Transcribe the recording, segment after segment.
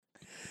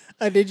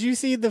Did you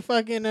see the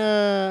fucking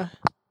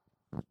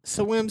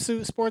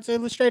swimsuit Sports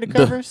Illustrated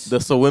covers? The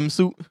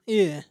swimsuit?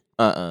 Yeah.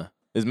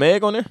 Is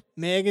Meg on there?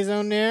 Meg is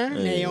on there.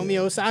 Yeah. Naomi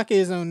Osaka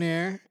is on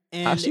there.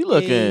 And How she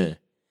looking? a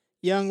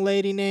young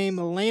lady named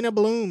Elena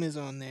Bloom is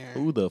on there.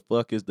 Who the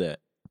fuck is that?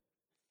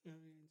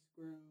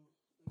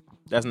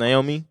 That's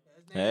Naomi?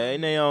 Hey,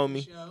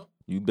 Naomi.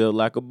 You built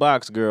like a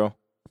box, girl.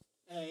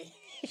 Hey,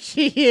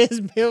 she is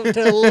built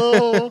a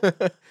little.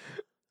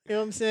 You know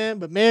what I'm saying?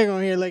 But Meg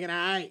on here looking all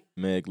right.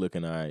 Meg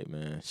looking all right,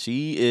 man.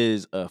 She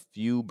is a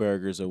few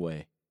burgers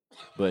away,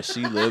 but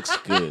she looks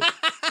good.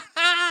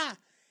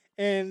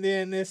 And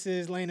then this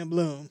is Lena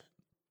Bloom.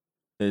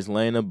 Is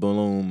Lena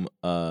Bloom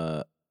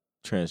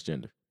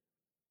transgender?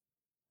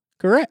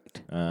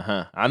 Correct.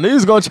 I knew you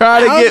was gonna try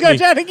to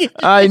get me.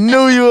 I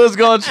knew you was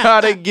gonna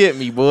try to get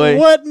me, boy.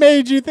 What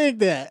made you think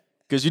that?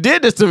 Because you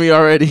did this to me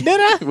already.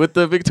 Did I? With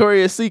the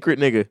Victoria's Secret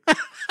nigga.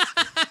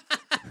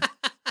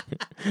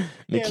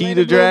 Nikita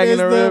Lena Dragon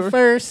Bloom or is whatever. the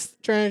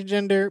first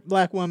transgender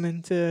black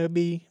woman to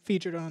be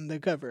featured on the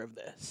cover of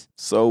this.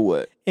 So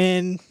what?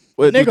 And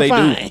What do nigga they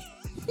fine. do?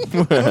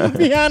 I'm gonna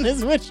be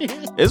honest with you.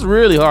 It's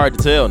really hard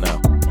to tell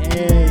now.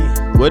 Hey,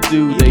 What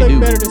do you they look do?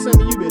 better than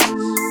some of you bitches.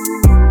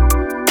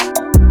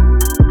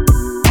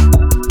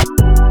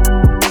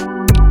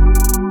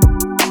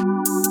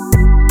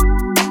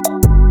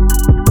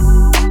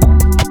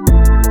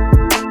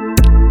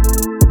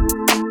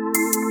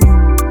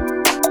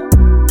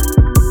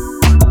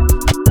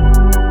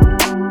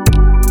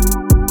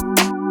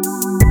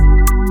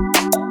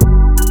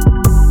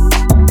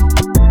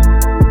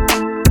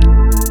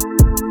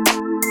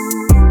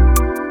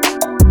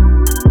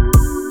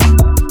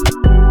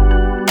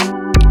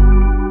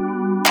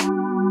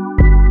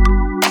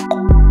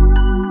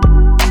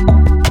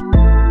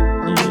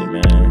 Yeah,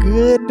 man.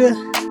 Good.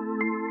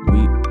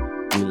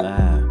 We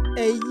live.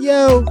 Hey,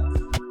 yo.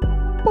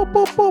 Boop,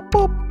 boop, boop,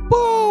 boop,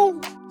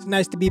 boom. It's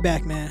nice to be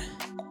back, man.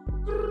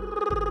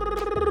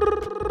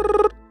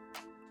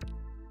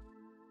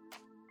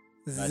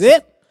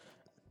 Zip.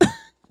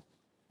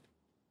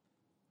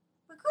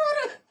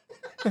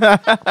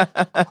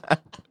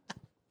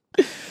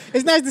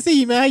 It's nice to see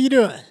you, man. How you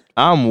doing?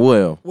 I'm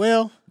well.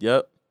 Well,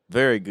 Yep.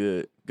 Very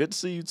good. Good to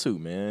see you too,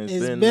 man. it's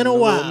been a little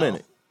while.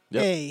 minute.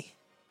 Yep. Hey,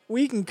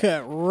 we can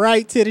cut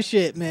right to the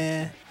shit,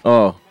 man.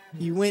 Oh,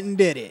 You went and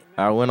did it.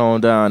 I went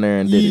on down there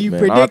and did You it, man.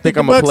 predicted I think the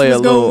I'm gonna Bucks play was a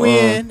little. gonna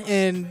win,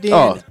 and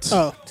then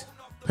oh.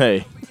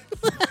 Hey.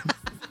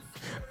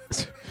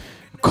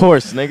 Of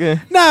course,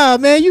 nigga. Nah,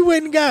 man, you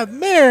went and got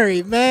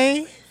married,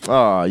 man.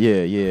 Oh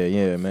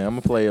yeah, man. I'm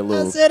gonna play a I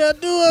little. said I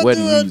do.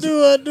 wedding music.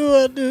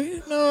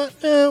 You know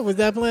what? Was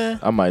that playing?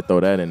 I might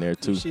throw that in there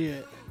too.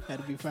 Shit,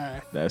 that'd be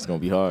fire. That's gonna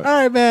be hard. All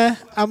right, man.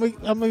 I'm you know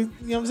what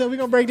I'm saying? We're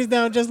gonna break this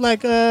down just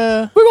like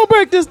We're gonna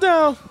break this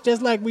down.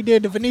 we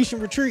did the Venetian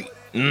retreat.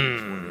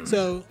 Mm.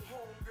 So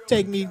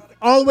take me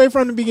all the way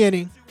from the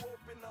beginning.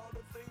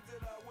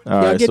 All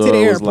right, get so to the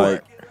it was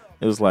airport.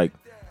 like,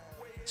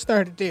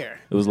 Started there.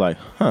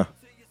 huh,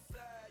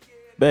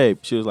 babe.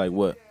 She was like,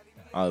 what?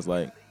 I was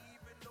like,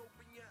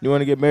 you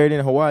want to get married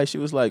in Hawaii? She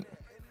was like,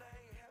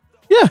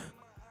 yeah.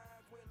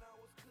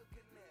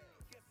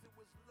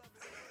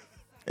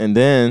 And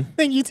then I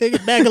think you take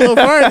it back a little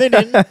farther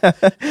than I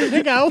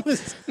think I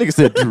was. nigga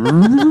said,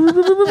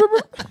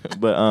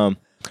 but all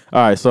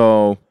right,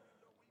 so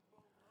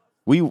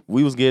we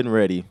was getting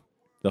ready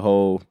the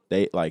whole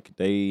day, like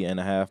day and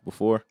a half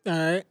before. All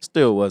right.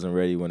 Still wasn't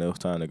ready when it was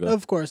time to go.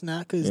 Of course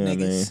not, because You know what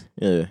I niggas.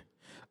 mean?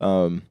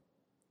 Yeah.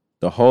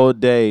 The whole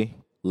day,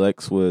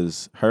 Lex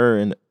was her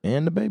and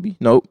the baby.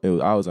 Nope,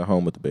 I was at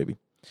home with the baby,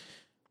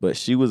 but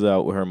she was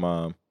out with her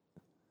mom,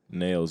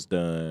 nails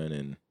done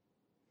and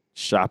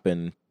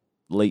shopping,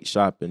 late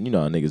shopping. You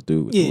know how niggas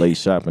do with Yeah. late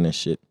shopping and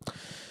shit.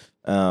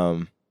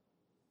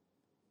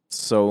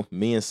 So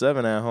me and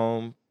Seven at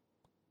home,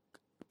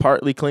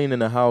 partly cleaning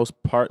the house,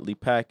 partly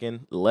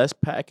packing. Less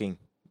packing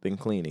than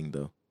cleaning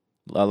though,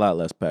 a lot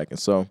less packing.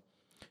 So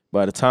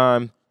by the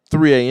time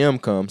 3 a.m.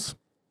 comes,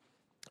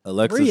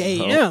 Alexis 3 is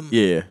home. a.m.?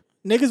 Yeah.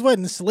 Niggas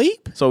wasn't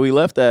asleep? So we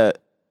left at,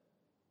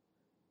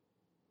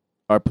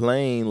 our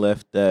plane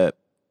left at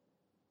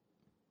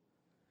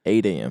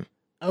 8 a.m.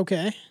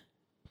 Okay.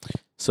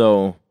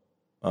 So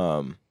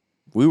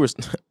we were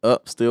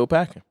up still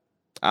packing.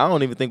 I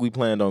don't even think we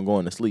planned on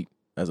going to sleep,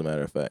 as a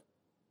matter of fact.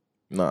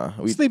 Nah,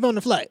 we Sleep on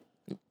the flight.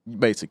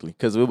 basically,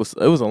 because it was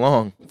a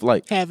long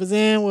flight. Half is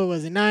in. What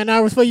was it? 9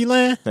 hours before you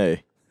land?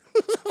 Hey.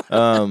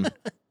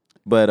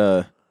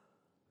 But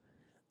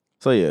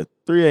so yeah,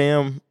 3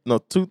 a.m. No,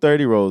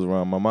 2:30 rolls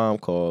around. My mom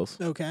calls.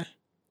 Okay.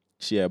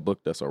 She had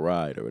booked us a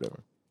ride or whatever.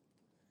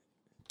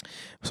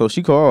 So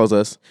she calls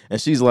us and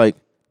she's like,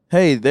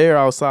 "Hey, they're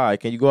outside.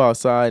 Can you go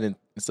outside and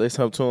say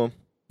something to them?"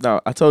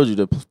 Now, I told you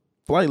the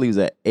flight leaves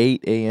at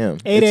 8 a.m.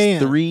 8 a.m.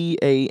 It's 3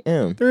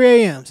 a.m. 3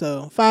 a.m.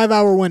 So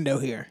 5-hour window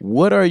here.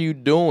 What are you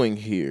doing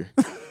here?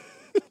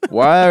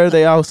 Why are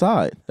they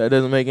outside? That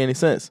doesn't make any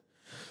sense.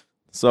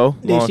 So,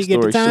 Did long she get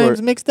story the times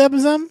short, mixed up or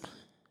something?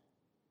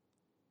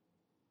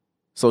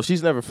 So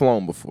she's never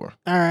flown before.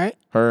 All right.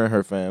 Her and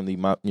her family,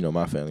 my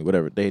family,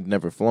 whatever, they'd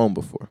never flown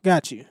before.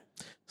 Got you.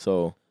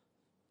 So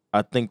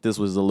I think this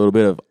was a little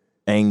bit of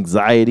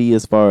anxiety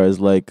as far as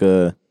like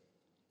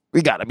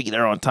we gotta be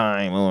there on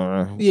time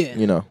or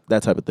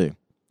that type of thing.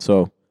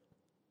 So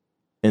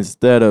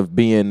instead of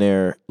being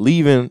there,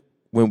 leaving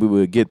when we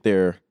would get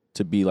there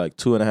to be like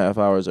 2.5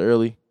 hours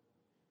early,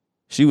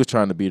 she was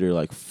trying to be there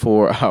like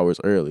 4 hours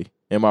early.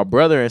 And my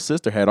brother and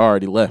sister had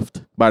already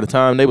left. By the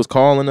time they was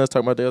calling us,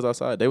 talking about they was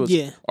outside, they was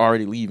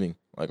already leaving,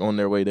 like on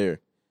their way there.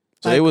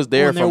 So like they was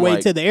there on their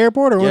way to the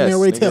airport or on their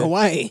way to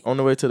Hawaii? On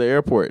the way to the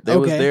airport. They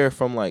was there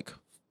from like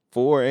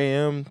 4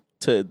 a.m.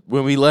 to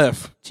when we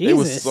left. Jesus. It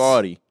was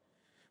Saudi.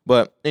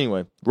 But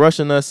anyway,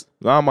 rushing us.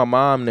 Now my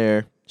mom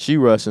there, she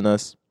rushing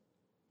us.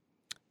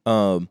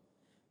 So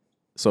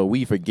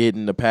we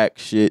forgetting to pack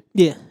shit.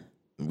 Yeah.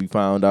 We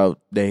found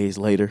out days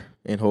later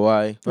in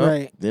Hawaii.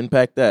 Right. Didn't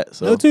pack that.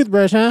 So no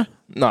toothbrush, huh?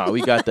 Nah,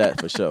 we got that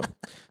for sure.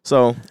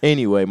 So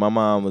anyway, my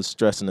mom was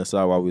stressing us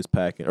out while we was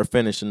packing or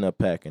finishing up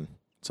packing.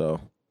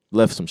 So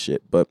left some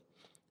shit. But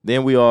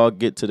then we all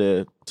get to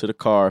the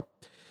car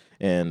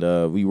and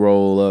we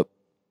roll up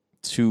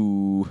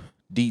to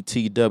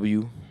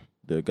DTW,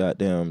 the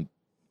goddamn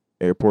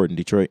airport in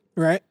Detroit.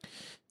 Right.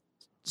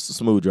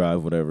 Smooth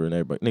drive, whatever, and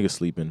everybody niggas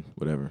sleeping,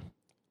 whatever.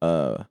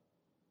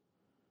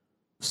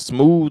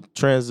 Smooth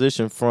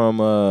transition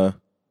from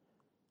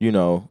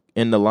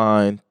in the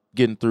line,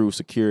 getting through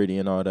security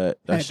and all that.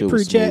 That shit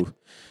was smooth.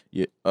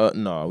 Yeah.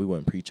 No, we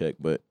wasn't pre-check,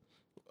 but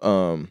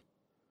I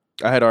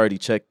had already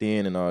checked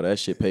in and all that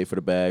shit, paid for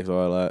the bags,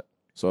 all that.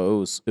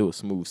 So it was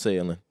smooth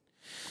sailing.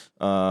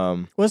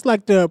 What's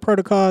like the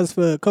protocols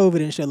for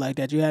COVID and shit like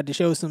that? You had to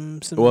show some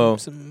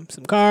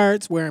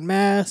cards, wearing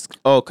masks.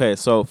 Okay,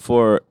 so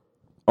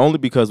only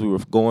because we were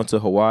going to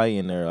Hawaii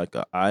and they're like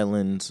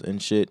islands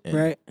and shit,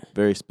 and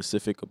very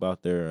specific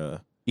about their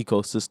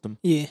ecosystem.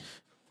 Yeah,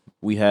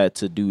 we had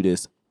to do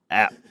this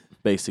app.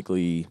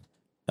 Basically,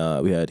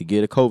 we had to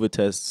get a COVID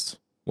test.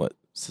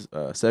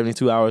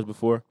 72 hours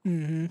before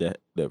that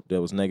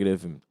was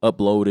negative and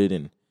uploaded,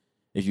 and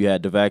if you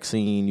had the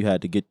vaccine, you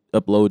had to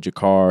upload your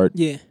card.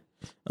 Yeah,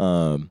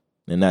 and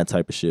that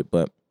type of shit.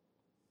 But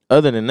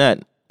other than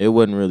that, it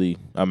wasn't really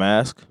a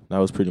mask. That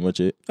was pretty much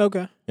it.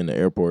 Okay. In the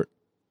airport.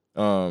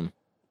 So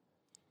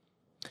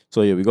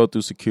yeah, we go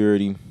through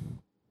security.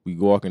 We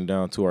walking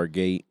down to our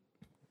gate,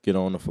 get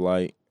on the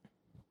flight.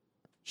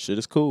 Shit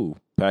is cool.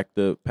 Pack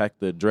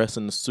the dress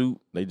and the suit.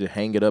 They just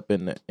hang it up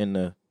in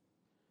the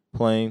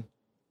plane.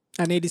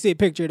 I need to see a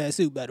picture of that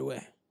suit, by the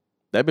way.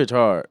 That bitch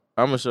hard.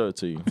 I'm gonna show it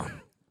to you.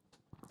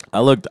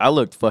 I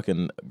looked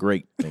fucking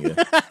great, nigga.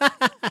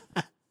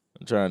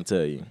 I'm trying to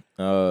tell you.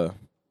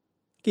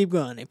 Keep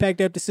going. They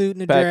packed up the suit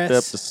and the dress. Packed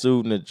up the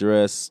suit and the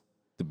dress.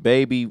 The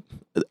baby.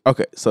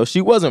 Okay, so she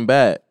wasn't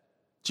bad.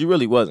 She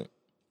really wasn't.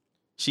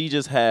 She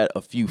just had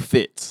a few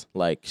fits.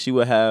 Like she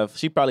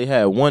probably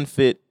had one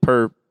fit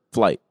per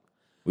flight.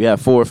 We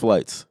had 4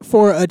 flights.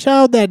 For a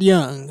child that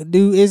young,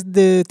 is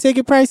the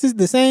ticket prices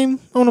the same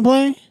on the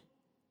plane?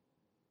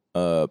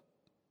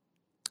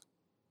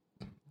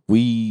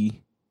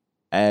 We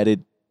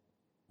added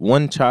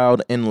 1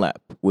 child in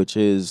lap, which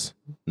is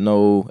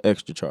no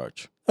extra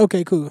charge.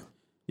 Okay, cool.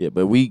 Yeah,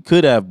 but we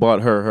could have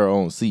bought her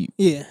own seat.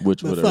 Yeah,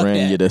 which would have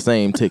ran you the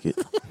same ticket.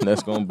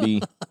 That's gonna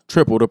be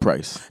triple the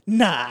price.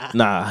 Nah,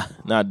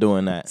 not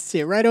doing that.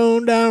 Sit right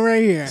on down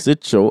right here.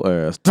 Sit your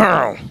ass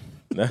down.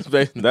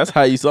 That's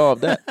how you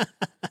solve that.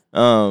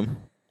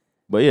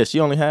 But yeah,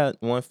 she only had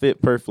 1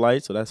 fit per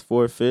flight, so that's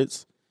 4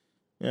 fits.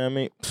 You know what I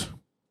mean?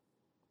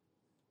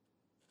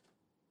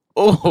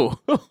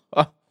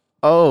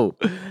 Oh,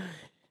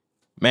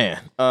 man.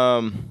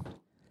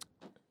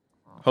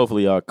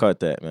 Hopefully y'all caught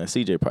that, man.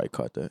 CJ probably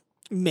caught that.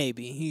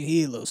 Maybe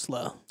he a little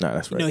slow. Nah,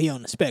 that's right. You know he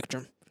on the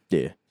spectrum.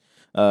 Yeah.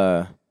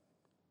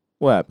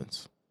 What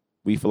happens?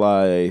 We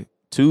fly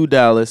to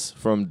Dallas.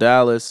 From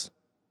Dallas,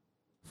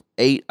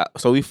 8.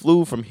 So we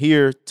flew from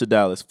here to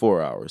Dallas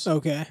 4 hours.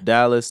 Okay.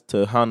 Dallas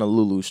to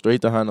Honolulu,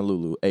 straight to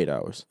Honolulu, 8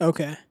 hours.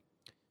 Okay.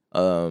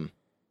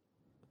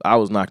 I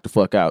was knocked the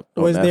fuck out.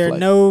 Was there flight.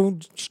 No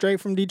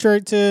straight from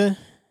Detroit to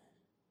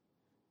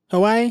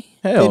Hawaii?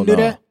 Hell Didn't do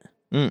that?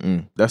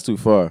 That's too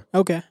far.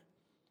 Okay.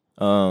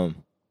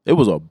 It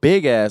was a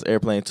big ass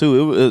airplane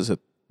too. It was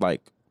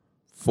like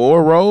 3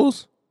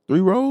 rows,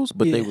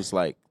 but they was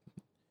like,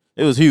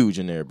 it was huge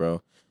in there,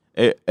 bro.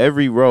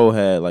 Every row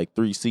had like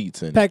 3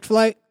 seats in. Packed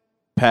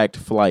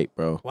flight,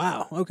 bro.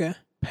 Wow. Okay.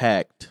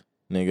 Packed,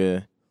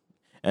 nigga.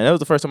 And that was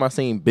the first time I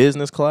seen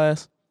business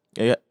class.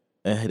 They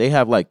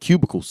have like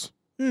cubicles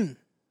in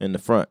the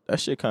front. That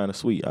shit kind of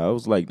sweet. I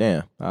was like,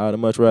 damn, I'd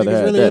much rather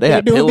have that. They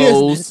had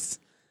pillows,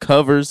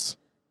 covers.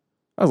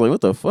 I was like,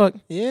 what the fuck?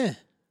 Yeah.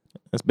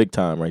 That's big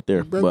time right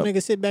there. Broke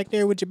nigga sit back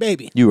there with your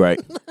baby. You right.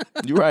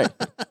 You right.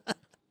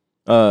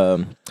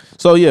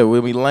 So yeah,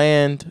 when we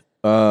land,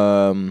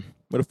 where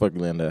the fuck we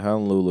land at?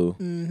 Honolulu.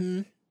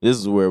 Mm-hmm. This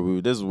is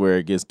where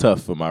it gets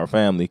tough for my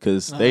family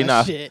because they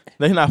not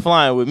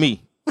flying with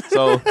me.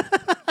 So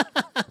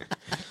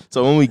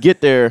so when we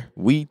get there,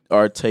 we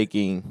are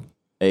taking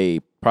a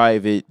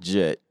private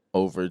jet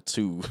over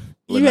to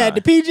You had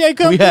the PJ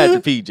come We through?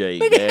 had the PJ,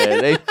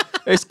 man.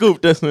 They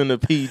scooped us in the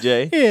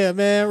PJ. Yeah,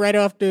 man, right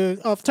off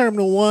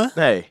Terminal 1.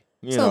 Hey,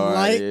 you know how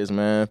light. it is,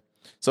 man.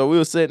 So we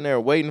were sitting there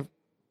waiting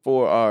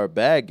for our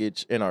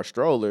baggage in our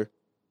stroller.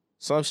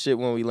 Some shit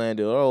when we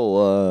landed,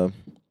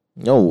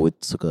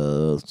 it's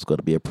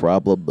gonna be a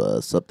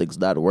problem. Something's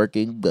not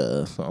working.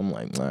 So I'm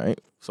like, all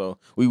right. So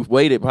we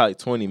waited probably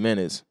 20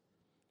 minutes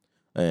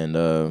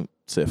and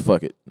said,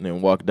 fuck it. And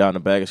then walked down the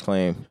baggage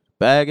claim.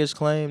 Baggage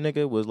claim,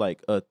 nigga, was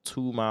like a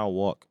 2-mile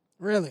walk.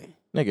 Really?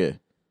 Nigga,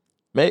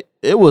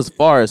 it was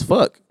far as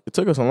fuck. It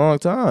took us a long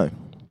time.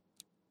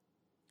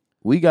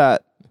 We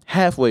got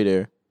halfway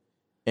there,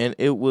 and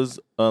it was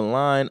a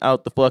line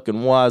out the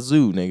fucking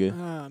wazoo, nigga.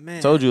 Oh,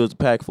 man. Told you it was a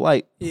packed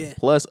flight. Yeah.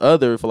 Plus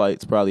other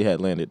flights probably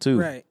had landed too.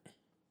 Right.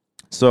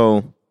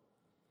 So,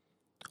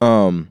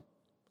 I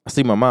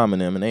see my mom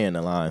and them, and they in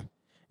the line.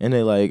 And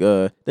they like,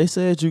 they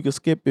said you could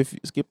skip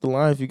the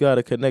line if you got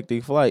a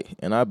connecting flight.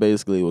 And I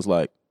basically was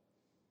like,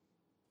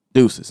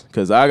 deuces,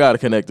 because I got a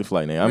connecting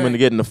flight now. I'm going to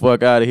get the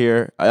fuck out of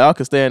here. Y'all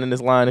can stand in this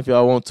line if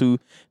y'all want to.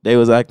 They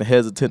was acting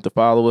hesitant to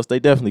follow us. They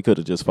definitely could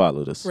have just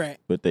followed us. Right.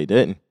 But they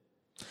didn't.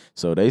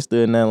 So they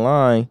stood in that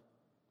line.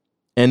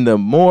 And the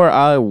more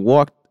I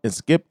walked and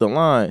skipped the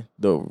line,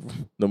 the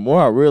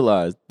more I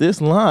realized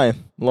this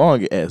line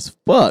long as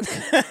fuck.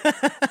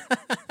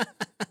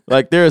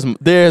 Like there's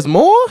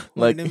more?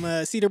 Like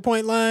them Cedar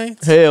Point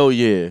lines? Hell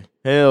yeah.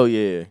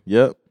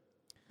 Yep.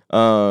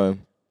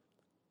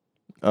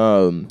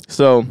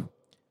 So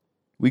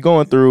we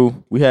going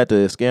through, we had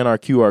to scan our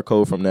QR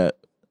code from that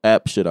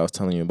app shit I was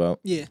telling you about.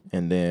 Yeah.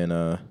 And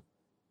then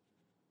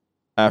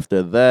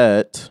after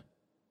that,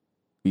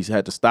 we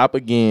had to stop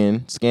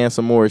again, scan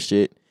some more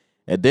shit.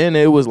 And then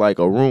it was like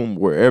a room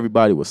where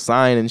everybody was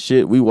signing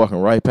shit. We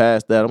walking right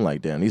past that. I'm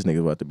like, damn, these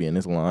niggas about to be in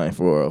this line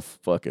for a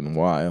fucking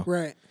while.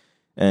 Right.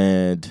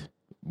 And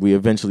we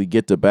eventually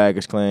get to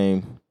baggage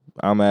claim.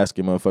 I'm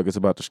asking motherfuckers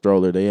about the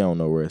stroller. They don't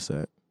know where it's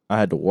at. I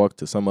had to walk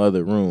to some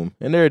other room.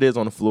 And there it is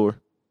on the floor.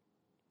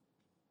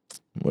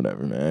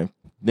 Whatever, man.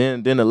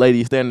 Then the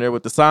lady standing there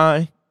with the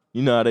sign.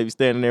 You know how they be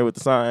standing there with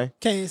the sign?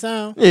 Can't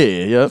sound.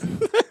 Yeah, yep.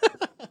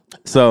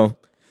 So,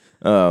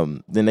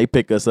 then they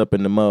pick us up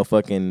in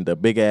the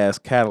big ass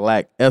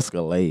Cadillac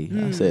Escalade.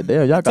 I said,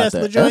 damn, y'all got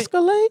Tesla that joint?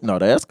 Escalade? No,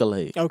 the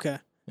Escalade. Okay.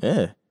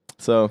 Yeah.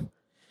 So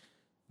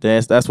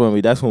that's when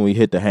we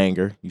hit the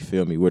hangar. You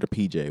feel me? Where the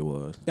PJ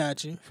was.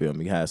 Got you. Feel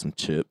me? Had some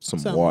chips, some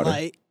Something water,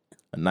 light.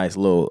 a nice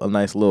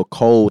little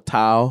cold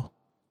towel.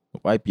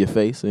 Wipe your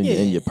face and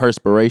your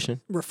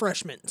perspiration.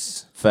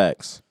 Refreshments.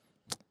 Facts.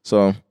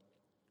 So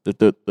the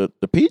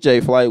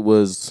PJ flight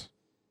was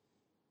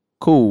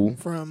cool.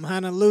 From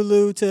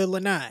Honolulu to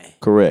Lanai.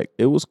 Correct.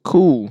 It was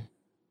cool,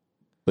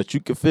 but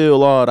you could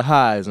feel all the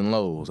highs and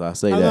lows. I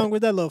say How that. long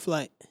was that little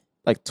flight?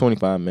 Like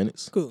 25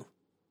 minutes. Cool.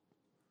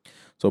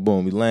 So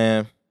boom, we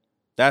land.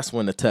 That's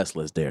when the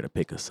Tesla's there to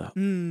pick us up.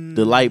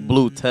 The light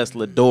blue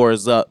Tesla,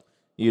 doors up.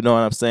 You know what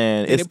I'm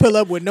saying? Did it pull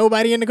up with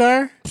nobody in the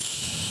car?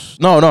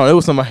 No, it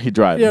was somebody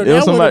driving. Yo, it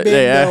was somebody.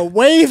 Been the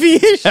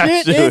waviest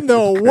shit in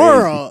the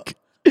world.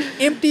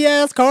 Empty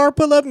ass car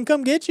pull up and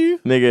come get you.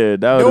 Nigga,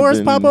 that doors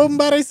been, pop open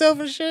by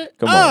themselves and shit.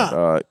 Come on,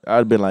 dog.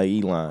 I'd been like,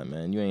 Elon,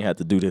 man, you ain't have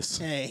to do this.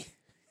 Hey,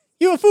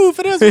 you a fool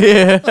for this one.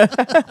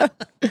 Yeah.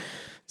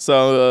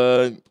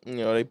 So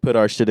they put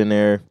our shit in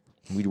there.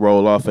 We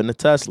roll off in the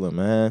Tesla,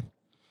 man.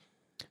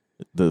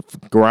 The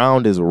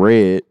ground is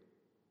red,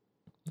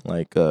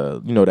 like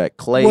that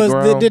clay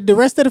ground. Did the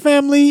rest of the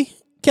family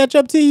catch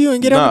up to you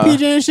and get on the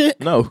PJ and shit?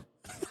 No.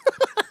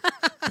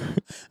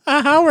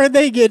 How are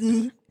they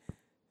getting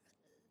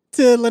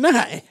to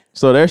Lanai?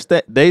 So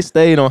they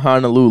stayed on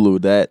Honolulu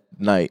that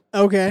night.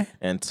 Okay.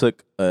 And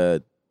took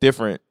a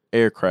different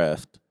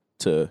aircraft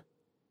to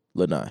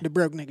Lanai. The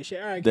broke nigga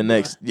shit. All right. The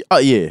next. Oh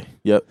yeah.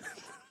 Yep.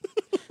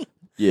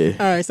 Yeah.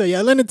 All right. So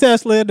y'all in the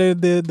Tesla.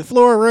 The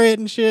floor red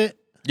and shit.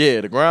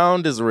 Yeah. The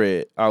ground is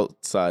red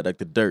outside, like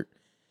the dirt.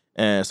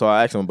 And so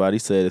I asked him about it. He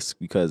said it's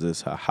because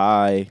it's a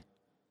highly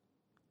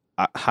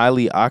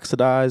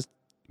oxidized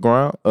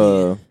ground.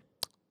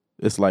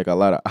 It's like a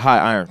lot of high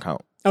iron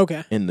count.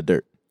 Okay. In the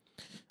dirt.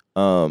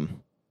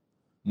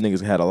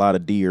 Niggas had a lot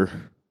of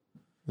deer.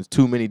 There's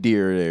too many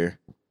deer there.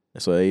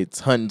 So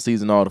it's hunting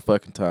season all the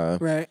fucking time.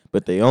 Right.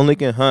 But they only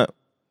can hunt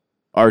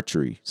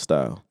archery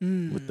style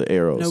with the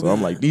arrows. So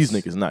I'm like, these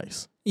niggas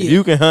nice. Yeah. If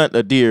you can hunt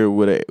a deer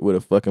with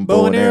a fucking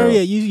bow and arrow.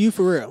 Yeah, you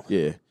for real.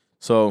 Yeah.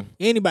 So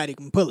anybody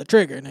can pull a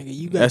trigger, nigga.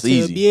 You got to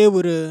easy. be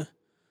able to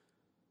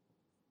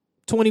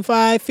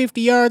 25,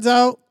 50 yards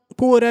out,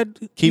 pull that.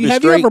 Keep it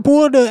have straight. You ever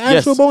pulled the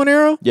actual bow and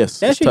arrow? Yes.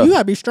 That shit, tough. you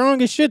gotta be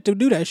strong as shit to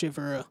do that shit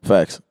for real.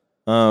 Facts.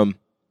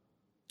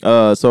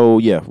 So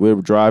yeah, we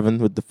were driving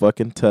with the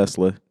fucking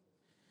Tesla,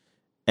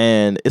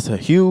 and it's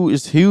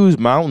huge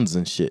mountains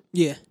and shit.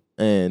 Yeah.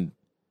 And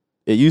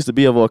it used to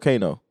be a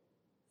volcano.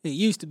 It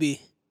used to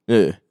be.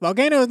 Yeah.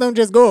 Volcanoes don't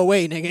just go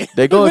away, nigga.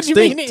 They go what extinct.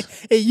 You mean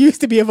it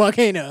used to be a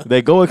volcano.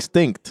 They go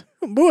extinct.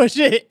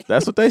 Bullshit.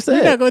 That's what they said.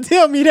 You're not gonna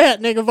tell me that,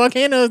 nigga.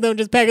 Volcanoes don't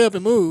just pack up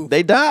and move.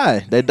 They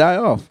die. They die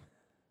off.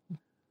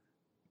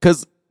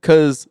 Cause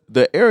Cause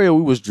the area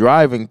we was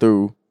driving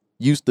through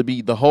used to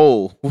be the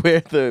hole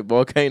where the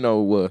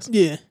volcano was.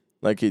 Yeah.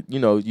 Like it,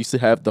 you used to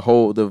have the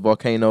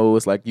volcano.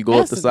 It's like you go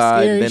up the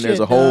side and then there's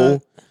a hole.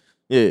 Dog.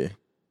 Yeah.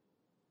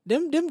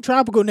 Them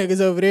tropical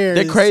niggas over there.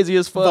 They're crazy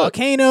as fuck.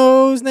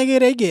 Volcanoes, nigga,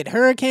 they get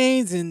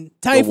hurricanes and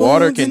typhoons. The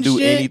water can do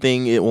shit.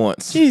 anything it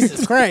wants.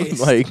 Jesus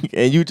Christ.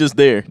 And you just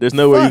there. There's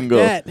nowhere you can go.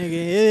 That, nigga.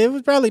 It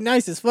was probably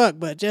nice as fuck,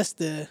 but just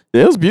the...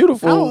 It was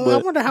beautiful. I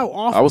wonder how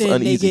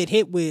often they get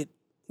hit with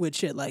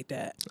shit like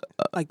that.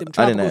 Like them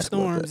tropical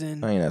storms.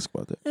 And I ain't ask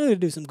about that. I'm going to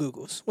do some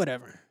Googles.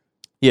 Whatever.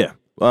 Yeah.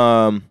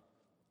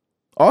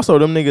 Also,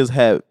 them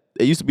niggas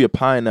it used to be a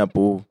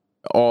pineapple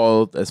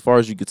as far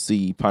as you could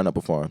see,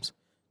 pineapple farms.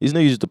 These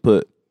niggas used to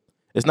put,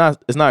 it's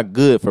not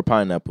good for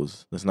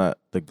pineapples. It's not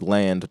the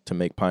land to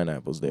make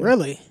pineapples there.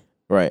 Really?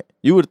 Right.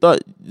 You would have thought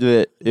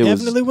that it was.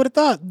 Definitely would have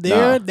thought.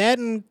 That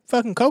and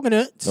fucking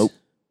coconuts.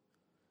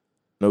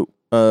 Nope.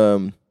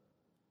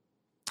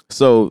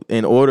 So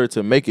in order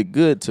to make it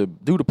good to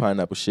do the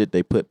pineapple shit,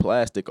 they put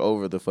plastic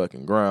over the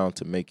fucking ground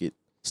to make it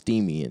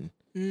steamy and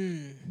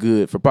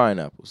good for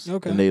pineapples.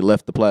 Okay. And they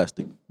left the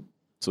plastic.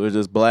 So it's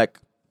just black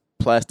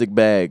plastic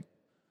bag,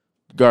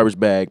 garbage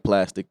bag,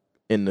 plastic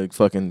in the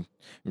fucking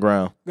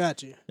ground.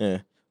 Got you. Yeah.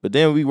 But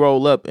then we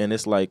roll up and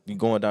it's like you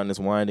going down this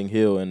winding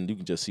hill and you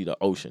can just see the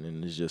ocean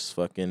and it's just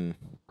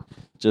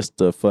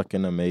a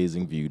fucking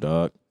amazing view,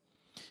 dog.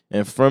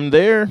 And from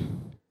there,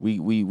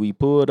 we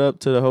pulled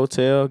up to the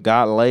hotel,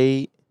 got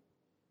laid.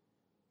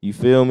 You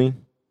feel me?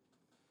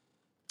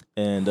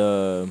 And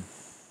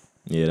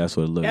yeah, that's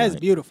what it looked like. That's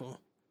beautiful.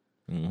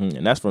 Mm-hmm.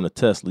 And that's from the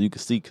Tesla. You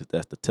can see because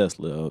that's the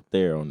Tesla up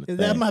there on the thing. Is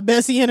that my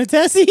Bessie and a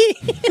Tessie?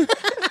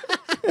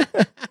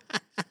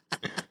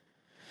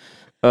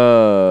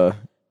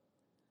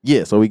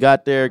 Yeah, so we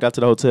got there, got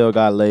to the hotel,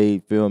 got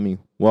laid, feel me,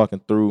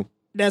 walking through.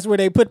 That's where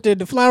they put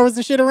the flowers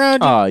and shit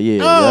around you? Oh, yeah.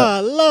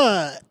 Oh, yep.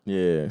 Lord.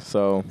 Yeah,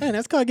 so. Man,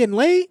 that's called getting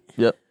laid?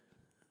 Yep.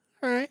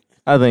 All right.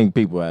 I think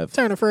people have.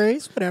 Turn a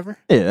phrase, whatever.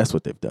 Yeah, that's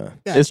what they've done.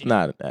 Got it's you.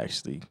 not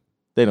actually.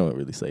 They don't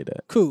really say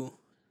that. Cool.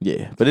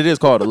 Yeah, but it is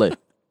called a lay.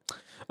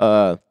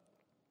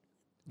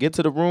 Get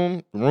to the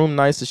room. Room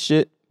nice as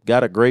shit.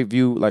 Got a great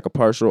view, like a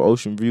partial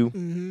ocean view.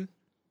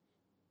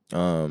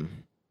 Mm-hmm.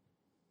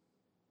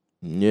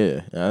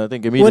 Yeah, I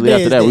think immediately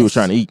after that we was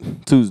trying to eat.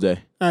 Tuesday.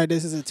 All right,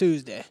 this is a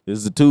Tuesday.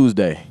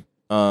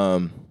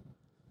 Who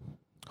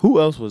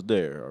else was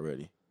there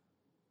already?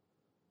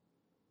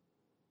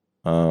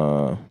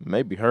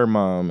 Maybe her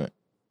mom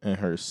and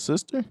her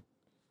sister,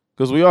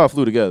 because we all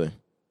flew together,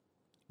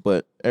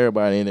 but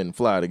everybody didn't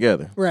fly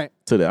together. Right.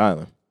 To the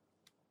island.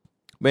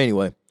 But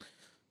anyway,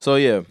 so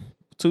yeah,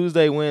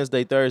 Tuesday,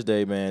 Wednesday,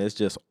 Thursday, man, it's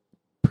just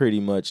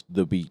pretty much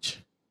the beach.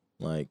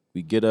 Like,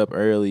 we get up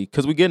early,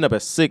 because we getting up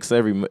at 6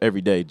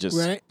 every day, just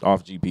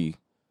off GP,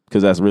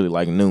 because that's really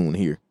like noon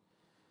here.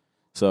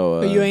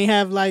 So you ain't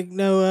have like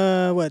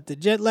no the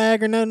jet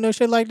lag or no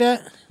shit like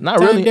that? Not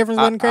Time really. difference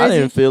wasn't crazy? I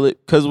didn't feel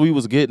it, because we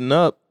was getting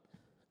up.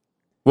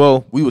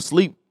 Well, we would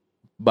sleep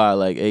by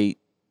like 8,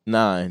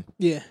 9.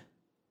 Yeah.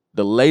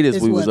 The latest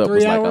it's we was up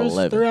was like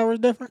 11. 3 hours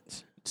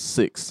difference?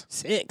 6.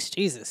 6,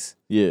 Jesus.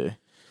 Yeah.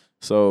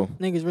 So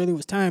niggas really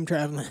was time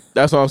traveling.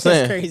 That's what I'm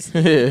saying. That's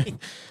crazy. Yeah.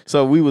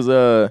 So we was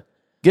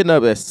getting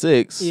up at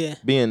 6, yeah,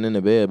 being in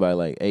the bed by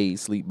like 8,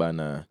 sleep by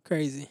 9.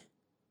 Crazy.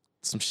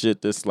 Some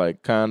shit that's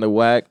like kind of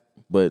whack,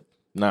 but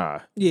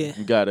nah. Yeah.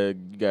 You gotta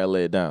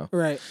lay it down.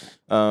 Right.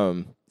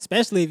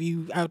 Especially if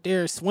you out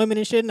there swimming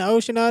and shit in the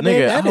ocean all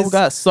day. Nigga, I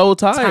got so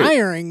tired.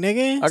 Tiring,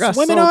 nigga. I got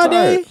swimming so all tired.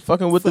 day.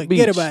 Fucking with the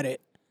beach. Forget about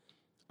it.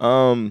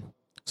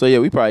 So yeah,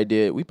 we probably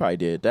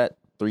did that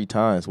 3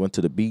 times. Went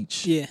to the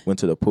beach. Yeah. Went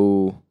to the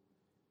pool.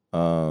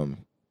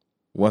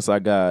 Once I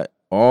got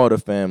all the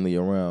family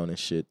around and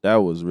shit, that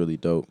was really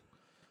dope.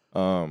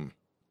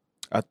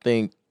 I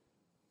think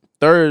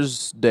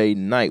Thursday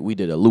night we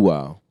did a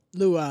luau.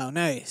 Luau,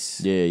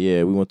 nice.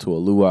 Yeah, we went to a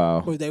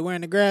luau. Was they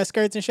wearing the grass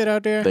skirts and shit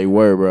out there? They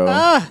were,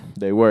 bro.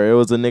 They were. It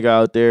was a nigga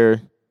out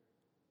there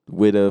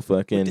with a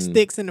fucking with the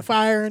sticks in the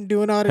fire and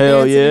doing all the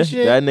hell dancing yeah, and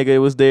shit. that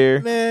nigga was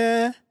there.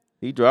 Man,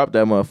 he dropped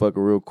that motherfucker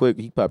real quick.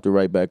 He popped it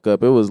right back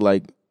up. It was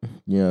like,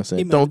 you know what I'm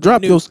saying? Don't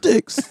drop your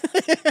sticks.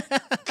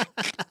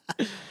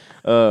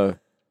 But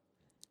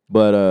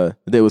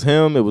there was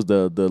him. It was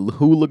the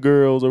hula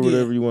girls or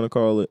whatever you want to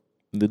call it.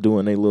 They're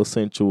doing their little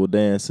sensual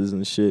dances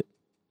and shit.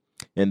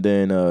 And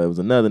then it was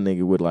another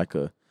nigga with like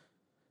it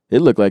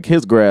looked like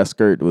his grass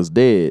skirt was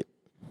dead.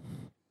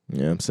 You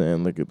know what I'm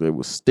saying? Like it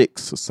was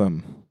sticks or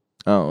something.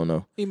 I don't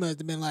know. He must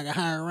have been like a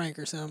higher rank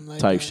or something like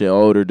type that. shit.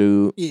 Older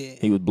dude. Yeah.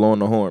 He was blowing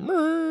the horn.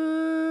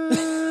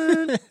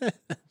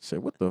 Said,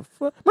 what the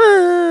fuck?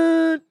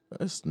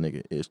 This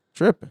nigga is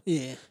tripping.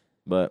 Yeah.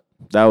 But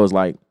that was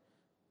like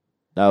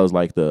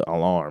the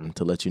alarm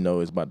to let you know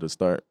it's about to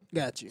start.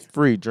 Got you.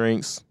 Free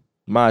drinks.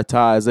 Mai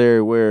Tais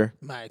everywhere.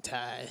 Mai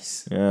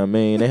Tais. You know what I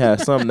mean? They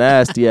had some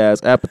nasty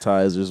ass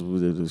appetizers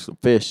with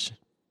fish.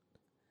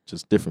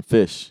 Just different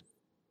fish.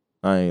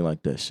 I ain't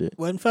like that shit.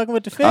 Wasn't fucking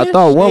with the fish. I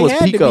thought one was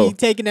had pico. To be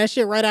taking that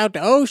shit right out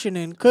the ocean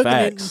and cooking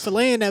it and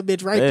filleting that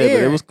bitch right there.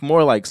 But it was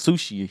more like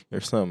sushi or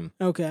something.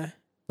 Okay.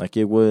 Like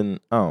it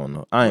wouldn't. I don't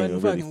know. I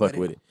ain't really fuck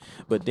with it.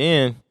 But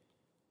then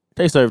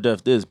they served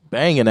us this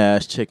banging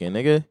ass chicken,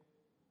 nigga.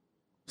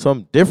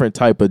 Some different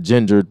type of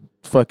ginger.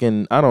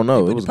 Fucking, I don't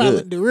know. It was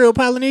good. The real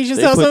Polynesian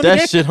sauce. They put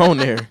that shit on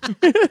there.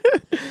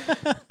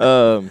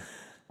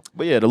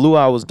 But yeah, the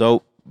luau was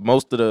dope.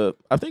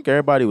 I think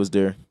everybody was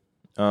there.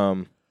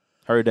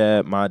 Her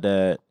dad, my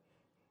dad,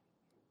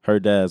 her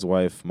dad's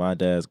wife, my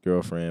dad's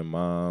girlfriend,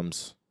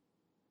 mom's,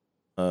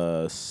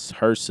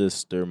 her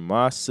sister,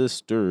 my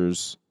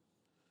sister's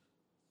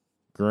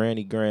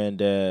granny,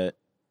 granddad.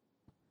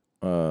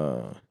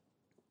 The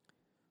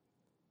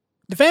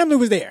family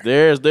was there.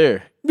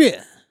 There.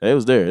 Yeah. They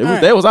was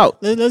there. They was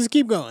out. Let's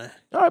keep going.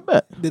 All right,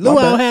 bet. The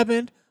luau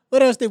happened.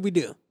 What else did we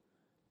do?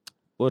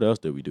 I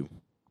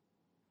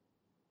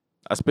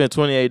spent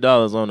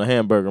 $28 on a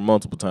hamburger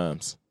multiple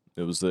times.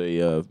 It was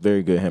a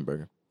very good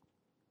hamburger.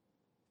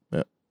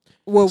 Yeah.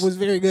 What was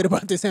very good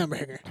about this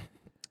hamburger?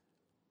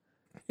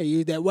 They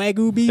used that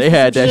Wagyu beef. They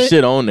had that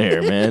shit on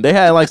there, man. They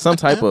had like some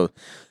type of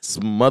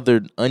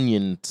smothered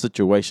onion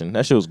situation.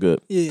 That shit was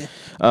good. Yeah.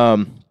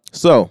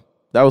 So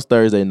that was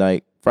Thursday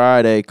night.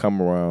 Friday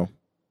come around.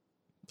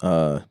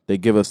 They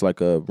give us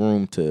like a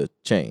room to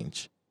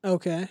change.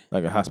 Okay.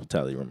 Like a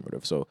hospitality room or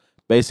whatever. So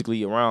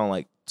basically around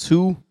like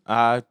 2,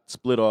 I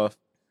split off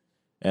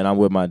and I'm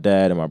with my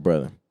dad and my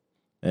brother.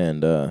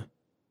 And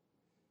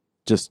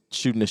just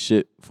shooting the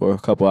shit for a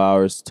couple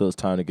hours till it's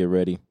time to get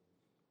ready.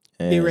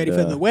 And, get ready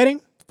for the wedding?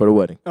 For the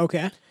wedding.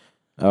 Okay.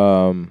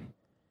 And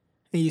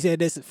you said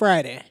this is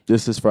Friday.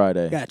 This is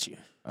Friday. Got you.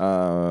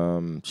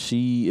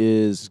 She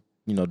is,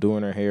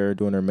 doing her hair,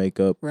 doing her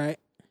makeup. Right.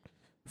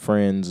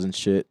 Friends and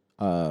shit.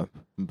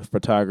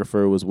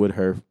 Photographer was with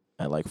her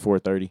at like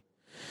 4:30.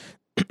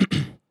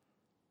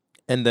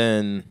 And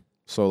then,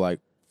 so like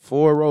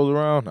 4 rolls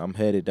around, I'm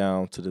headed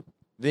down to the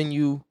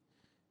venue.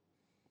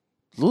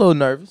 A little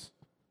nervous.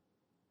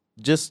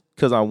 Just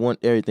because I want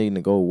everything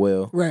to go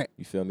well. Right.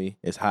 You feel me?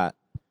 It's hot.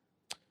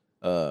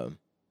 And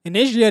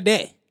this is your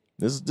day.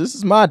 This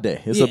is my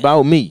day. It's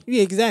about me.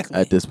 Yeah, exactly.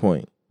 At this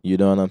point. You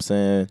know what I'm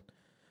saying?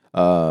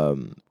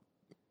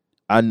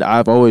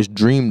 I've always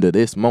dreamed of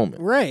this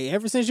moment. Right.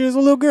 Ever since you was a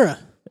little girl.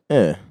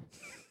 Yeah.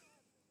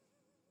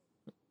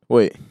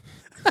 Wait.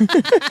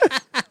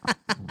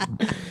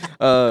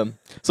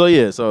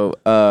 So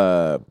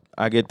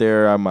I get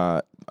there.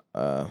 My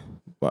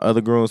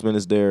other groomsman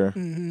is there,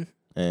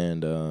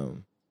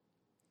 and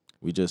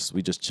we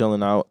just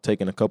chilling out,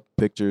 taking a couple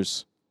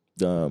pictures.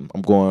 I'm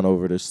going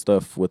over the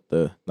stuff with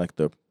the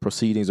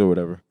proceedings or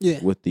whatever. Yeah.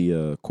 With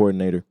the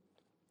coordinator,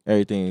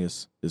 everything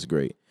is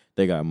great.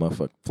 They got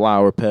motherfucking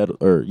flower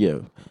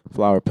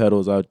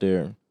petals out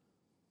there.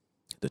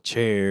 The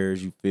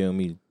chairs, you feel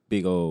me?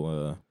 Big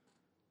old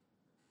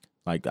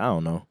I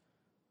don't know,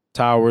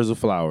 towers of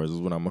flowers is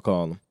what I'm gonna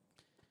call them.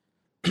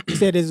 You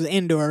said this was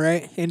indoor,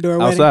 right? Indoor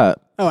wedding? Outside.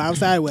 Oh,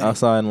 outside wedding.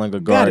 Outside in like a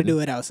garden. Gotta do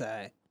it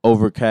outside.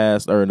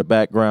 Overcast, or in the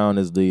background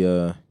is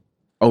the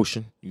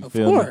ocean. You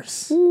feel me? Of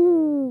course.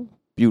 Ooh,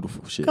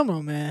 beautiful shit. Come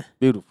on, man.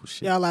 Beautiful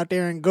shit. Y'all out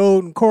there in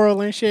gold and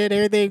coral and shit,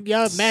 everything.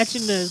 Y'all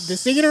matching the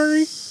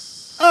scenery?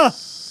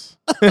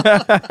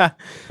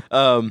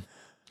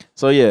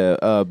 So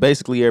yeah,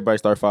 basically everybody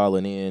start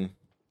filing in.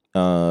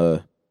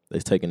 They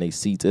taking their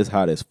seats. It's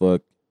hot as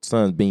fuck.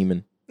 Sun's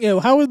beaming. Yeah,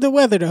 well, how was the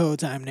weather the whole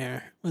time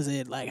there? Was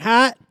it like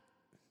hot?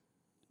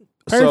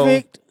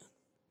 Perfect? So,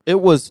 it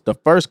was the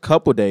first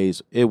couple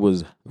days, it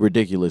was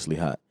ridiculously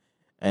hot.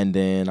 And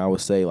then I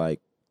would say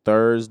like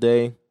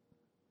Thursday,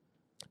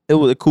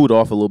 it cooled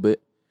off a little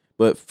bit.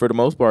 But for the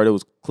most part, it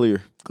was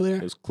clear. Clear?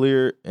 It was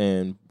clear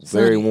and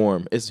very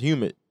warm. It's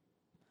humid.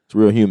 It's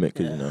real humid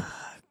because, I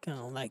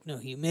don't like no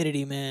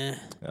humidity, man.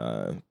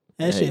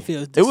 That shit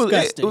feels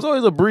disgusting. It was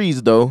always a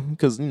breeze, though,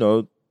 because,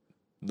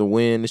 the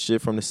wind and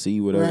shit from the sea,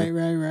 whatever.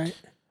 Right.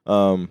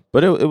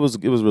 But it was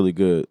really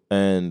good.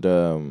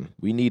 And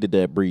we needed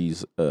that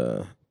breeze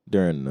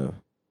during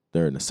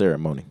the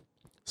ceremony.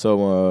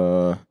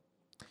 So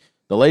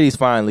the ladies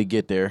finally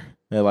get there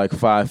at like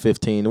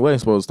 5:15. The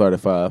wedding's supposed to start at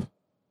 5.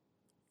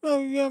 Well,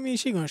 I mean,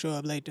 she gonna show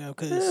up late though,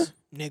 cause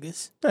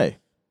niggas. Hey.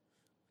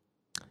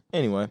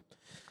 Anyway,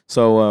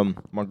 so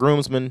my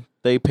groomsmen,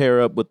 they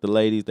pair up with the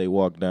ladies. They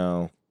walk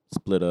down,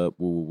 split up.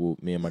 Woo, woo, woo.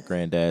 Me and my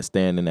granddad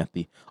standing at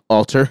the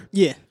altar.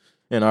 Yeah.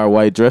 In our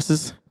white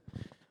dresses.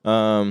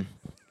 You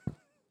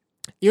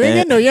ain't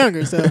getting no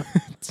younger, so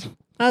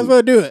might as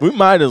well do it. We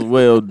might as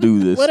well do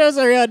this. What else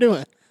are y'all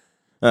doing?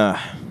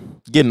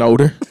 Getting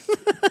older.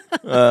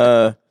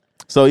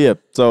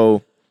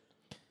 So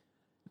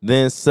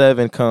then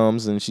 7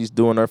 comes and she's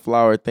doing her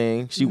flower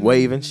thing. She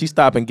waving. She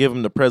stop and give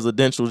him the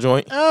presidential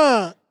joint. You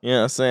know what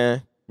I'm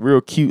saying?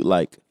 Real cute,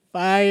 like.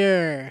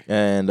 Fire.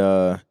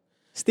 And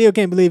still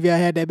can't believe y'all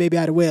had that baby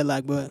out of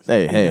wedlock, but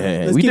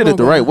hey. We did it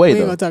the right way, though.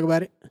 We ain't gonna talk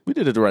about it. We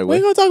did it the right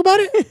way. We ain't gonna talk about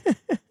it.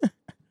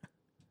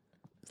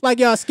 It's like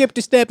y'all skipped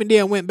a step and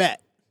then went back.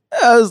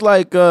 Yeah, it was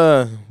like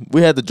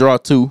we had to draw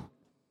 2.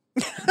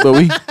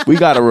 But we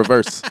got a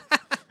reverse.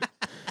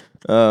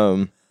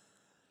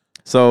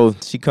 So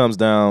she comes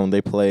down,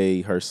 they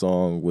play her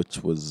song,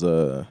 which was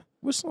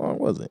which song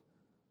was it?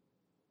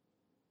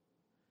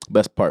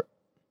 Best part.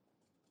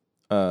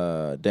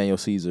 Daniel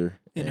Caesar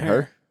and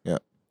her. Yeah.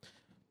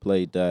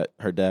 Played that.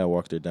 Her dad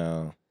walked her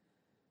down.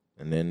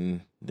 And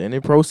then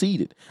it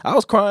proceeded. I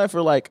was crying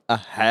for like a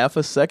half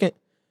a second.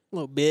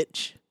 Little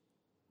bitch.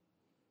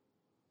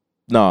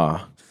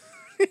 Nah.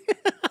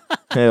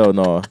 Hell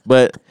no.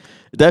 But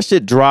that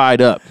shit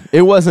dried up.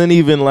 It wasn't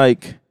even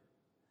like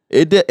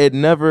it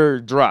never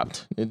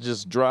dropped. It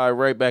just dried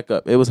right back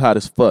up. It was hot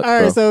as fuck.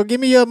 All right, so give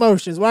me your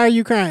emotions. Why are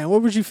you crying?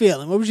 What was you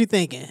feeling? What was you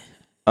thinking?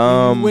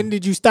 When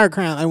did you start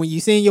crying? Like when you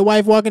seen your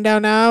wife walking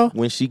down the aisle?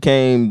 When she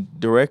came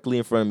directly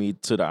in front of me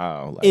to the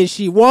aisle. Like, is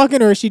she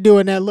walking or is she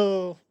doing that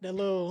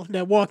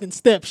walking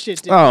step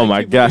shit? Oh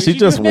my gosh, she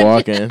just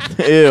walking.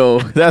 Ew,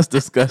 that's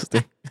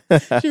disgusting.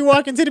 She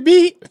walking to the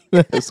beat?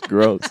 That's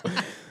gross.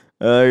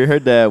 Her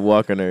dad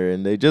walking her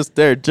and they're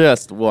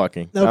just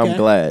walking. Okay. I'm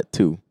glad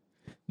too.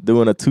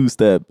 Doing a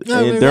two-step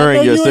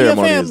during your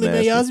ceremony is nasty.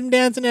 Man, y'all some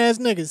dancing ass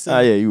niggas. So.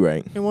 Yeah, you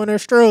right. And when they're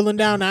strolling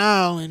down the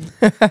aisle and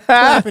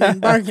clapping and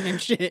barking and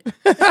shit.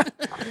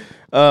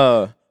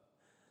 I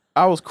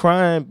was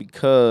crying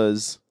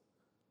because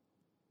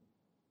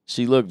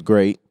she looked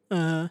great.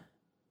 Uh-huh.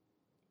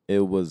 It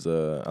was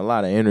a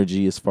lot of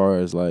energy as far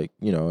as like,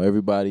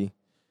 everybody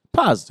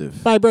positive.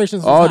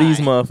 Vibrations. All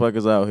these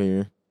motherfuckers out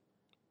here.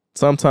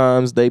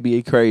 Sometimes they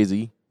be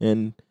crazy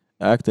and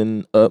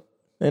acting up.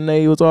 And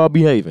they was all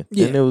behaving.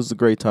 Yeah. And it was a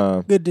great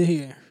time. Good to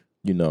hear.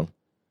 And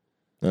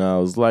I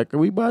was like, are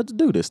we about to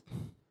do this?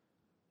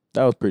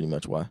 That was pretty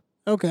much why.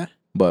 Okay.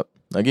 But,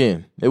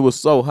 again, it was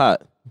so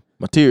hot.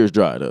 My tears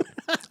dried up.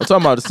 I'm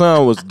talking about the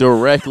sun was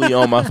directly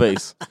on my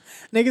face.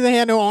 Niggas ain't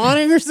had no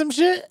awning or some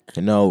shit?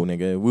 No,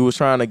 nigga. We was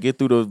trying to get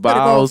through the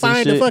vows and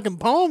shit. Find a fucking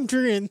palm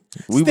tree and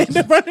stand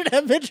in front of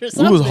that bitch or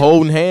something. We was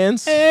holding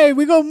hands. Hey,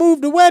 we gonna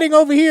move the wedding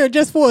over here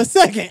just for a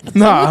second.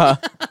 Nah.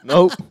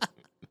 Nope.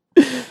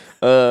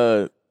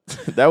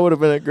 That would have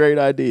been a great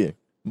idea.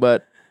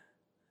 But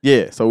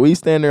yeah, so we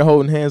stand there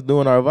holding hands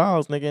doing our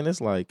vows, nigga, and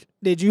it's like,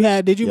 Did you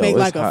make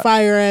like a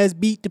fire ass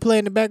beat to play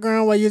in the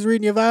background while you was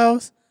reading your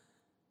vows?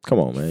 Come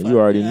on, man. You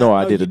already know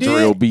I did a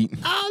drill beat.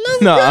 Oh,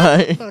 no,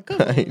 I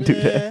ain't do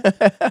that.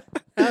 That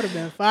would have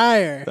been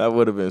fire. That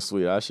would have been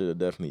sweet. I should have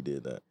definitely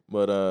did that.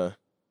 But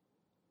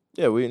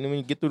yeah, when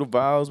you get through the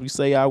vows, we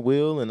say I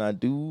will and I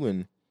do,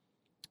 and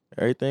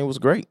everything was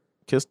great.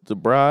 Kissed the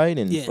bride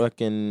and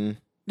fucking.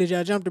 Did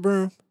y'all jump the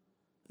broom?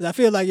 I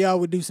feel like y'all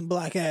would do some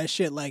black ass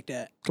shit like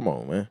that. Come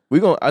on, man.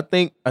 I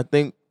think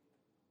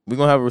we're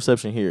gonna have a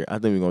reception here. I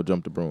think we're gonna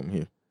jump the broom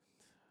here.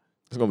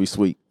 It's gonna be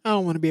sweet. I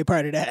don't want to be a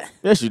part of that.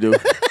 Yes, you do.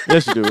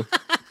 Yes, you do.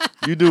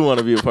 You do want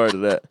to be a part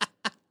of that.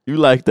 You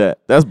like that.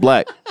 That's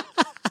black.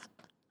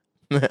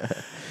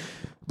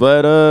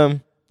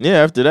 But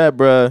yeah, after that,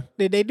 bruh.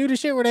 Did they do the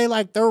shit where they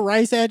like throw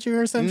rice at you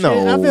or some shit?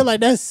 I feel like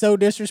that's so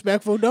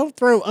disrespectful. Don't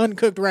throw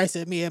uncooked rice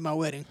at me at my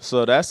wedding.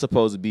 So that's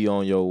supposed to be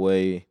on your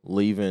way,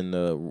 leaving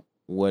the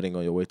wedding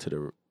on your way to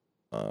the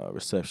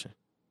reception.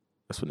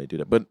 That's when they do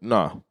that. But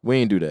nah, we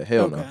ain't do that.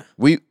 Hell no.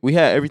 We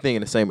had everything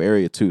in the same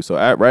area too. So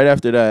right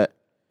after that,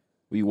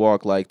 we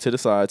walked like to the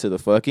side to the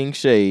fucking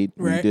shade.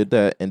 Right. We did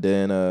that and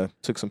then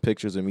took some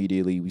pictures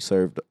immediately. We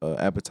served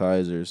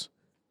appetizers.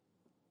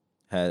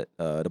 Had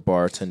the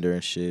bartender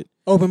and shit.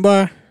 Open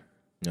bar?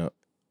 Yep.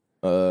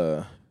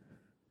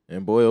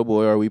 And boy, oh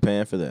boy, are we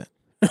paying for that.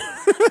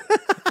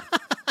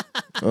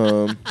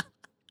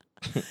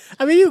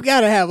 I mean, you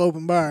gotta have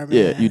open bar, man.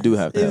 Yeah, you do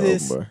have to have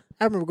open bar.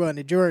 I remember going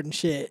to Jordan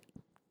shit.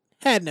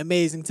 Had an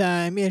amazing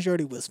time. Me and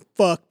Shorty was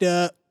fucked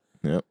up.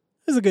 Yep. It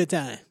was a good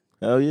time.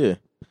 Hell yeah.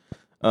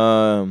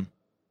 So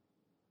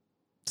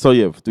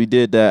yeah, we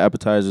did that.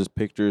 Appetizers,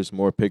 pictures,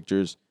 more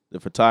pictures. The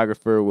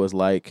photographer was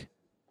like,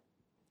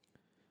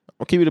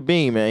 I'll keep it a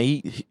beam, man.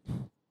 He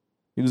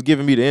was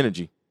giving me the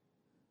energy.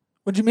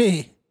 What you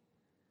mean?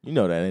 You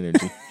know that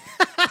energy.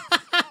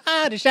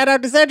 The shout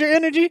out to Cedric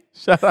energy?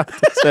 Shout out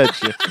to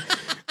Cedric.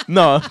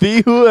 No,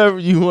 be whoever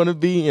you want to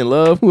be and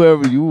love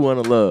whoever you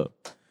want to love.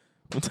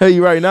 I'm tell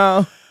you right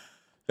now,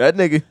 that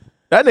nigga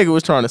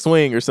was trying to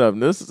swing or something.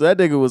 That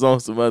nigga was on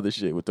some other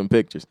shit with them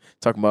pictures.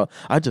 Talking about,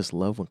 I just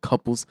love when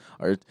couples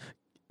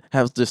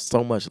have just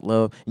so much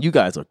love. And you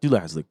guys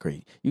look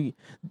great. You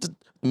just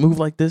move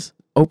like this.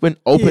 Open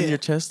your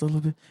chest a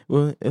little bit.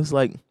 Well, it was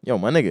like, yo,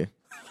 my nigga.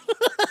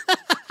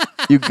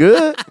 You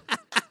good?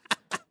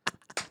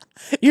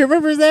 You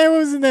remember his name? What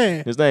was his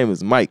name? His name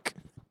was Mike.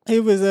 He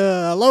was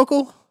a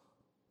local?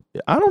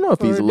 I don't know if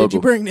he's a local. Did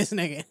you bring this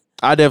nigga?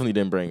 I definitely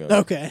didn't bring him.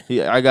 Okay.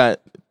 I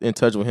got in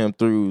touch with him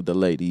through the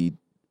lady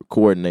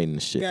coordinating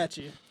the shit. Got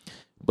you.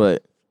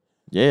 But,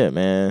 yeah,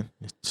 man.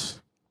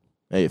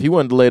 Hey, if he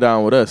wanted to lay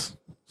down with us,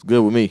 it's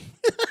good with me.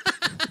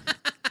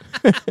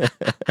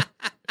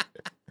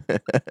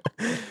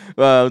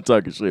 Well, I'm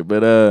talking shit,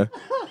 but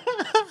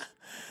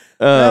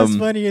that's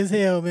funny as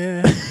hell,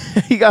 man.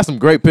 He got some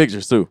great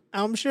pictures too.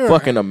 I'm sure.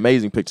 Fucking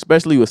amazing pictures,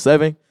 especially with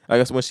Seven. I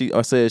guess when she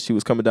said she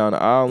was coming down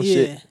the aisle and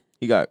shit,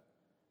 he got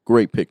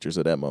great pictures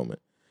of that moment.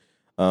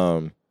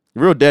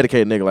 Real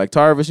dedicated nigga like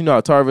Tarvis. You know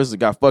how Tarvis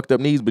got fucked up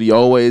knees, but he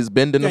always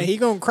bending them. He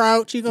gonna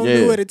crouch. He gonna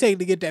do what it take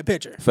to get that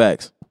picture.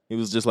 Facts. He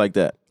was just like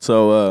that.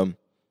 So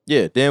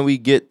yeah, then we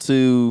get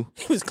to.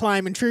 He was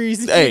climbing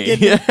trees. Hey, in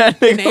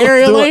the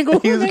aerial angle.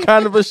 He was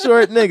kind of a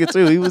short nigga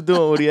too. He was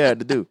doing what he had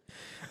to do.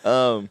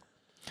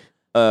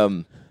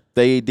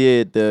 They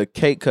did the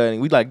cake cutting.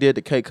 We did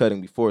the cake cutting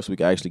before, so we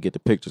could actually get the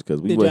pictures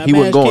because he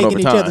wasn't going over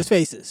in time. Each other's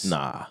faces.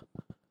 Nah,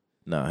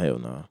 hell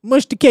no.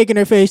 Mushed the cake in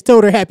her face.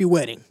 Told her happy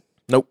wedding.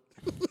 Nope.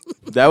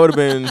 That would have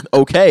been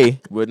okay,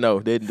 but no,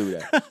 they didn't do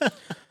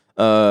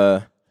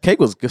that. Cake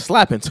was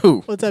slapping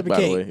too. What type of by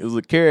cake? The way. It was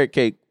a carrot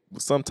cake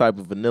with some type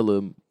of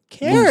vanilla.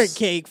 Carrot mousse.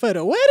 cake for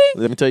the wedding?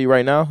 Let me tell you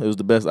right now, it was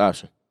the best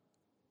option.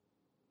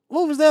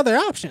 What was the other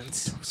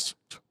options?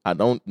 I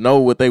don't know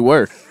what they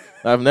were.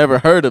 I've never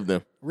heard of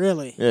them.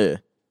 Really? Yeah,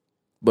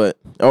 but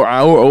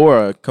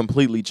or a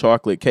completely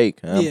chocolate cake.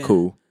 I'm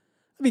cool.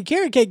 I mean,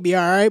 carrot cake be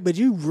all right, but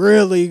you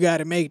really got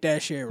to make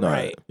that shit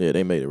right. Yeah,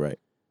 they made it right.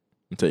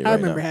 I'll tell you I right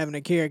remember now. having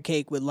a carrot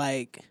cake with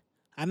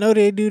I know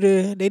they do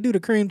the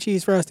cream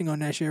cheese frosting on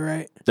that shit,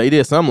 right? They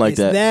did something like It's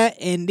that,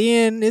 and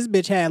then this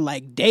bitch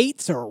had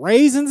dates or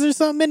raisins or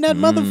something in that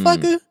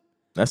motherfucker.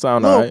 That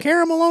sound Little alright.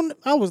 caramel on.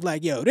 I was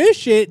like, yo, this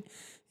shit.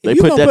 They If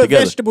you put gonna that put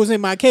together. vegetables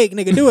in my cake,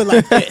 nigga, do it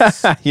like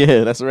this.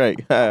 Yeah, that's right.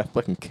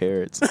 Fucking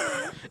carrots.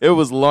 It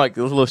was like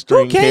those little Who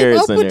string came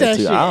carrots up in with there that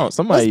too. shit? I don't.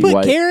 Somebody Let's put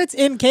white. carrots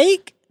in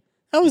cake.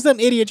 That was some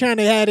idiot trying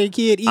to have their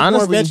kid eat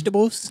Honestly, more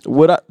vegetables.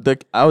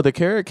 The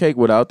carrot cake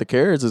without the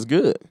carrots is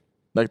good.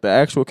 Like the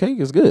actual cake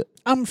is good.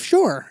 I'm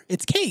sure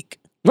it's cake.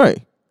 Right.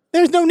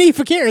 There's no need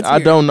for carrots. I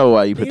here. don't know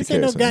why you put the This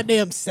ain't carrots no in.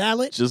 goddamn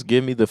salad. Just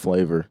give me the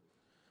flavor.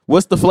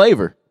 What's the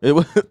flavor?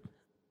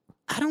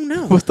 I don't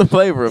know. What's the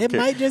flavor of It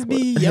carrot? might just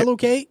be yellow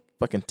cake.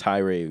 Fucking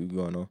tirade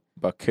going on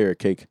about carrot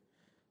cake.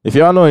 If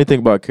y'all know anything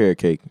about carrot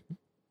cake,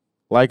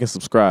 like and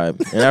subscribe.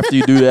 And after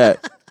you do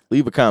that,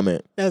 leave a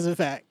comment. That's a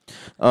fact.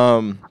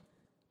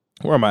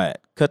 Where am I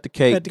at? Cut the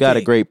cake. Got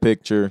a great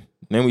picture.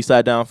 Then we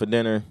sat down for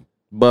dinner,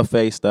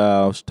 buffet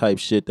style type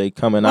shit. They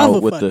coming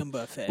out with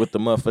the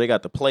muffin. They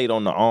got the plate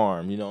on the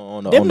arm.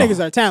 On the. Them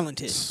niggas are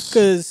talented.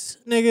 Cause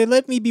nigga,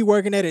 let me be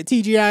working at a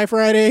TGI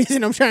Fridays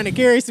and I'm trying to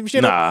carry some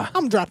shit. Nah.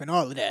 I'm dropping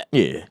all of that.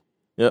 Yeah.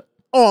 Yep.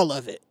 All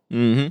of it.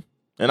 Mm-hmm.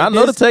 And I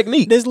know the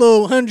technique. This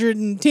little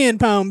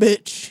 110-pound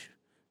bitch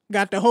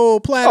got the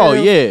whole platter. Oh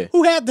yeah.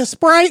 Who had the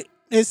Sprite?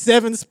 There's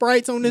 7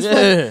 Sprites on this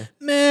Yeah.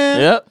 man.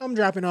 Yep. I'm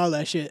dropping all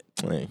that shit.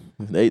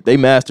 They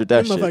mastered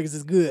that Them shit. motherfuckers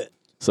is good.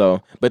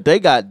 So, but they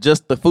got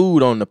just the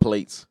food on the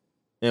plates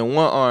in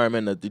one arm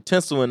and the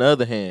utensil in the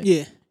other hand.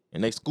 Yeah.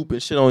 And they scooping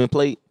shit on your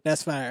plate.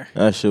 That's fire.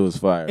 That shit was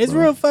fire. It's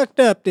bro. real fucked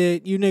up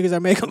that you niggas are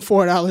making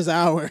 $4 an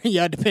hour and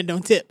y'all depend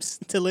on tips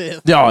to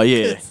live. Oh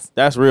yeah,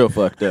 that's real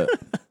fucked up.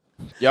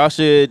 Y'all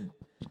should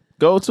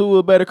go to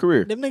a better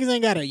career. Them niggas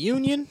ain't got a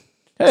union.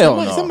 Hell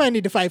no. Somebody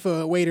need to fight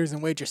for waiters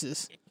and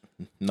waitresses.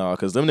 No,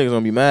 because them niggas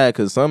gonna be mad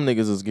because some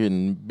niggas is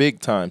getting big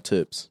time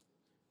tips.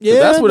 Yeah,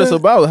 That's what it's but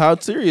about. How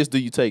serious do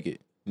you take it?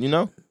 You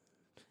know?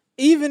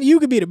 even you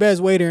could be the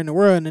best waiter in the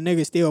world and the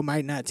nigga still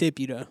might not tip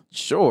you though.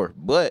 Sure,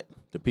 but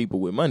the people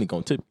with money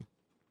gonna tip you.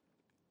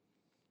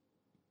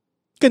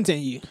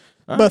 Continue.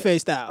 All right. Buffet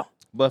style.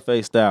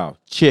 Buffet style.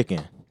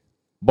 Chicken.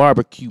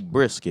 Barbecue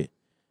brisket.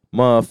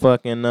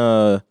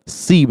 Motherfucking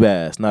sea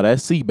bass. Now that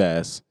sea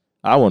bass,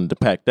 I wanted to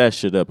pack that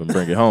shit up and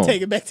bring it home.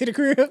 Take it back to the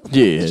crib.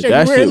 Yeah, Show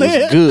that you where shit it was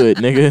live. good,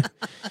 nigga.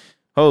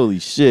 Holy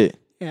shit.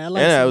 Yeah, I And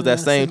that was that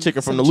same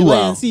chicken from the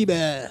luau. Sea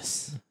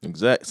bass.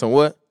 Exact. Some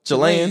what?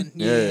 Chilean? Chilean.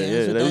 Yeah,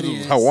 that's what That that was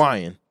is.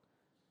 Hawaiian.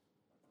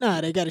 Nah,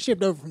 they got it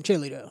shipped over from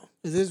Chile though.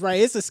 Is this right?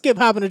 It's a skip,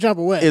 hop, and a jump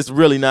away. It's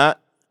really not.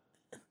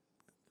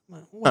 All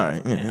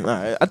Whatever. right. All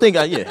right. I think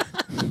yeah.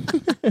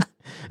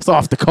 It's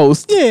off the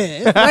coast.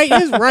 Yeah,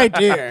 it's right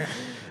there.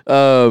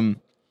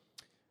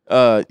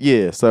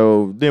 Yeah.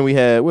 So then we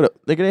had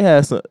they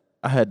had some.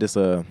 I had this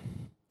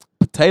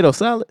potato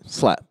salad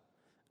slap.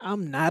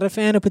 I'm not a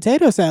fan of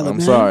potato salad,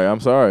 man. I'm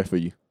sorry for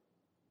you.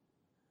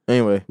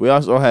 Anyway, we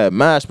also had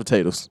mashed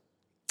potatoes,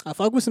 I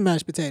fuck with some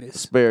mashed potatoes.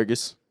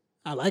 asparagus,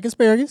 I like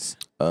asparagus.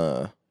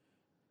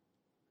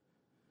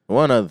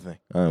 one other thing,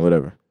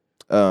 whatever,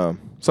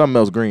 something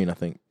else green, I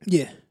think.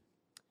 Yeah.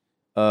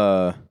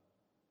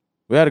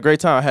 We had a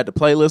great time. I had the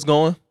playlist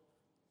going.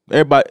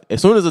 Everybody,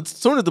 as soon as the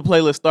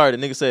playlist started,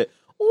 nigga said,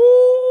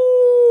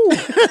 "Ooh,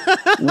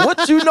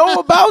 what you know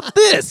about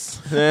this?"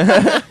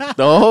 The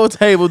whole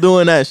table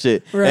doing that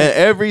shit, Right. and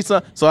every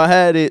song. So I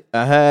had it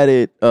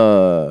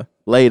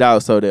laid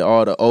out so that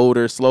all the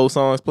older slow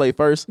songs play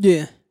first,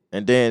 Yeah.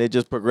 and then it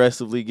just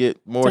progressively get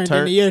more Turned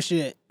turned. into your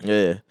shit.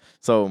 Yeah.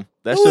 So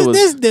that Who shit is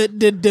was. this?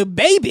 The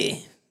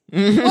baby.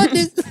 What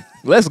is?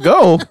 Let's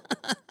go.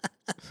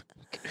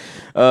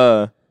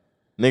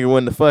 Nigga,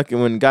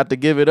 when Got to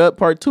Give It Up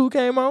Part 2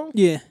 came on,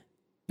 Yeah,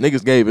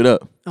 niggas gave it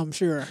up. I'm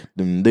sure.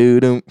 Dum, doo,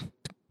 dum,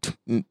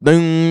 dum,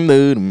 dum,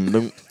 dum,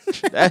 dum.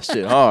 That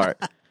shit hard.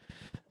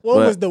 What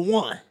But- was the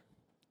one?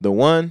 The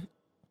one,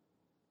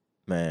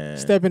 man.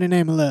 Step in the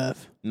Name of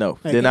Love. No,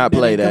 That did not that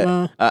play ain't come that.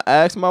 on? I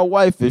asked my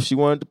wife if she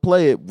wanted to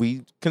play it.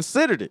 We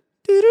considered it.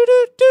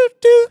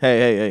 Do-do-do-do-do.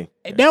 Hey.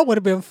 Hey, that would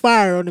have been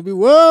fire on the beat.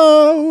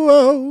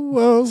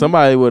 Whoa.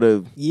 Somebody would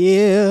have.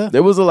 Yeah.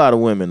 There was a lot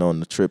of women on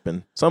the trip,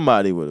 and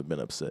somebody would have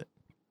been upset.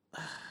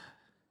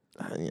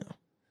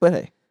 But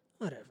hey.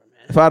 Whatever,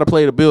 man. If I'd have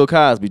played a Bill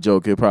Cosby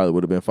joke, it probably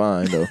would have been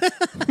fine, though.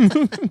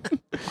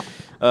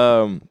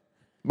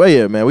 But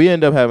yeah, man, we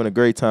ended up having a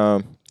great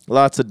time.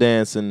 Lots of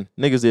dancing.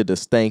 Niggas did the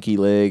stanky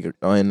leg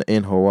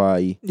in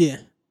Hawaii. Yeah.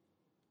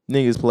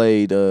 Niggas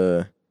played,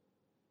 did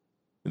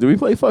we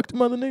play Fuck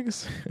Them Other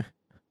Niggas?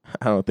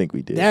 I don't think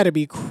we did. That'd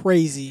be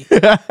crazy.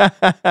 Fuck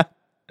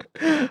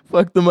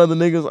Them Other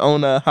Niggas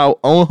on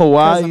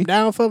Hawaii. I'm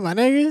down for my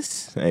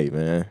niggas. Hey,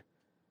 man.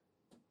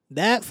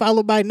 That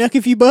followed by Nuck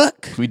If You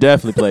Buck. We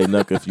definitely played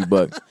Nuck If You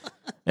Buck.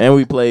 And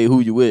we played Who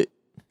You With.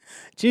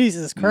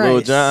 Jesus Christ.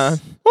 Lil John.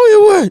 Who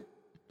you with?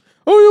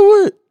 Who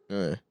you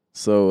with?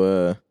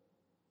 So,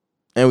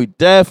 and we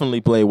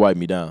definitely played Wipe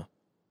Me Down.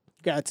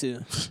 Got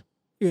to.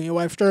 You and your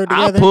wife stirred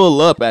together? I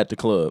pull up at the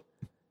club.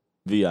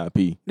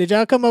 VIP. Did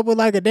y'all come up with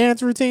like a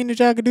dance routine that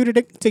y'all could do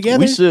together?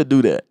 We should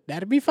do that.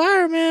 That'd be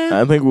fire, man.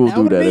 I think we'll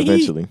do that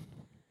eventually.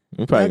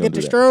 We'll probably get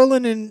to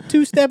strolling and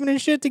two-stepping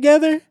and shit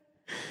together.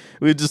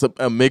 We're just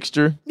a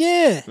mixture.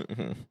 Yeah.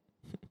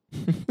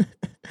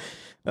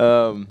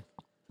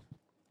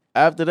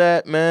 After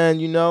that,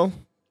 man,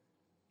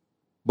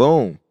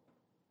 boom.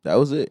 That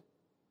was it.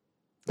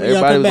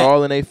 Everybody was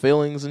all in their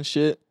feelings and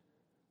shit.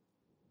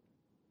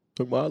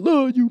 Talking about, I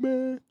love you,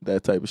 man.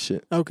 That type of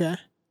shit. Okay.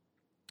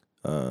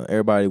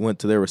 Everybody went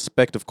to their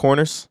respective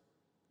corners.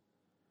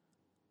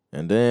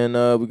 And then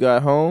we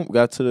got home,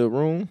 got to the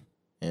room,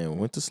 and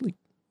went to sleep.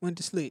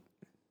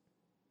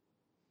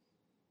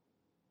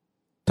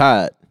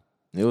 Tired.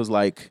 It was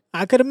like...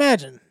 I could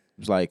imagine. It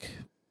was like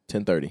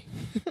 10:30.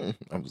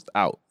 I was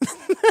out.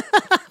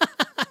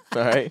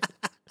 All right?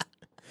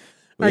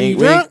 Are you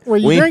drunk? Were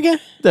you drinking?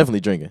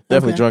 Definitely drinking.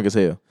 Definitely drunk as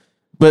hell.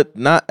 But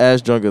not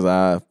as drunk as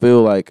I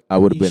feel like I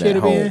would have been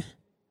at home.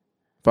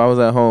 If I was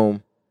at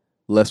home,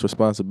 less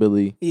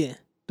responsibility. Yeah.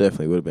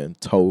 Definitely would have been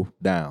toe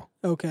down.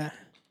 Okay.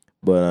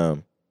 But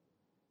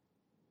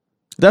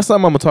that's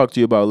something I'm gonna talk to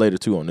you about later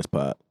too on this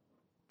pod.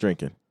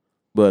 Drinking.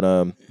 But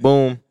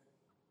boom.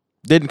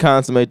 Didn't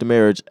consummate the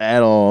marriage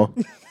at all.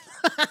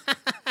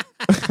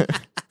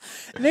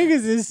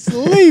 Niggas is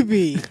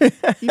sleepy.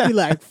 You be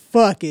like,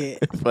 fuck it.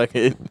 Fuck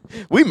it.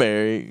 We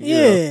married.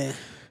 Yeah.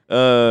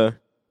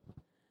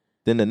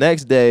 Then the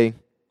next day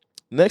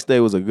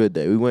was a good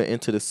day. We went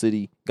into the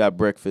city, got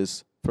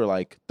breakfast for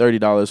like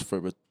 $30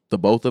 for the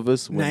both of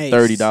us. Nice.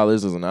 $30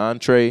 as an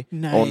entree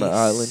nice. On the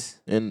island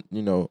and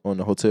on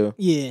the hotel.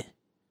 Yeah.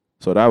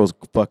 So that was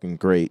fucking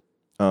great.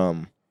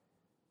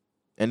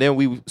 And then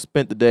we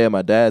spent the day at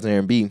my dad's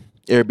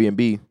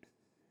Airbnb.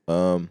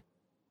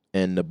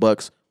 And the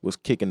Bucks was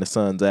kicking the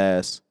son's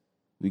ass.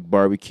 We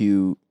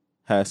barbecued,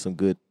 had some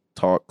good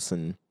talks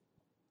and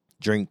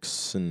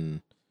drinks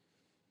and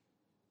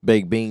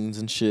baked beans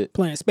and shit.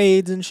 Playing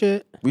spades and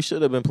shit. We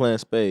should have been playing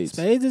spades.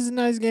 Spades is a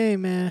nice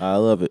game, man. I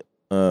love it.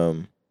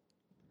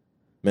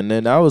 And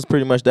then that was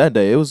pretty much that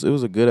day. It was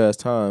a good ass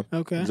time.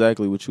 Okay.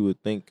 Exactly what you would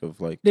think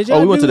of like. Did y'all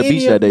we went to the do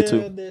beach any that of day the,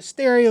 too. The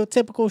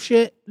stereotypical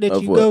shit that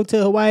Of you what? go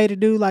to Hawaii to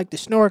do, like the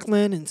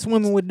snorkeling and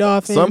swimming with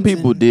dolphins. Some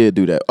people did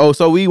do that. Oh,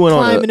 so we went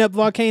climbing up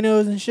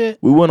volcanoes and shit.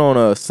 We went on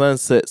a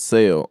sunset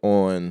sail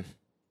on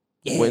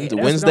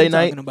Wednesday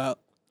night. About.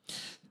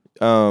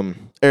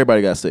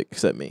 Everybody got sick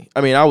except me.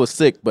 I mean, I was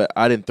sick, but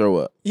I didn't throw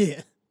up.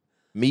 Yeah.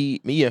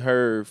 Me and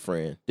her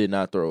friend did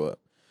not throw up.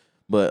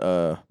 But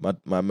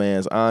my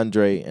mans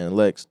Andre and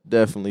Lex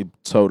definitely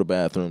tore the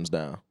bathrooms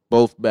down.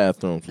 Both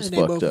bathrooms was and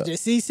they fucked both up.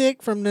 Just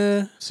seasick from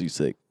the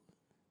Seasick.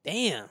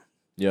 Damn.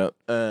 Yep.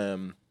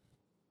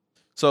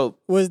 So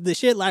was the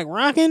shit like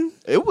rocking?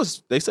 It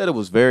was. They said it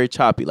was very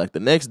choppy. Like the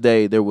next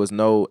day, there was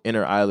no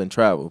inter island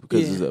travel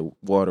because the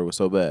water was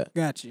so bad.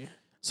 Got you.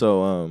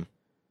 So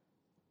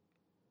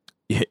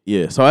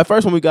yeah. So at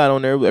first when we got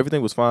on there,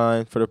 everything was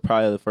fine for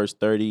probably the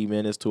first 30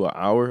 minutes to an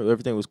hour.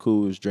 Everything was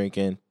cool. We was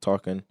drinking,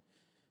 talking.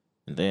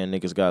 And then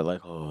niggas got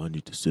like, oh, I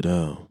need to sit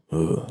down.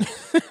 What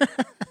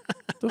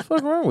the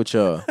fuck wrong with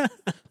y'all?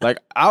 Like,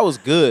 I was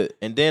good.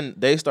 And then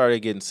they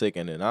started getting sick.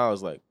 And then I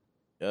was like,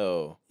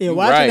 yo. Yeah,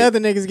 watching other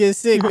niggas get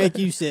sick make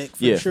you sick,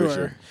 for sure. For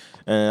sure.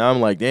 And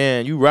I'm like,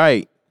 damn, you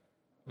right.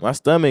 My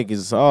stomach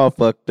is all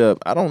fucked up.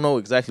 I don't know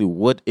exactly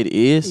what it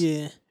is.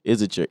 Yeah.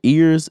 Is it your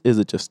ears? Is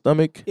it your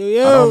stomach?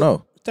 Yo, I don't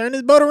know. Turn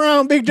this boat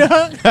around, big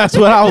dog. That's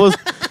what I was.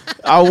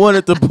 I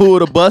wanted to pull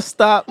the bus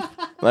stop.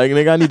 Like,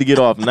 nigga, I need to get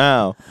off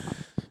now.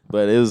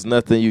 But it was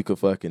nothing you could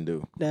fucking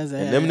do. That's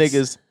and them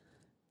niggas,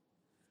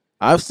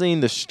 I've seen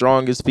the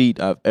strongest feet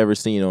I've ever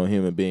seen on a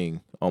human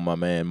being on my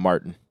man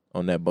Martin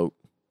on that boat.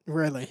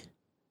 Really? It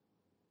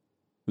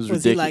was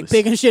ridiculous. He like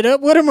picking shit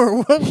up with him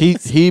or what?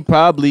 He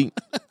probably,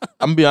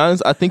 I'm gonna be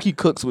honest, I think he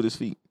cooks with his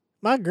feet.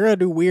 My girl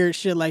do weird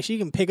shit like she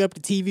can pick up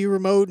the TV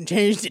remote and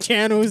change the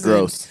channels.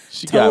 Gross. And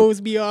she toes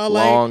got be all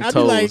long like, I be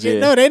toes, like,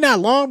 no, they're not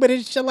long, but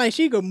it's just like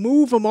she could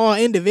move them all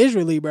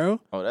individually,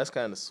 bro. Oh, that's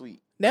kind of sweet.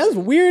 That's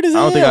weird as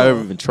hell. I don't think I've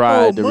ever even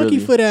tried to monkey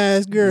really. foot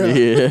ass girl.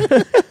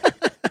 Yeah.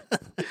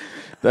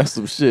 That's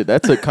some shit.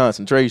 That took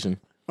concentration.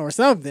 Or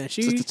something.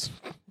 She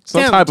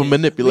some type of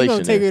manipulation. We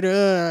gonna take her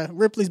to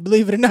Ripley's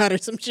Believe It or Not or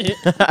some shit.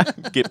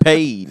 Get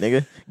paid,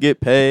 nigga.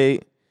 Get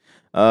paid.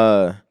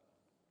 And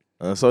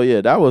So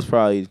yeah, that was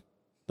probably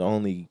the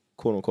only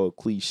quote unquote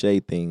cliche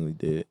thing we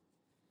did.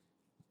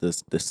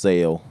 The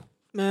sail.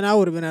 Man, I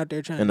would have been out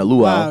there trying and to the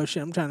luau. Wow,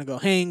 shit. I'm trying to go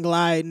hang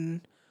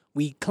gliding.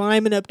 We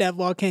climbing up that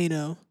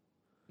volcano.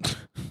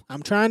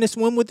 I'm trying to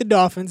swim with the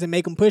dolphins and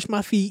make them push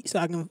my feet so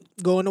I can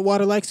go in the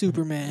water like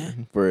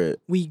Superman. Fred.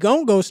 We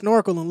gonna go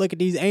snorkel and look at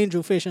these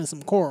angelfish and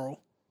some coral.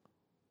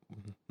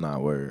 Nah,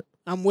 word.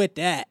 I'm with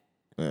that.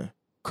 Yeah.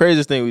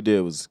 Craziest thing we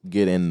did was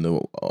get in the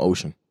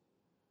ocean.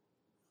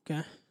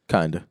 Okay.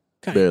 Kinda.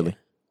 Barely.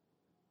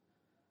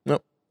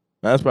 Nope.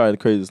 That's probably the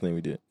craziest thing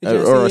we did.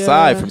 Did Or see,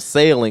 aside from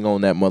sailing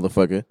on that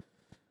motherfucker.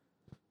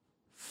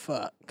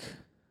 Fuck.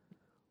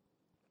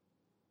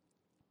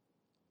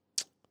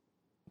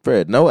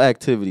 Fred, no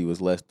activity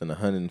was less than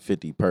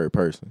 150 per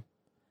person.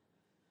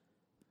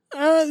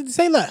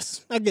 Say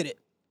less. I get it.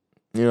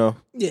 You know?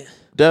 Yeah.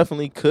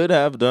 Definitely could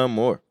have done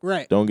more.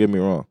 Right. Don't get me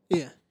wrong.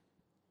 Yeah.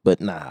 But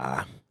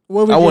nah. I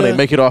want to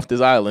make it off this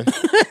island.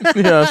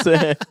 You know what I'm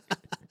saying?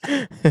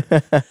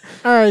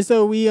 All right,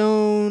 so we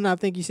own, I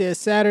think you said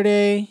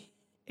Saturday,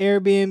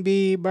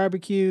 Airbnb,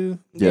 barbecue,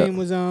 game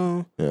was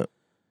on. Yeah.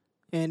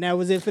 And that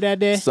was it for that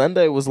day?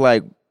 Sunday was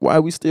like, why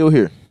are we still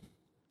here?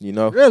 You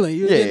know? Really?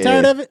 You getting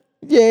tired of it?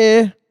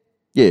 Yeah.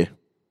 Yeah.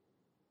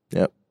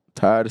 Yep.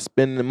 Tired of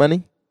spending the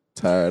money.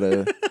 Tired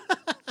of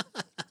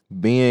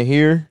being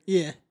here.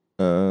 Yeah.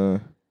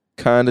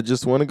 Kind of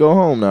just want to go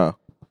home now.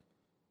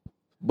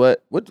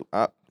 But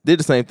I did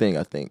the same thing,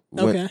 I think.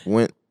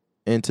 Went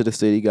into the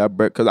city, got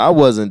breakfast. Because I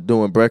wasn't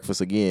doing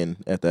breakfast again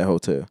at that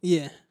hotel.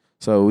 Yeah.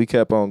 So we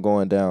kept on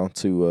going down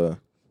to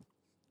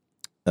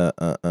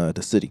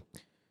the city,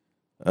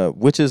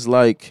 which is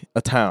like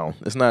a town.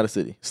 It's not a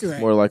city. It's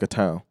more like a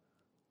town.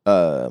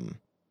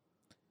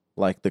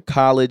 Like the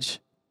college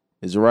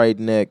is right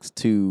next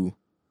to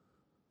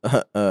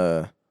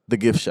the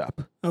gift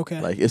shop.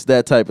 Okay. Like it's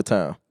that type of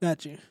town.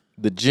 Got you.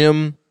 The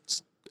gym,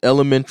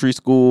 elementary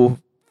school,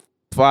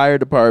 fire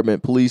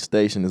department, police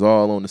station is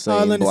all on the same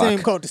block. All in the same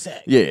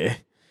cul-de-sac. Yeah.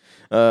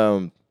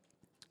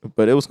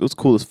 But it was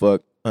cool as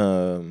fuck.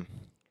 Sunday,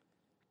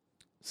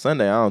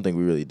 I don't think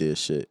we really did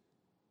shit.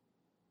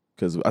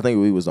 Because I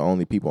think we was the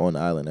only people on the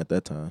island at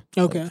that time.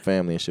 Okay. Like,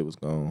 family and shit was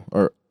gone.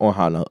 Or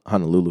on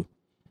Honolulu.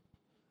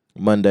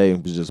 Monday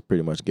was just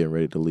pretty much getting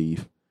ready to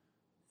leave.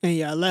 And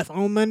y'all left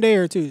on Monday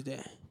or Tuesday?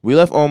 We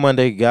left on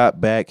Monday, got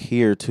back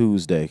here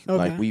Tuesday. Okay.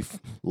 Like we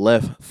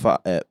left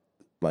at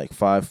like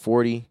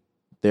 5:40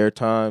 their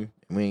time.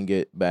 And we didn't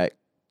get back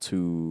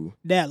to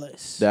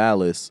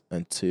Dallas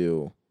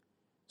until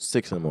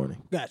 6 in the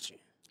morning. Got you.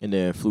 And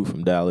then flew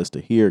from Dallas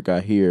to here,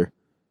 got here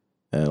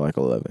at like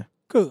 11.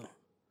 Cool.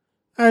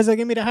 All right, so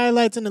give me the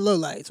highlights and the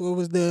lowlights. What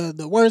was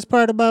the worst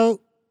part about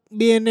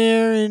being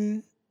there,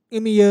 and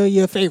give me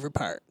your favorite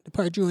part, the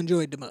part you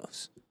enjoyed the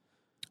most.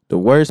 The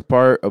worst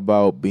part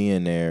about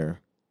being there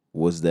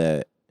was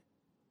that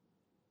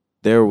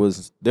there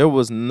was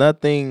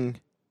nothing.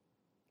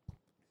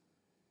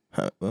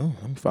 Well,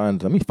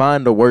 let me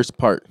find the worst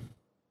part.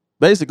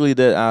 Basically,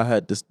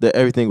 that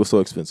everything was so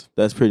expensive.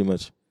 That's pretty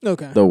much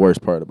the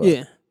worst part about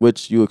it.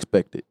 Which you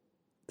expected.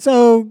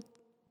 So,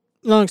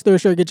 long story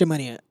short, get your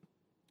money out.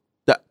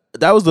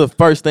 That was the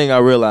first thing I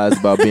realized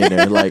about being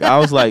there. Like I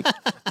was like,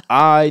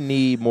 I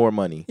need more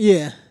money.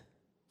 Yeah.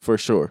 For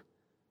sure.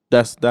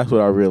 That's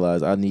what I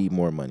realized. I need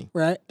more money.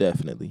 Right.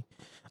 Definitely.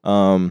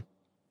 But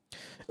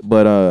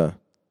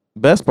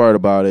best part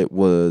about it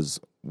was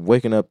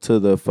waking up to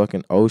the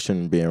fucking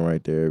ocean being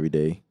right there every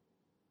day.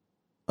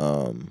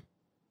 And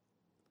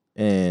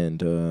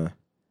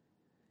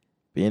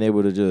being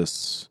able to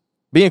just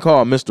being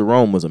called Mr.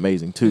 Rome was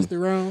amazing too.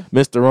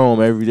 Mr.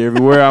 Rome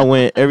everywhere I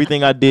went,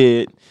 everything I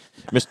did.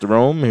 Mr.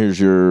 Rome, here's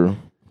your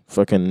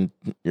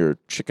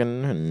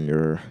chicken and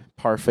your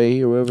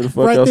parfait or whatever the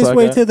fuck right else I got.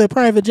 Right this way to the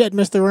private jet,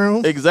 Mr.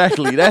 Rome.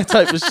 Exactly, that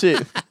type of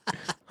shit.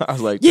 I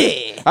was like,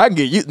 yeah, I can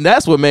get you. And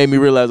that's what made me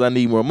realize I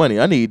need more money.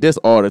 I need this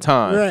all the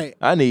time. Right.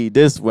 I need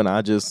this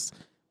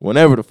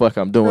whenever the fuck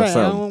I'm doing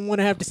something. I don't want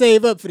to have to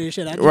save up for this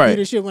shit. I just do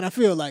this shit when I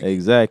feel like it.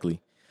 Exactly.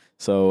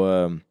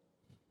 So,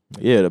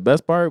 yeah, the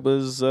best part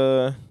was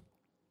the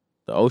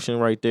ocean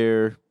right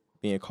there,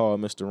 being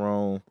called Mr.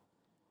 Rome.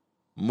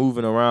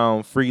 Moving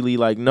around freely,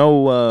 like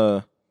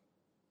no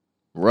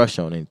rush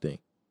on anything,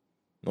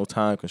 no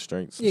time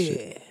constraints.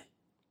 Yeah,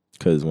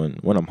 because when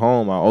I'm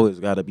home, I always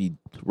gotta be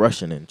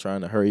rushing and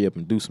trying to hurry up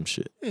and do some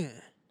shit.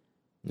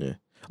 Yeah.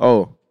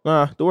 Oh,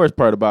 the worst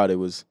part about it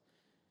was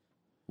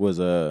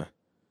didn't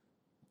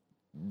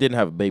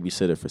have a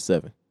babysitter for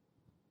 7.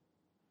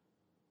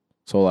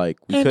 So like,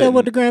 ain't that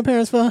what the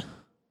grandparents for?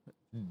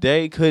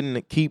 They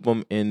couldn't keep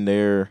them in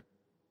there.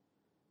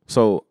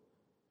 So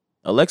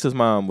Alexa's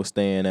mom was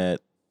staying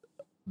at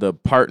the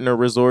Partner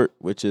Resort,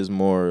 which is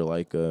more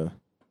like a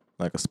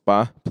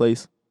spa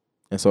place,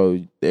 and so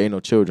there ain't no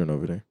children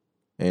over there.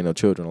 There ain't no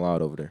children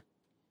allowed over there.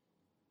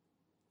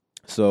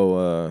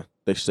 So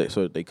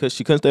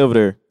she couldn't stay over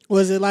there.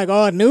 Was it like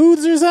all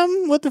nudes or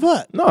something? What the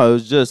fuck? No, it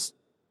was just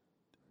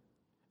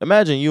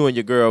imagine you and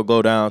your girl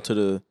go down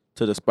to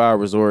the spa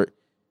resort,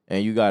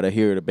 and you gotta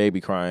hear the baby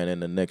crying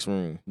in the next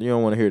room. You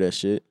don't want to hear that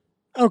shit.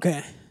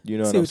 Okay. You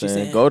know See what I'm what you're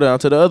saying? saying. Go down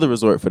to the other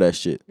resort for that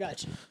shit.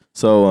 Gotcha.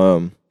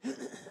 So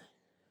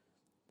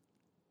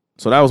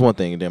so that was one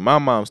thing. And then my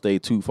mom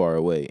stayed too far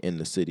away in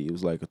the city. It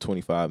was like a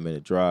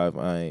 25-minute drive.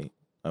 I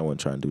wasn't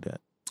trying to do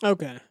that.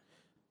 Okay.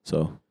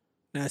 So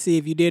Now, see,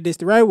 if you did this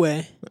the right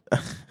way,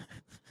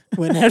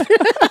 wouldn't have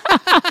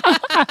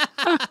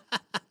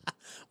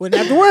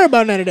to worry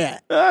about none of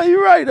that.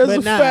 you're right. That's But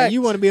a nah, fact.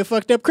 you want to be a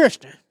fucked up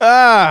Christian.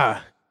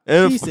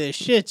 And Piece of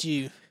shit,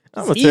 you.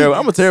 I'm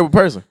a terrible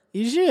person.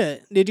 You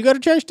should. Did you go to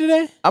church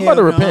today? I'm about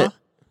to Hell no. repent.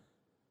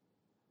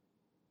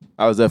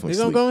 I was definitely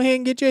We're going to go ahead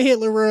and get your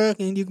Hitler rug,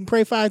 and you can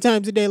pray 5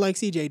 times a day like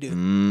CJ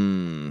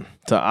do.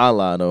 To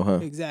Allah, though, huh?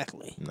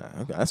 Exactly. Nah,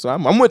 okay, that's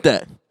I'm with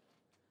that.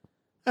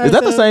 All Is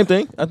right, that the so same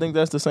thing? I think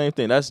that's the same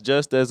thing. That's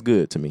just as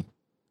good to me.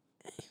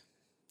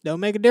 Don't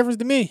make a difference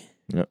to me.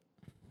 Yep.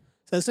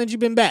 So since you've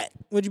been back,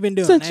 what you been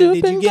doing? Since you've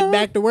Did been you get gone.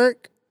 back to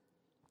work?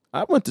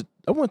 I went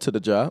to the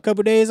job.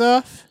 Couple days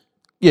off?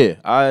 Yeah,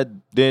 I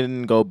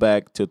didn't go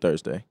back till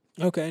Thursday.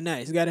 Okay,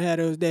 nice. Got to have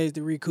those days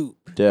to recoup.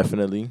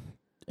 Definitely.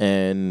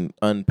 And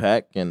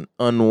unpack and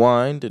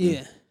unwind and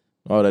Yeah,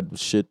 all that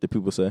shit that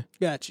people say.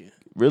 got you.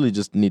 Really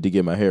just need to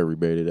get my hair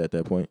rebraided at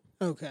that point.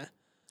 Okay.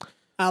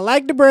 I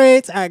like the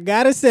braids. I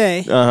got to say,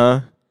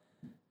 Uh-huh.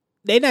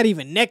 they not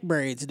even neck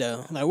braids,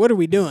 though. Like, what are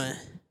we doing?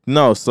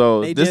 No,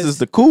 so They this just- is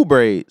the cool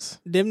braids.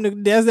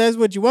 That's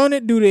what you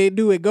wanted? Do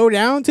it go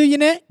down to your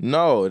neck?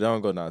 No, it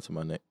don't go down to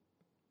my neck.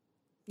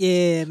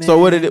 Yeah, man. So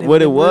what it Them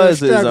was real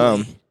is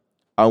struggly.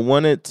 I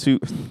wanted to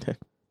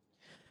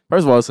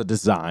first of all, it's a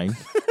design.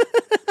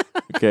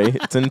 Okay,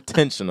 it's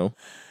intentional.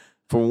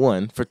 For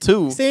one, for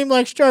two, Seemed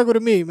like struggle to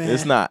me, man.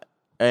 it's not.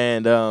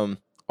 And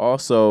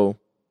also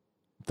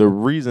the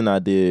reason I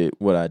did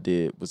what I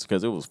did was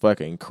because it was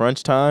fucking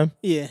crunch time.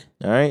 Yeah.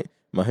 All right.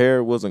 My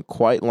hair wasn't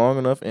quite long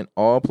enough in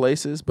all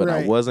places, but I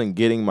Right. wasn't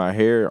getting my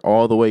hair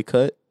all the way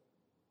cut.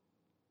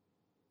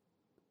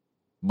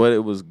 But it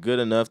was good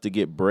enough to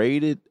get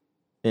braided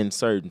in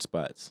certain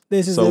spots.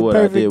 This is So the what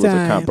I did perfect was a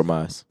time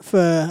compromise. for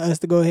us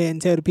to go ahead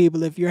and tell the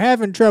people if you're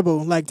having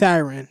trouble like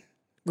Tyron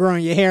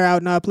growing your hair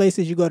out in all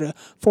places, you go to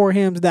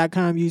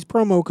 4hims.com, use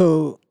promo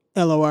code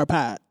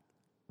LORPOD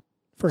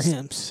for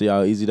Hims. See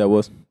how easy that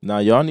was? Now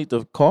y'all need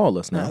to call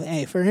us now.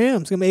 Hey, for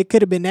Hims, it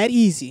could have been that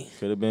easy.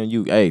 Could have been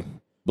you. Hey,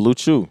 Blue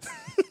Chew.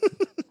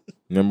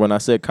 Remember when I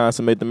said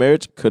consummate the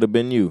marriage? Could have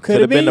been you.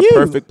 Could have been the you.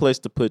 perfect place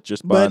to put your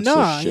But sponsorship.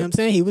 no, you know what I'm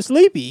saying? He was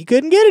sleepy. He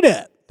couldn't get it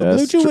up. The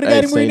Blue Chew would have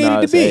got him where he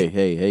needed to be.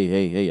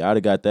 Hey. I'd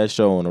have got that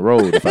show on the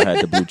road if I had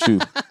the Blue Chew.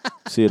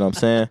 See what I'm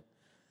saying?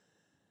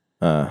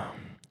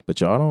 But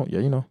y'all don't,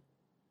 you know.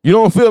 You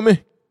don't feel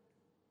me?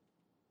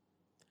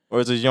 Or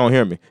is it you don't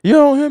hear me? You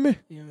don't hear me?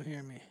 You don't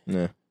hear me.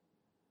 Yeah.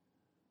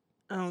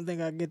 I don't think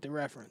I get the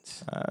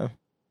reference.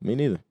 Me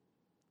neither.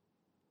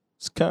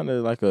 It's kind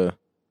of like a...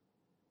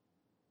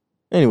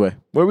 Anyway,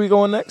 where we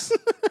going next?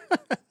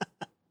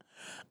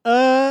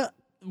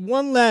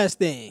 One last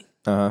thing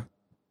Uh-huh.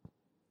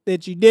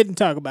 that you didn't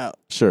talk about.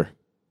 Sure.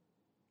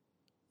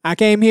 I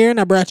came here and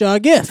I brought y'all a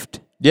gift.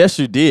 Yes,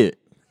 you did.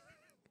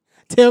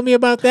 Tell me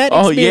about that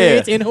Oh, yeah.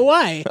 experience in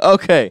Hawaii.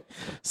 Okay,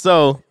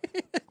 so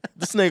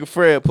this nigga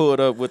Fred pulled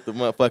up with the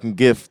motherfucking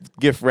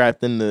gift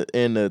wrapped in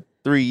the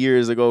 3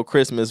 years ago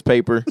Christmas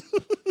paper.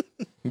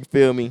 You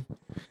feel me?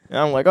 And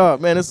I'm like, oh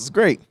man, this is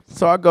great.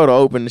 So I go to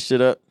open the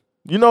shit up.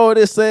 You know what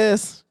it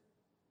says?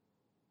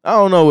 I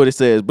don't know what it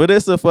says, but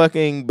it's a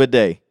fucking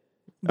bidet.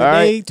 Bidet All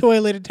right,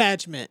 toilet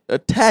attachment.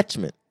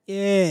 attachment.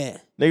 Yeah.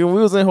 Nigga, when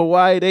we was in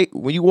Hawaii,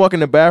 when you walk in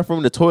the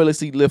bathroom, the toilet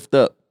seat lift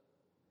up.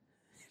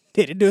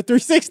 Did it do a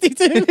 360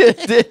 too?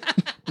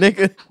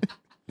 Nigga,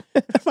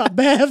 My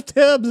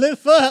bathtub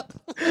lift up.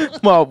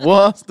 my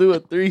walls do a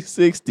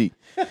 360.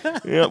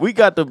 Yeah, we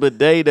got the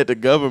bidet that the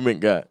government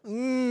got.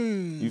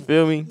 You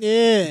feel me?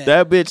 Yeah.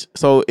 That bitch.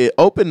 So it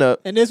opened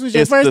up. And this was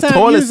your It's first the time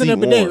toilet using a seat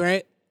bidet, warm.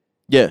 right?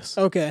 Yes.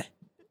 Okay.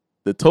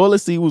 The toilet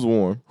seat was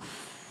warm.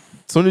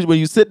 As soon as when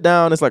you sit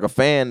down, it's like a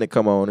fan that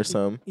come on or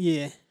something,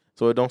 Yeah.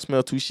 so it don't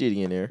smell too shitty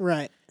in there.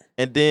 Right.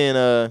 And then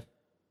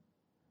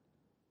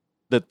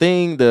the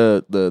thing,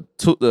 the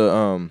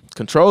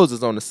controls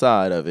is on the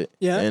side of it.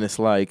 Yeah. And it's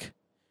like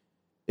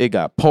it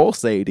got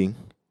pulsating.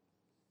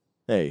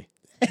 Hey,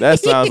 that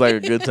sounds like a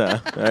good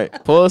time. All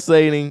right.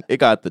 Pulsating. It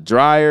got the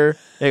dryer.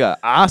 It got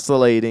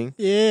oscillating.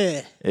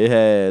 Yeah. It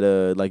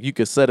had like you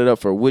could set it up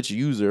for which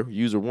user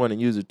 1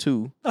 and user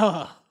 2.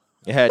 Oh.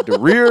 It had the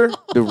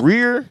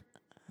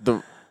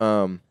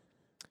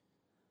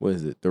what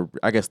is it?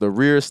 I guess the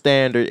rear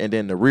standard and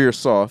then the rear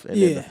soft and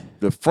Yeah. then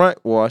the front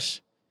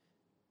wash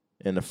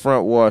and the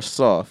front wash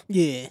soft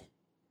Yeah.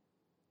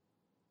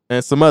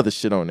 and some other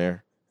shit on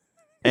there.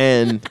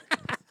 And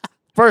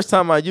first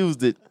time I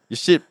used it, it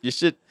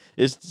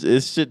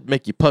should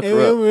make you pucker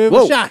up. It was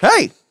Whoa, shocking.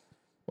 hey!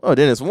 Oh,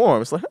 then it's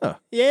warm. It's like,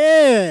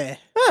 Yeah.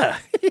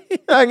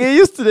 I get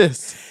used to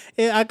this.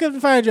 Yeah, I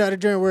couldn't find y'all the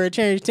joint where it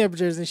changed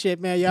temperatures and shit,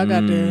 man. Y'all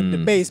got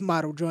the base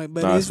model joint,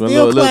 but Nah, it's it's a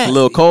still little- classy.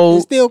 little cold.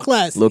 It's still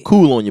classy. A little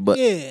cool on your butt.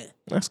 Yeah.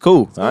 That's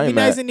cool. It'd I be ain't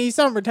nice mad. in these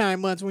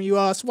summertime months when you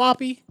all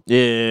swampy.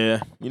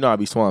 Yeah, you know I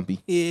be swampy.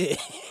 Yeah.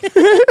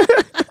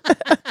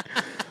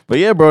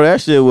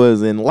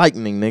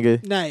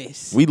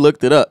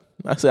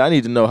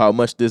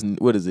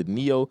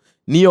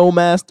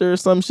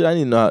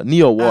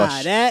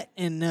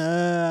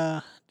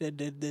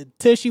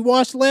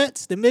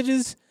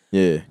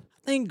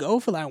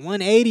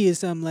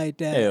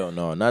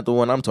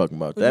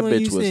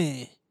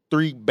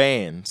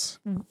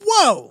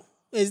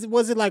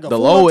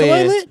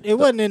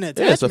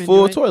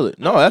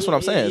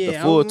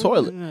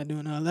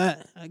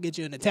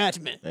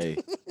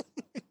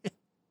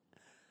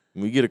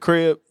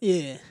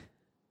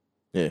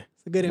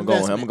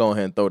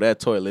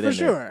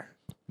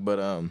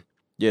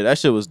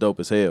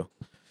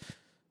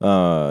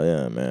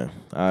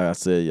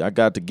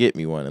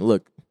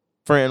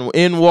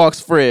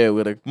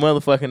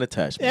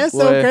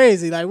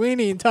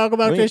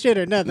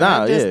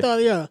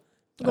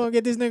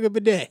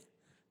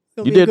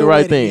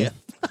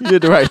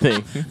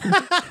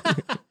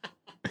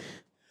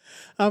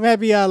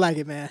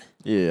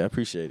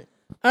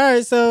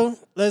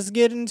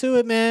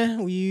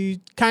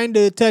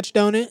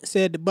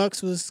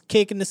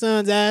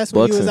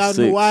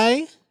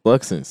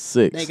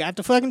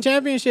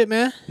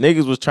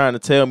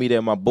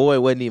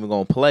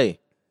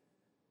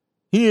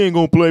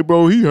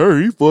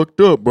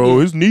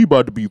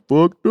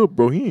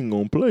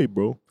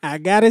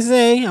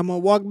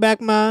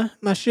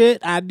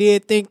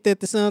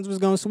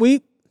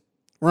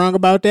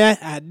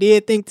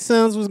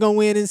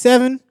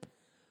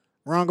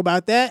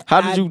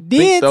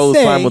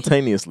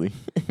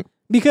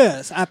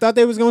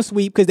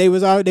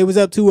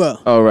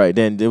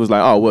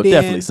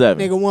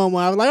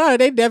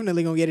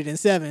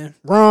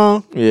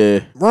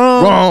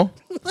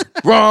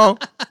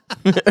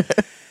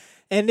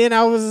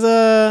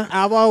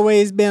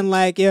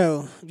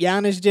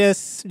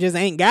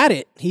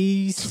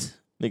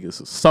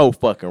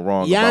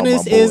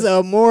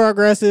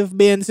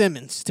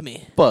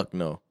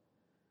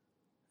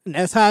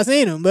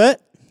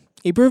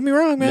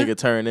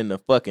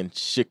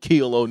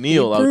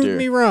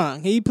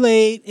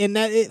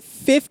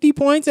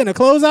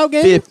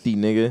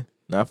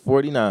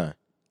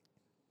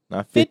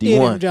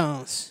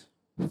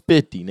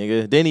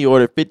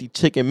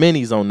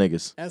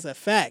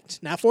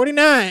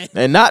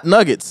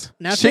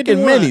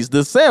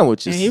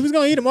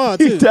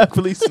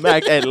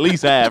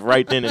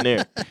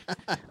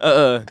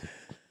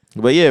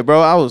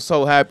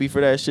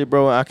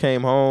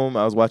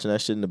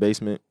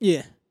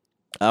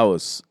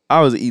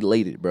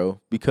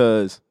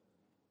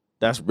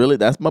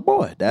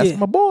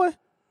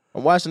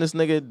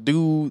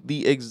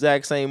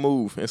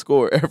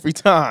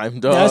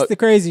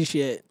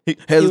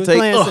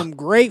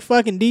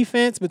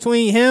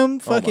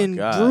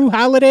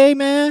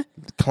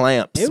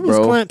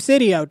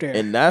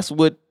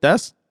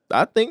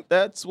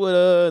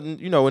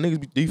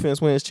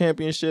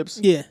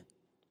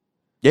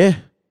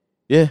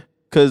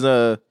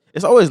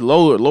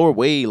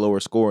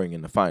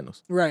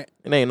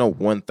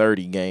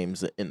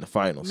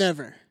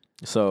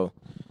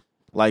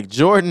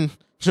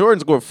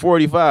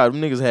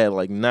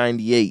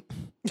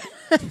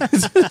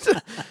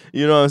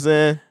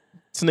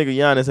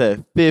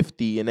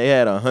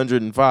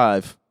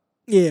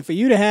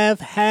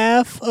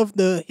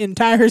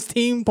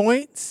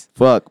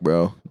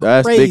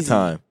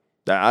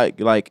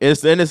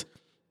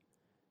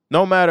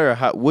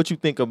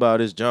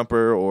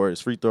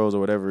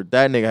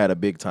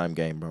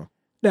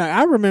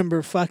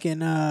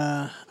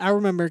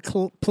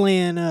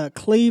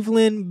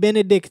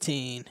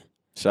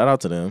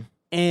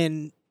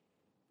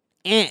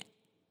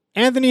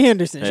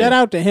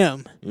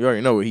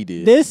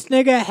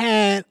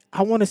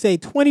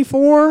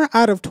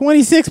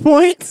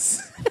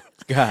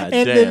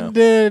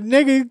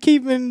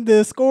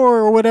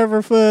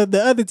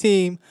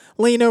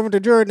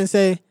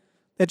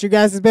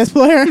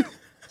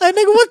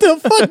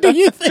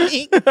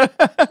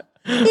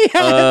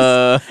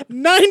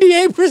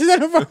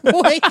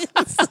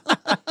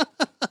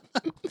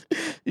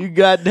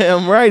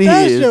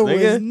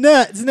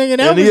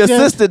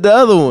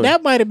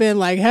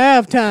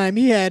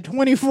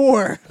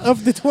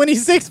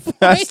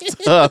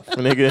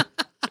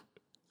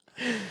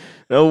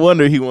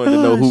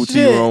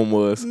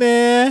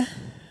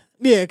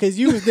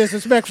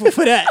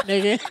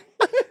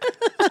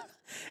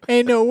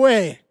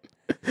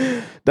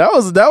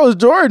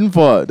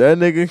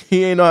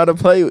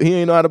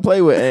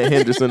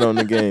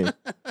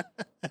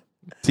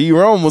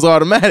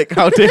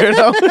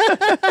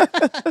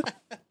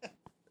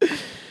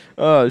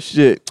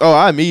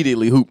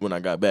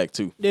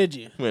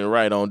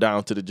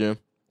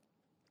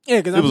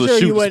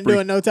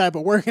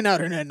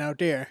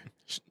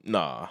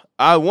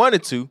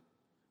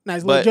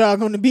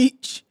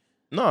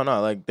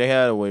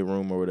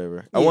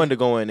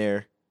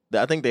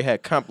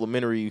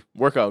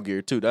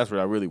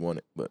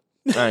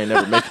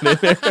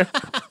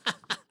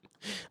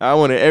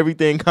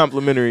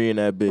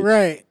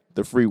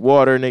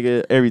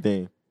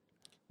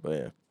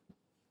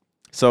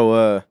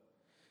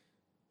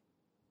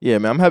 Yeah,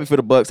 man, I'm happy for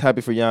the Bucks.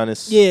 Happy for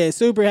Giannis. Yeah,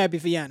 super happy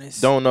for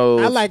Giannis. Don't know.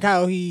 I like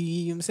how he,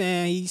 you know what I'm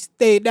saying, he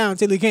stayed down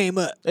till he came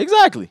up.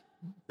 Exactly.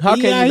 How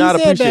can you not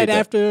he said appreciate that?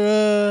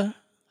 After,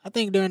 I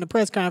think during the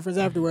press conference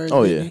afterwards.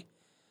 Oh, yeah.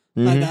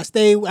 Like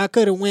I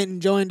could have went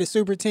and joined the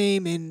super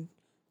team and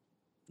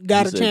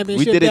got a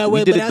championship that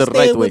way, but I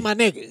stayed with my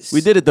niggas. We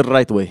did it the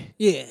right way.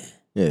 Yeah.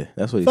 Yeah,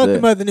 that's what he Fuck said.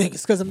 them other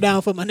niggas, because I'm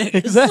down for my niggas.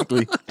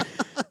 Exactly.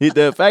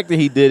 The fact that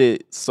he did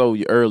it so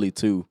early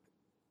too,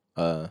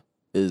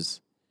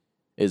 is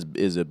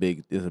a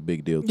big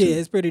deal too. Yeah,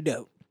 it's pretty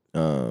dope.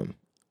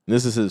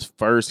 This is his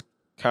first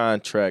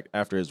contract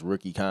after his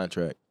rookie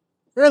contract.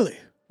 Really?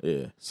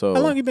 Yeah. So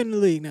how long you been in the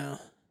league now?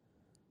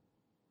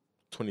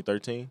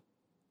 2013.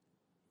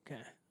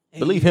 Okay.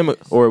 Believe him,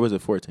 or was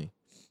it 14?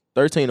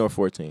 13 or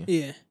 14?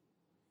 Yeah.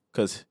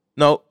 Cause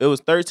no, it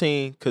was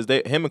 13. Cause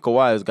him and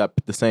Kawhi got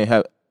picked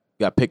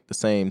the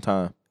same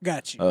time.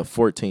 Got you.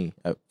 14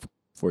 at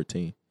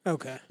 14.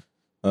 Okay.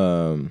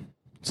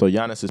 So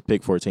Giannis is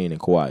pick 14 and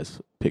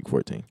Kawhi's pick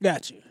 14.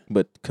 Got you.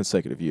 But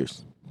consecutive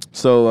years.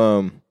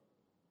 So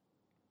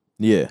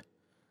yeah.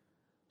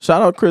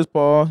 Shout out Chris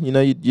Paul. You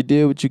know, you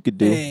did what you could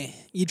do. Hey,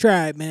 you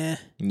tried, man.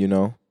 You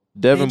know,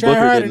 Devin Booker Booker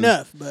hard didn't,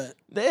 enough, but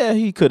yeah,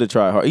 he could have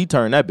tried hard. He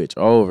turned that bitch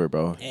over,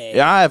 bro. Hey.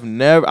 Yeah, I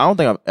don't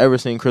think I've ever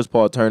seen Chris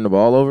Paul turn the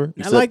ball over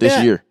except like this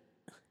that. year.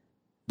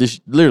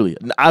 Literally,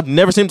 I've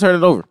never seen him turn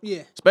it over.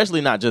 Yeah.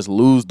 Especially not just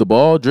lose the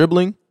ball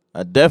dribbling.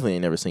 I definitely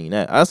ain't never seen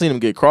that. I've seen him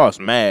get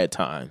crossed mad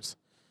times.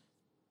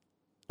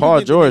 Paul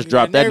think the George nigga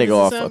dropped got that nigga nervous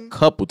or off a something?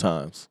 couple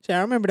times. Shit,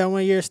 I remember that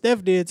one year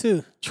Steph did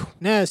too.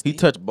 Nasty. He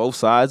touched both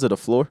sides of the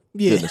floor.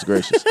 Yeah. Goodness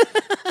gracious.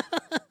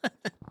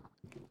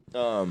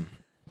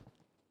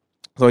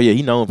 So yeah,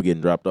 he known for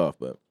getting dropped off.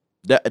 But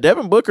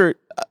Devin Booker,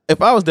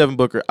 if I was Devin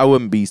Booker, I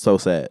wouldn't be so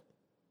sad.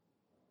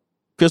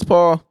 Chris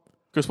Paul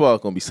is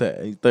gonna be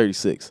sad. He's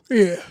 36.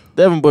 Yeah.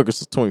 Devin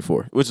Booker's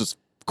 24, which is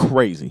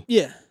crazy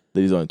Yeah.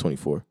 that he's only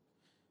 24.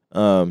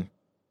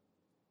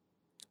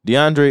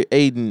 DeAndre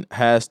Ayton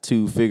has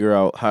to figure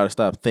out how to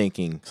stop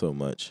thinking so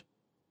much.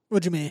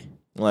 What you mean?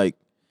 Like,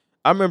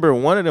 I remember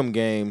one of them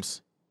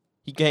games,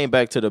 he came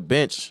back to the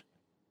bench,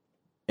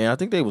 and I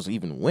think they was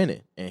even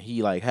winning, and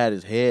he like had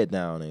his head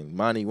down, and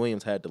Monty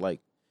Williams had to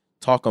like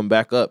talk him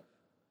back up.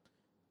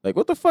 Like,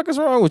 what the fuck is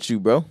wrong with you,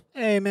 bro?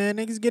 Hey man,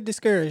 niggas get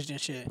discouraged and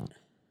shit.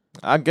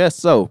 I guess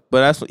so,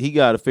 but that's what he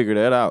got to figure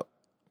that out,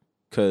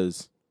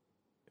 cause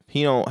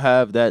he don't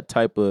have that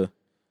type of.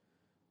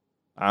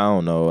 I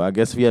don't know. I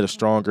guess if he had a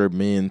stronger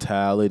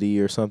mentality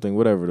or something,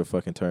 whatever the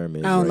fucking term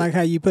is. I don't right? like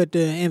how you put the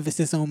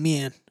emphasis on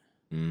men,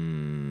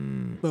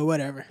 but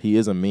whatever. He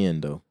is a man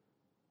though.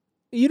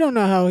 You don't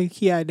know how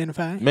he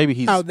identifies. Maybe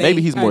he's How they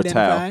mortal.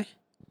 identify.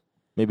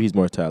 Maybe he's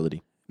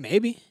mortality.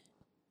 Maybe.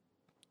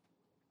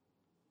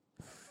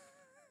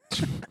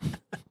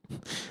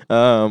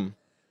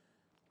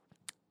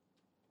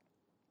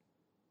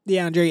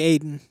 DeAndre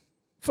Ayton.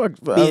 Fuck,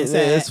 Being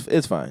sad.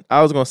 it's fine.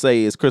 I was gonna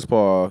say, is Chris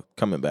Paul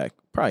coming back?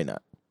 Probably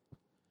not.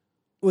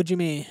 What you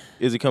mean?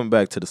 Is he coming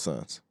back to the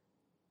Suns?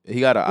 He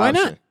got an Why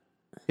option. not?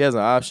 He has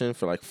an option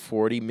for like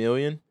 $40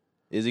 million.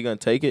 Is he gonna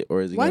take it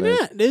or is he? Why gonna...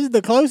 not? This is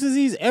the closest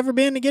he's ever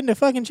been to getting the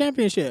fucking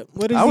championship.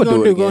 What is I he would gonna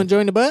do it do? again. Go and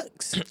join the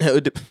Bucks?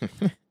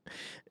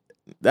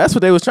 That's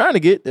what they was trying to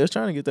get. They was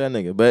trying to get that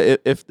nigga.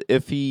 But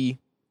if he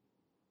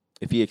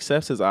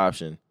accepts his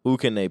option, who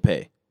can they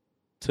pay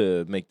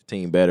to make the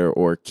team better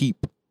or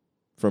keep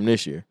from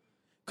this year?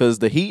 Because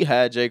the Heat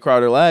had Jay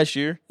Crowder last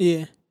year.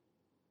 Yeah.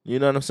 You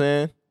know what I'm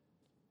saying?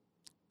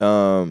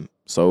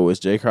 So is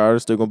Jay Crowder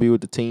still gonna be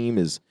with the team?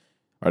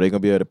 Are they gonna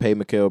be able to pay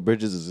Mikal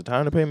Bridges? Is it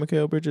time to pay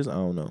Mikal Bridges? I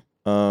don't know.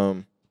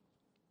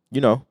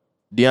 You know,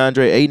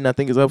 DeAndre Ayton, I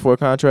think, is up for a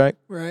contract.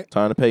 Right.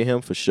 Time to pay him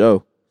for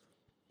sure.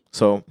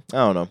 So I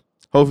don't know.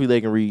 Hopefully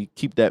they can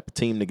keep that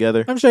team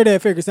together. I'm sure they'll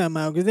figure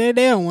something out because they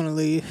don't want to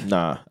leave.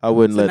 Nah, I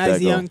wouldn't It's a let nice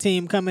that go. young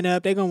team coming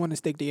up. They're going to want to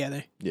stick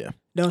together. Yeah.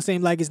 Don't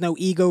seem like it's no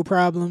ego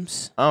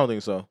problems. I don't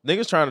think so.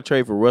 Niggas trying to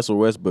trade for Russell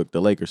Westbrook,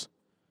 the Lakers.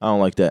 I don't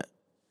like that.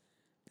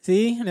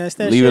 See? That's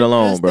that Leave shit. it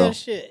alone, That's bro. That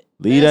shit.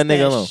 Leave That's that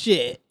nigga alone.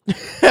 Shit.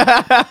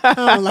 I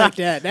don't like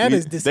that. That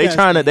is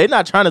disgusting. They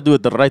not trying to do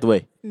it the right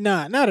way.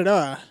 Nah, not at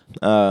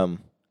all.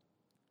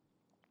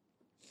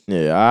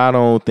 Yeah, I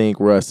don't think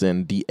Russ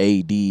and the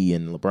AD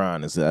and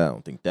LeBron I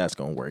don't think that's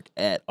gonna work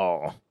at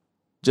all.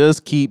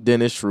 Just keep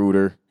Dennis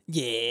Schroeder.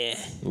 Yeah.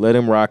 Let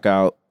him rock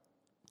out.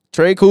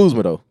 Trade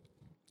Kuzma though.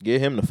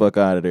 Get him the fuck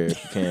out of there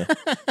if you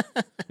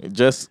can.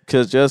 just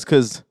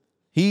cause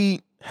he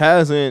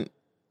hasn't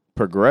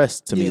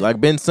progressed to me like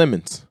Ben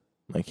Simmons.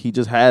 Like he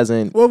just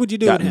hasn't. What would you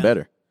do gotten with him?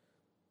 better?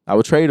 I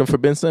would trade him for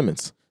Ben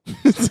Simmons.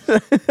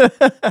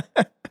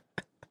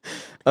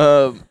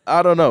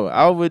 I don't know.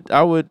 I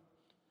would.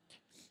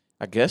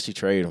 I guess you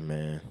trade him,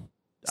 man.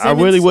 Simmons?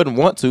 I really wouldn't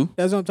want to.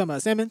 That's what I'm talking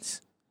about.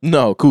 Simmons?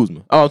 No,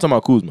 Kuzma. Oh, I'm talking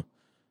about Kuzma.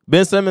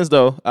 Ben Simmons,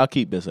 though, I'll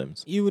keep Ben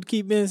Simmons. You would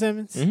keep Ben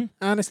Simmons? Mhm.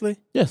 Honestly?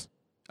 Yes.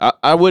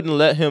 I wouldn't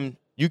let him.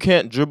 You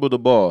can't dribble the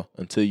ball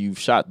until you've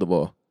shot the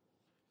ball.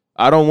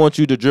 I don't want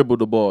you to dribble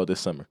the ball this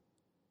summer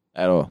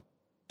at all.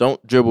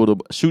 Don't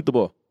dribble shoot the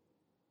ball.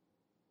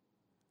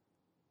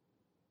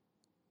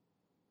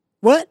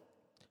 What?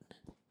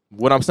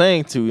 What I'm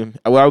saying to him,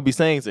 what I would be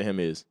saying to him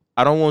is,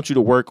 I don't want you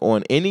to work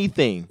on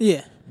anything.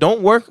 Yeah.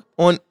 Don't work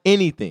on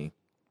anything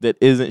that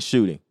isn't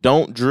shooting.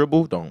 Don't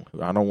dribble.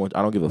 I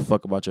don't give a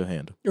fuck about your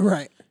handle.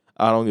 Right.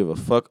 I don't give a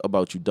fuck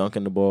about you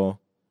dunking the ball.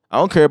 I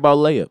don't care about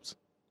layups.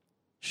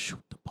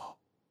 Shoot the ball.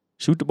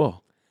 Shoot the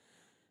ball.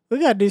 We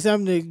got to do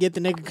something to get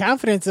the nigga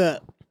confidence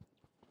up.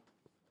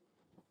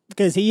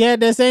 Because he had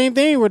that same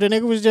thing where the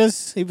nigga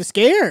was he was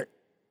scared.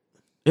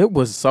 It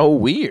was so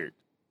weird.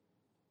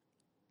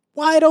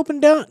 Wide open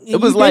dunk.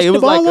 It was like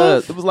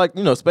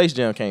Space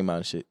Jam came out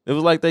and shit. It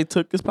was like they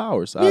took his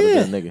powers out of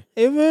that nigga.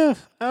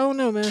 I don't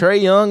know, man.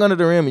 Trae Young under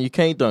the rim and you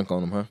can't dunk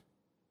on him, huh?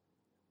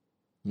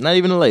 Not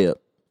even a layup.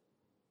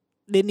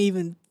 Didn't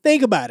even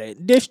think about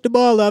it. Dished the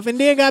ball off and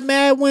then got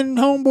mad when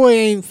homeboy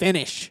ain't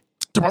finished.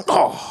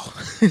 Oh.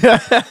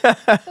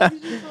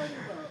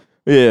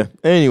 Yeah.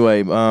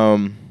 Anyway, if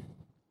I'm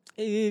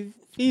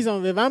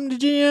the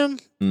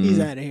GM, he's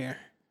out of here.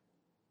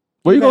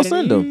 Where you gonna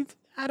send him?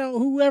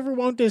 Whoever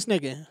want this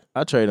nigga.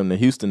 I trade him to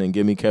Houston and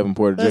give me Kevin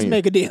Porter Jr. Let's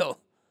make a deal.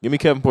 Give me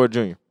Kevin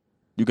Porter Jr.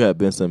 You got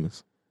Ben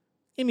Simmons.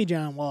 Give me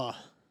John Wall.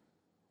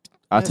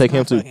 I'll take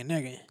him too.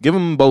 Nigga. Give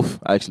them both,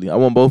 actually. I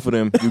want both of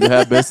them. You can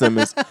have Ben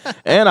Simmons.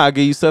 And I'll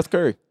give you Seth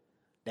Curry.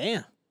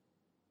 Damn.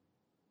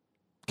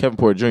 Kevin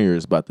Porter Jr.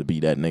 is about to be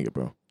that nigga,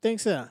 bro.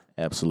 Think so?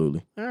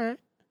 Absolutely. All right.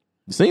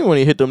 You seen when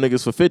he hit them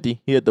niggas for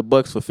 50? He hit the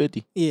Bucks for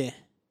 50. Yeah.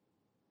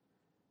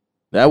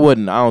 I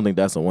don't think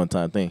that's a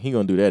one-time thing. He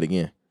gonna do that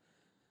again.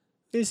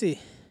 Let's see.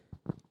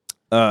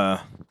 Who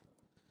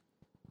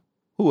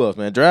else,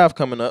 man? Draft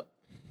coming up.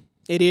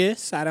 It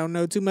is. I don't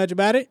know too much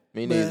about it.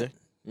 Me neither.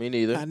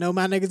 I know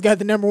my niggas got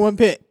the number 1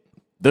 pick.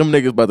 Them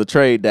niggas about to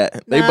trade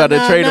that. They about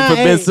to trade him for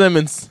Ben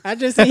Simmons. I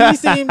just he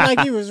seemed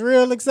like he was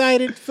real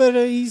excited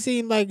he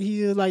seemed like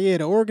he was like,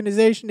 the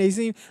organization,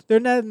 they're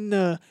not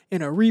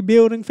in a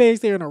rebuilding phase,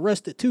 they're in a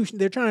restitution.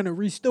 They're trying to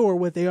restore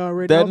what they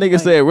already That nigga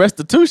said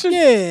restitution?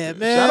 Yeah,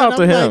 man. Shout out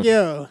to him. Like,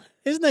 yo,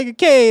 this nigga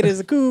Cade is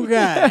a cool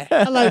guy.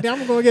 I like that.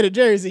 I'm gonna get a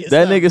jersey.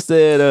 That nigga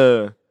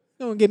said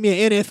gonna give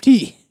me an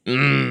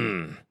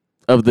NFT.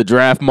 Of the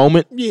draft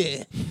moment.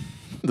 Yeah.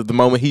 The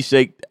moment he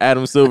shake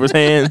Adam Silver's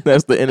hand,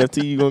 that's the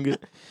NFT you gonna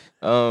get.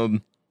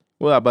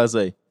 What I about to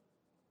say?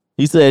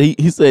 He said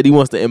he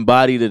wants to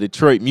embody the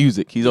Detroit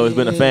music. He's always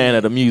been a fan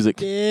of the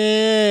music.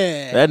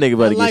 Yeah. That nigga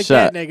about to get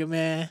shot. That nigga,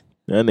 man.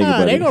 That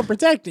nigga they gonna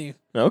protect him.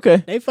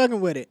 Okay. They fucking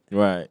with it.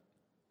 Right.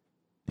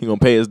 He gonna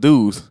pay his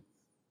dues.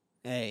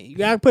 Hey, you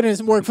gotta put in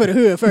some work for the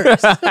hood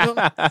first.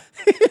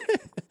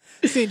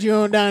 Send you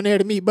on down there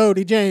to meet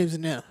Bodie James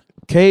now.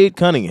 Cade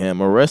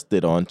Cunningham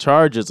arrested on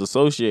charges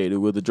associated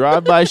with a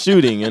drive-by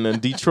shooting in a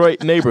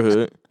Detroit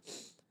neighborhood.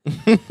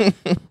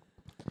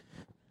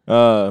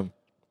 Yeah,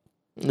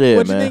 what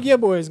you think your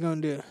boys gonna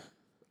do?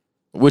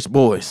 Which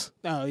boys?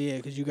 Oh yeah,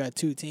 because you got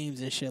 2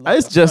 teams and shit.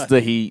 It's just the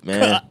Heat,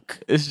 man.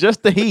 It's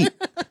just the Heat.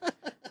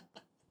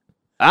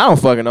 I don't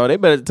fucking know. They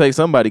better take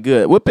somebody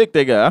good. What pick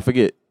they got? I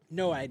forget.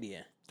 No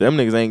idea. Them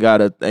niggas ain't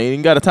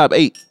even got a top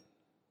 8.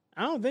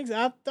 I don't think so.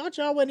 I thought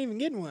y'all wasn't even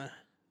getting one.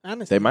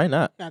 Honestly, They might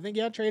not. I think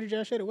y'all traded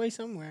y'all shit away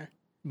somewhere.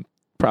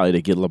 Probably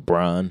to get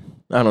LeBron.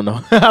 I don't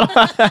know.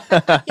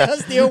 Y'all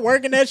still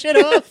working that shit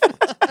off?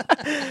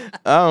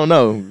 I don't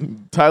know.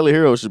 Tyler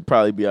Hero should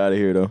probably be out of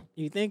here though.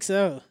 You think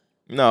so?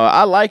 No,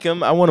 I like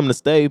him. I want him to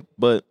stay,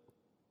 but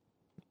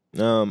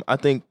I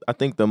think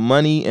the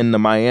money in the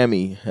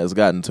Miami has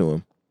gotten to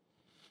him.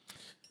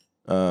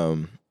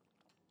 I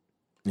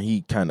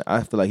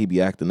feel like he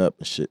be acting up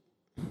and shit.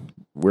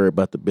 Worried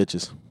about the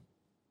bitches.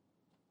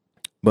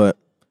 But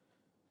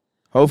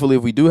hopefully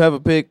if we do have a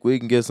pick, we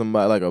can get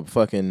somebody like a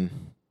fucking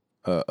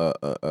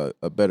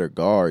a better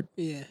guard.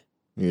 Yeah.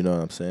 You know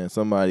what I'm saying?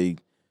 Somebody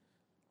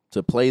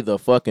to play the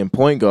fucking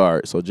point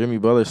guard. So Jimmy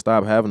Butler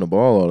stop having the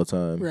ball all the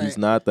time. Right. He's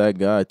not that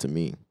guy to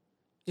me.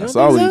 You I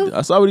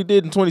don't saw what he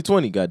did in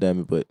 2020,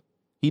 goddammit, but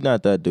he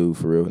not that dude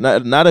for real.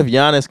 Not if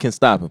Giannis can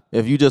stop him.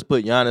 If you just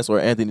put Giannis or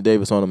Anthony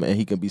Davis on him and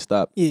he can be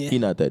stopped, he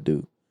not that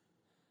dude.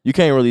 You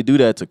can't really do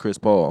that to Chris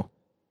Paul.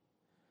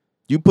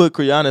 You put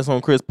Giannis on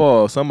Chris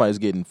Paul, somebody's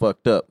getting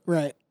fucked up.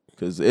 Right.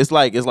 Because it's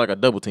like a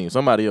double team.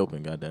 Somebody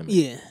open, goddammit.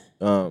 Yeah.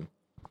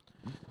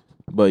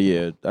 But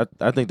yeah,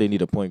 I think they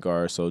need a point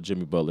guard so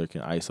Jimmy Butler can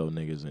ISO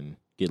niggas and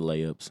get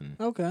layups and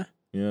Okay.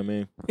 You know what I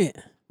mean? Yeah.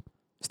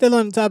 Still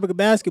on the topic of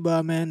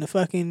basketball, man. The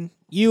fucking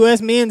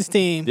U.S. men's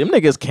team. Them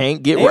niggas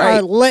can't get they right.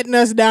 are letting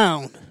us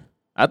down.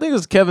 I think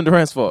it's Kevin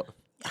Durant's fault.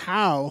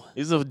 How?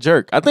 He's a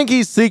jerk. I think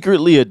he's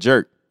secretly a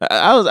jerk.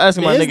 I was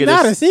asking my nigga this. It's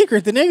not a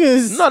secret. The nigga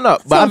is No,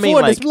 but I mean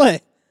like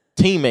display.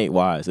 Teammate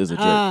wise is a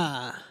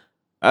jerk.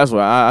 That's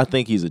why I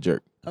think he's a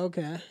jerk.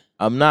 Okay.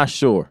 I'm not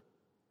sure.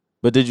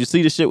 But did you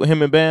see the shit with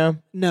him and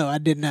Bam? No, I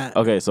did not.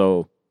 Okay,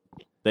 so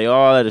they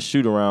all at a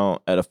shoot around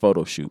at a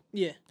photo shoot.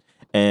 Yeah.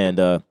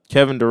 And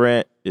Kevin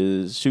Durant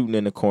is shooting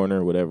in the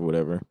corner,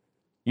 whatever.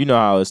 You know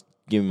how it's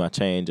give me my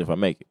change if I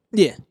make it.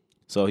 Yeah.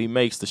 So he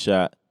makes the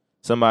shot.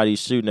 Somebody's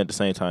shooting at the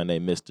same time they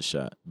missed the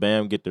shot.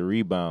 Bam get the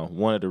rebound,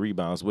 one of the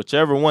rebounds.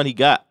 Whichever one he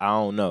got, I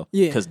don't know.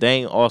 Yeah. Because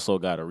Dame also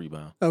got a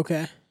rebound.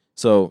 Okay.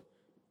 So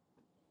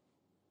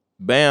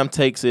Bam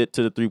takes it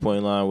to the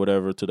 3-point line,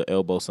 whatever, to the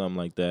elbow, something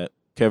like that.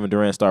 Kevin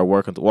Durant started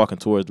walking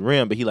towards the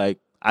rim, but he like,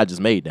 I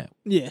just made that.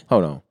 Yeah.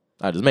 Hold on.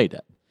 I just made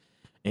that.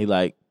 And he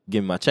like,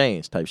 give me my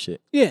change type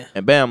shit. Yeah.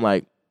 And Bam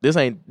like, this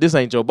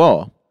ain't your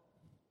ball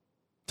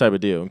type of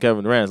deal. And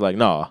Kevin Durant's like,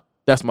 nah,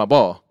 that's my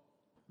ball.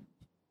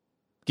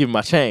 Give me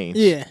my change.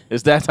 Yeah.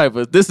 It's that type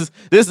of this is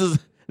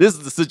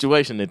the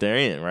situation that they're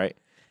in, right?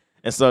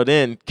 And so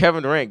then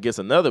Kevin Durant gets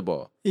another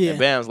ball. Yeah. And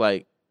Bam's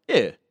like,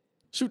 yeah,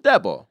 shoot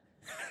that ball.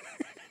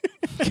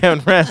 Kevin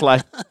Durant's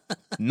like,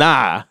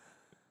 nah,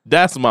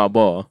 that's my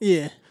ball.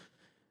 Yeah.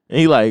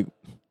 And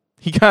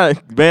he kind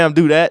of Bam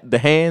do that, the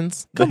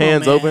hands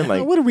open.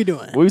 Like, what are we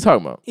doing? What are you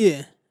talking about?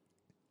 Yeah.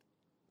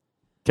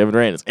 Kevin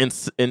Durant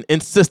is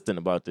insistent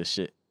about this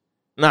shit.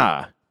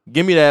 Nah,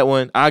 give me that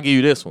one. I'll give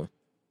you this one.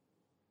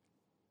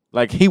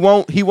 Like he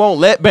won't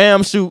let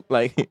Bam shoot.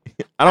 Like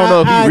I don't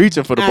know if he's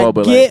reaching for the ball,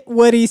 but I get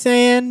what he's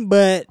saying,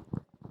 but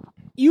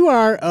you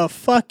are a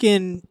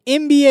fucking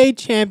NBA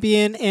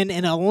champion and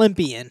an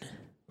Olympian.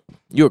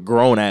 You're a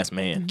grown ass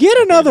man. Get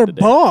another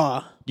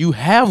ball. You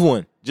have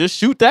one. Just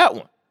shoot that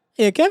one.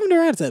 Yeah, Kevin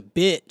Durant's a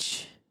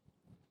bitch.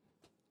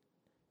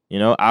 You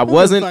know, I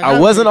wasn't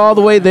all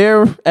the way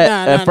there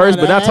at first,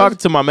 but now talking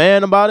to my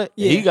man about it,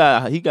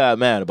 yeah. he got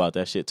mad about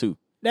that shit too.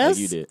 That's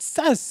like you did.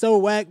 That's so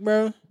whack,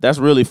 bro. That's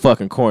really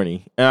fucking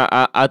corny. And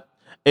I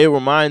it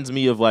reminds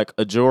me of like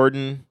a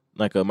Jordan,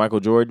 like a Michael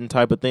Jordan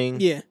type of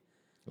thing. Yeah.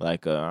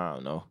 Like I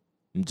don't know,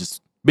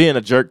 just being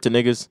a jerk to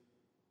niggas.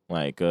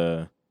 Like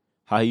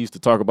how he used to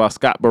talk about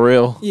Scott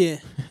Burrell. Yeah.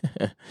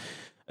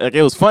 Like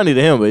it was funny to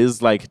him, but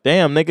it's like,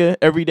 damn nigga,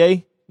 every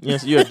day,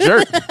 yes, you're a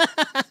jerk.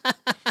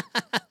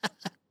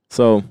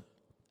 So,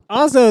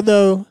 also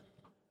though,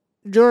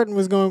 Jordan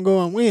was gonna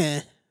go and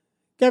win.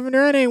 Kevin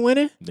Durant ain't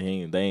winning. They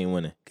ain't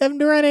winning. Kevin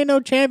Durant ain't no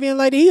champion.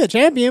 Like he a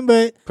champion,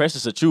 but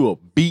Precious Achiuwa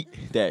beat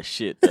that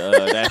shit.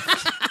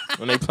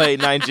 When they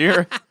played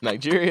Nigeria,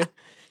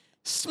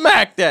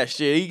 smacked that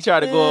shit. He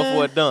tried to go up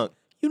for a dunk.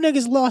 You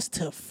niggas lost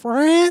to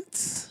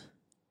France.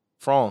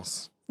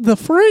 The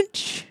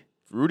French.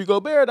 Rudy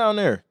Gobert down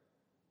there.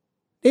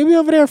 They be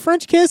over there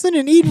French kissing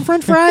and eating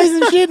French fries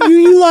and shit.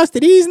 You lost to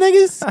these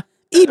niggas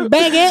eating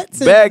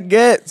baguettes.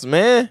 Baguettes,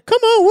 man.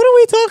 Come on, what are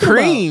we talking about?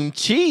 Cream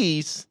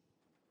cheese.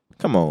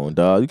 Come on,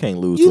 dog. You can't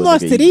lose. You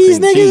lost to these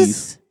niggas?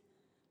 Cheese.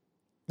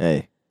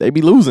 Hey, they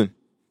be losing.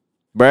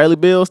 Bradley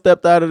Beal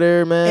stepped out of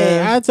there, man.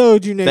 Hey, I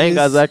told you niggas. Thank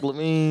God Zach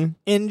LaVine.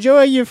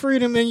 Enjoy your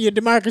freedom and your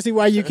democracy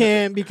while you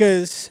can,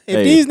 because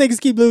if these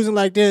niggas keep losing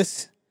like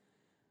this,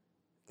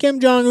 Kim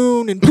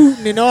Jong-un and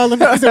Putin and all them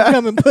niggas are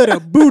come and put a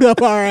boot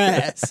up our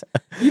ass.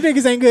 You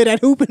niggas ain't good at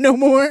hooping no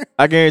more.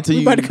 I guarantee you.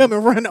 We about to come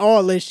and run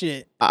all this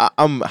shit.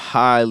 I'm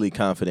highly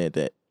confident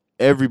that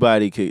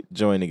everybody could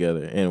join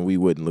together and we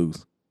wouldn't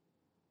lose.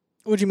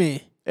 What you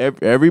mean?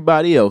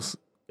 Everybody else,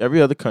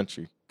 every other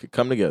country could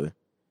come together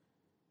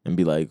and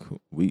be like,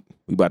 we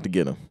about to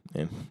get them,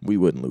 and we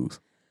wouldn't lose.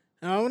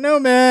 I don't know,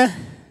 man.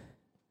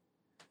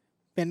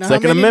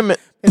 Second Amendment.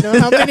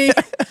 How many?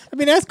 I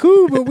mean, that's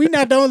cool, but we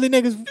not the only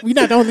niggas. We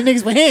not the only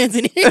niggas with hands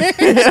in here.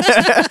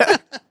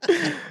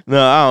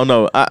 No, I don't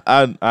know.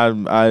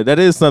 I that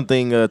is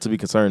something to be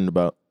concerned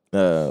about,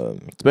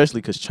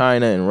 especially because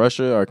China and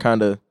Russia are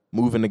kind of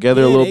moving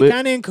together a little bit.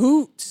 Kind of in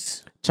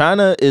coots.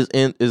 China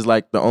is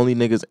like the only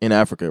niggas in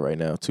Africa right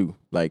now too,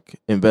 like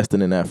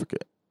investing in Africa,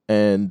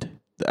 and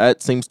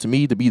that seems to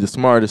me to be the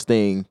smartest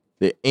thing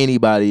that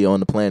anybody on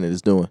the planet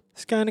is doing.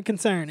 It's kind of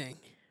concerning.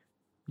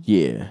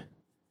 Yeah.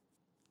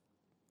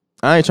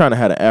 I ain't trying to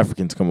have the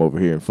Africans come over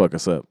here and fuck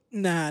us up.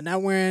 Nah,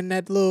 not wearing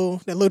that little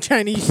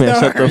Chinese Man,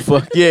 star. shut the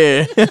fuck,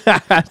 yeah.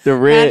 the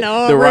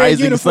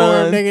rising uniform,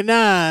 sun, nigga.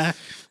 Nah.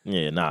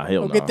 Yeah, nah,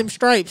 hell no. Get them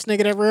stripes,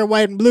 nigga. That red,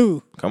 white, and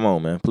blue. Come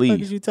on, man, please.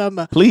 What is you talking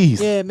about?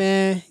 Please. Yeah,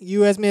 man.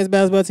 U.S. men's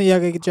basketball team, y'all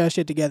gotta get y'all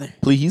shit together.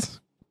 Please.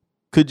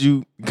 Could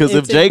you? Because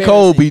if It's J.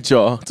 Cole beat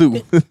y'all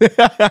too. This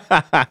Because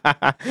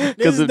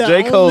is if the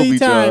J. Cole only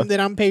beat y'all. time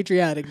that I'm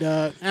patriotic,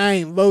 dog. I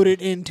ain't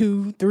voted in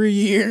 2-3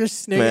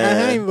 years, nigga. Man.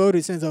 I ain't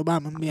voted since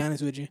Obama. To be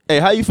honest with you.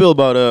 Hey, how you feel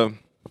about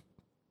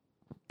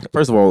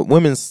first of all,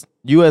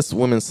 U.S.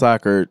 women's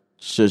soccer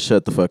should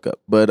shut the fuck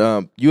up.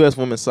 But U.S.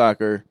 women's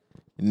soccer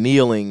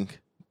kneeling,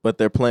 but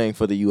they're playing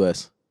for the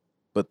U.S.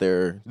 But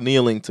they're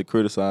kneeling to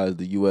criticize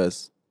the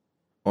U.S.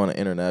 on an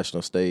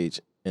international stage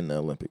in the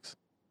Olympics.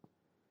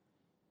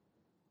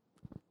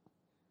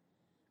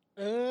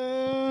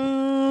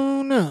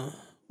 No.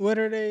 What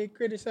are they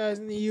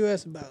criticizing the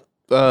U.S. about?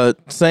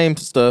 Same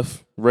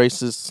stuff,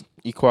 racist,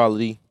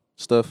 equality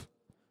stuff.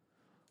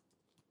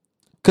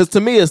 Cause to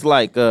me, it's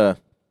like,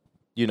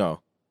 you know,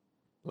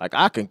 like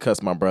I can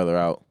cuss my brother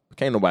out.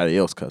 Can't nobody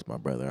else cuss my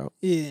brother out.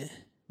 Yeah.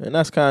 And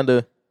it's kind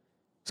of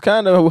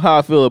how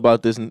I feel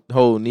about this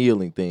whole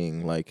kneeling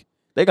thing. Like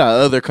they got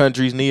other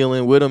countries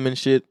kneeling with them and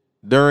shit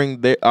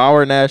during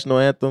our national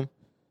anthem.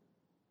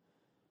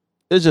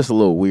 It's just a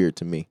little weird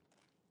to me.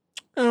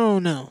 I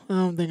don't know. I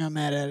don't think I'm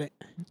mad at it.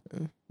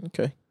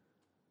 Okay.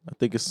 I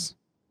think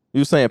you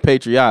were saying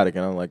patriotic,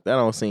 and I'm like, that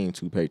don't seem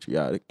too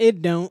patriotic.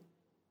 It don't.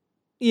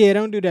 Yeah,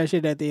 don't do that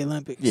shit at the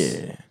Olympics.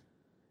 Yeah.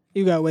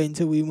 You gotta wait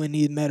until we win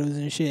these medals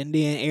and shit, and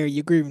then air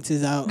your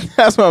grievances out.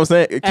 That's what I'm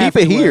saying. Keep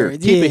it here.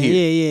 Keep it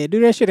here. Yeah. Do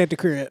that shit at the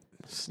crib.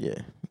 Yeah.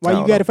 Why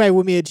you gotta fight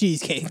with me at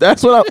cheesecake?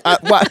 That's what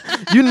why,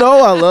 you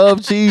know I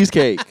love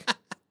cheesecake.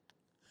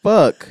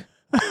 Fuck.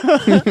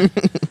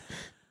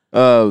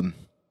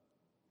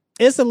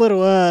 It's a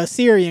little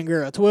Syrian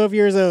girl, 12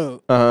 years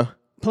old,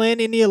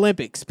 playing in the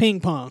Olympics, ping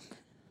pong.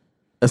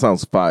 That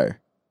sounds fire.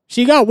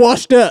 She got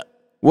washed up.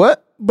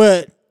 What?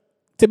 But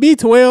to be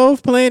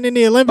 12 playing in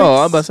the Olympics. Oh,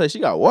 I'm about to say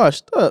she got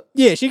washed up.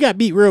 Yeah, she got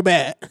beat real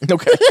bad.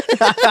 Okay.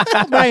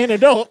 By an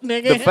adult,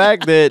 nigga. The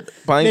fact that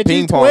playing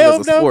ping pong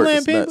is a sport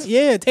is nuts.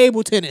 Yeah,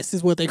 table tennis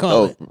is what they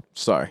call it.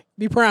 Sorry.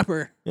 Be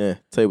proper. Yeah,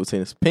 table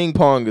tennis. Ping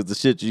pong is the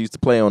shit you used to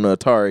play on the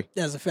Atari.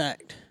 That's a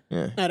fact.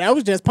 Yeah. No, that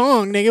was just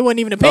pong, nigga. It wasn't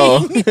even a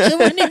ping. It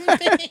wasn't even a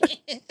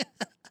ping.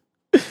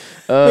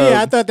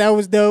 Yeah, I thought that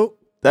was dope.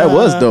 That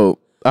was dope.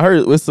 I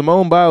heard with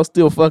Simone Biles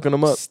still fucking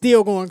them up.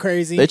 Still going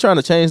crazy. They trying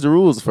to change the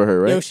rules for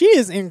her, right? Yo, she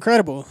is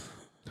incredible.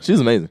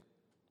 She's amazing.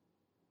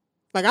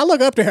 Like, I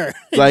look up to her.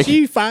 Like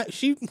she 5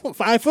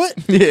 foot.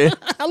 Yeah.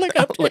 I look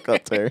up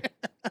to her.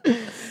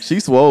 She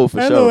swole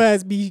for Her sure. little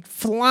ass be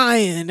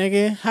flying,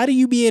 nigga. How do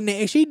you be in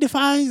there? She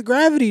defies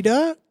gravity,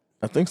 dog.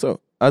 I think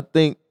so. I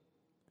think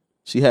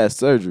she had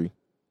surgery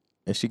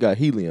and she got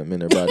helium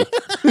in her body.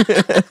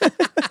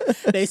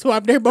 They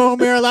swapped their bone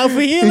marrow out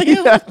for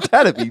helium.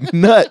 That'd be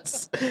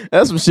nuts.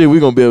 That's some shit we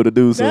gonna be able to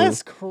do soon.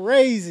 That's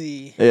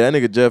crazy. Yeah, that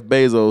nigga Jeff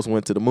Bezos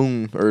went to the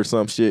moon or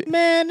some shit.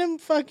 Man, them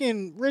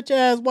fucking rich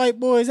ass white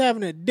boys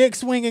having a dick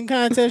swinging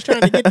contest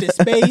trying to get to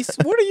space.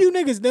 What are you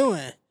niggas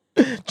doing?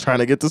 Trying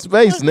to get to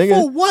space,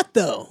 nigga. For what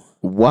though?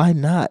 Why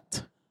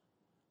not?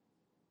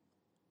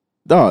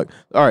 Dog.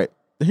 All right.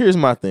 Here's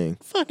my thing.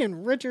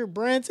 Fucking Richard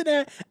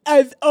Branson.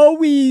 I've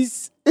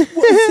always,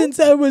 since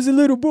I was a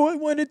little boy,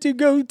 wanted to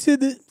go to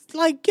the.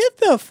 Like, get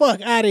the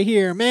fuck out of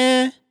here,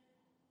 man.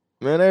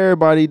 Man,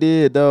 everybody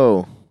did,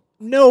 though.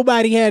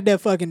 Nobody had that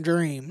fucking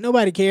dream.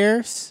 Nobody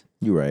cares.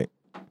 You right.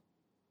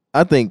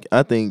 I think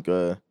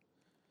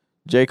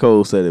J.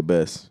 Cole said it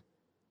best.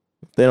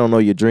 If they don't know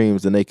your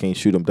dreams, then they can't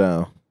shoot them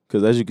down.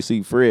 Because as you can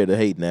see, Fred a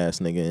hating ass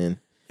nigga, and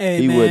hey,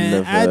 he man,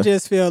 wouldn't have. I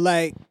just feel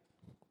like,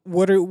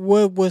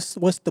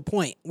 what's the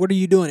point? What are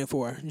you doing it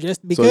for?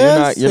 Just because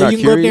you're not you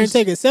can go up there and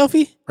take a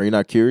selfie? Are you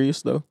not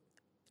curious though?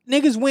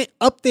 Niggas went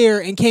up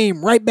there and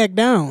came right back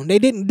down. They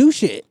didn't do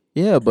shit.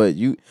 Yeah, but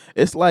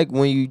it's like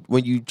when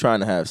you trying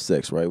to have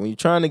sex, right? When you're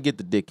trying to get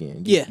the dick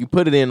in, you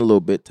put it in a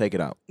little bit, take it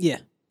out. Yeah.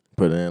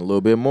 Put it in a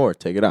little bit more,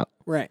 take it out.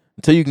 Right.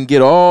 Until you can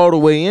get all the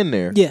way in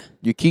there. Yeah.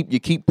 You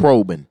keep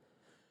probing.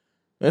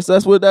 That's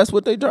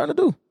what they trying to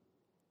do.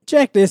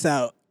 Check this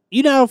out.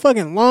 You know how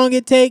fucking long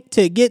it take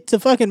to get to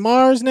fucking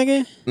Mars,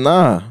 nigga?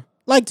 Nah.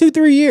 Like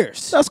 2-3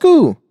 years. That's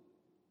cool.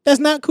 That's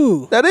not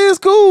cool. That is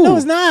cool. No,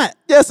 it's not.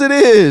 Yes, it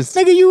is.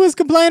 Nigga, you was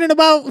complaining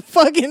about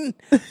fucking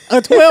a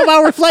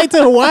 12-hour flight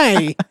to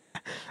Hawaii.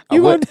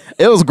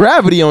 It was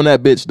gravity on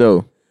that bitch,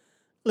 though.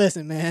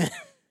 Listen, man.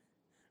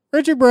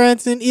 Richard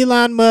Branson,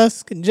 Elon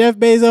Musk, and Jeff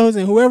Bezos,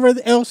 and whoever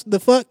else the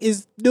fuck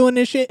is doing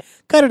this shit,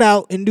 cut it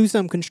out and do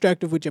something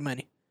constructive with your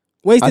money.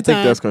 Waste of time. I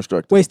think that's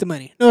constructive. Waste of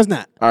money. No, it's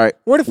not. All right.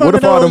 Where the fuck what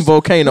if all them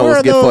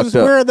volcanoes get fucked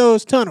up? Where are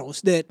those tunnels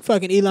that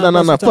fucking Elon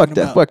Musk No, is talking fuck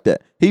that. about? Fuck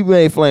that. He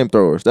made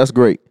flamethrowers. That's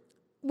great.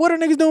 What are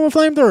niggas doing with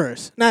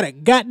flamethrowers? Not a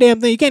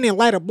goddamn thing. You can't even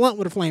light a blunt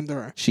with a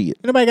flamethrower. Shit.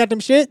 Anybody got them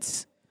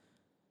shits?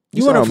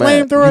 You want a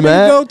mad. flamethrower?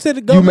 Then go to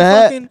the You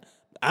mad? fucking.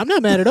 I'm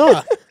not mad at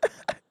all.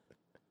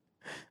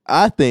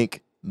 I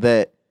think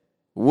that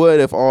what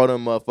if all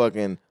them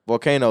motherfucking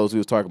volcanoes we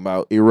was talking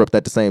about erupt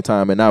at the same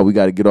time, and now we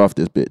got to get off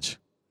this bitch.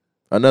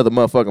 Another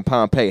motherfucking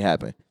Pompeii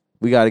happened.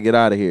 We got to get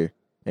out of here,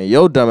 and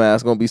your dumb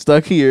ass gonna be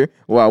stuck here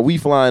while we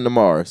flying to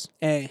Mars.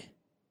 Hey,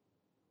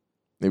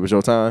 it was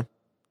your time.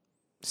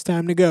 It's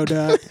time to go,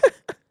 dog.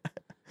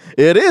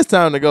 It is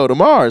time to go to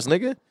Mars,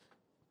 nigga.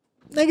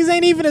 Niggas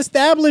ain't even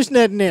established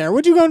nothing there.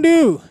 What you gonna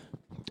do?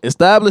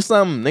 Establish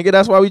something, nigga.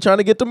 That's why we trying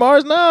to get to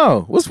Mars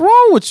now. What's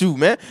wrong with you,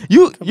 man?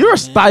 You're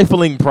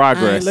stifling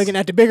progress. I ain't looking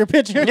at the bigger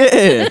picture.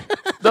 Yeah,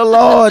 the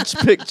large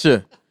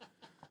picture.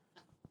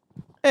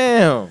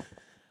 Damn.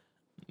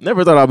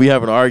 Never thought I'd be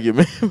having an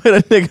argument with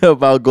a nigga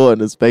about going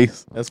to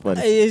space. That's funny.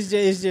 It's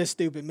just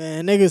stupid,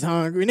 man. Niggas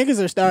hungry.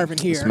 Niggas are starving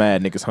here. It's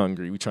mad niggas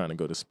hungry. We trying to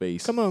go to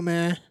space. Come on,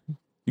 man.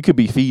 You could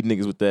be feeding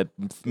niggas with that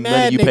Mad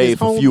money you niggas paid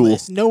for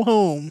homeless, fuel. no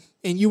home,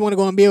 and you want to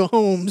go and build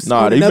homes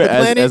Nah, on another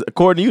planet?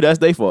 According to you, that's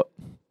their fault.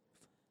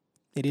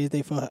 It is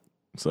their fault.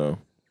 So,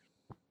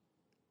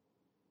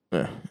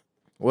 yeah.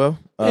 Well,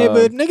 hey,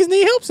 but niggas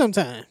need help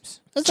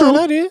sometimes. That's all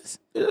that is.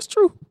 Yeah, that's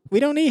true.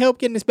 We don't need help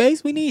getting to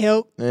space. We need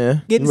help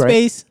getting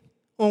space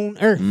on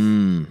Earth.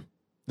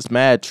 It's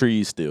mad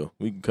trees still.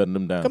 We can cut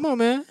them down. Come on,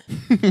 man.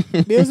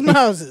 Build some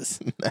houses.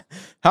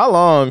 How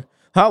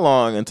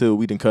long until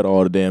we can cut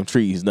all the damn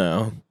trees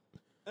down?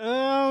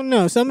 I don't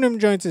know. Some of them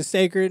joints are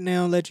sacred. They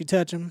don't let you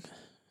touch them.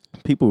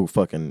 People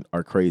fucking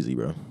are crazy,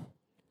 bro.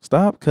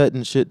 Stop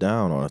cutting shit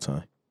down all the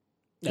time.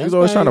 Niggas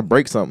always trying to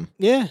break something.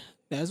 Yeah.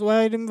 That's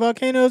why them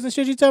volcanoes and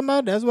shit you talking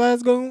about, that's why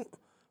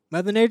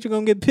Mother Nature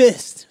gonna get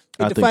pissed.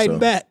 Get to fighting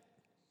back.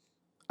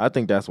 I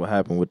think that's what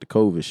happened with the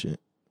COVID shit.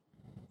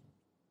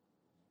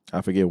 I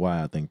forget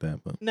why I think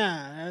that, but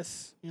Nah,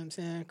 that's, you know what I'm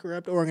saying,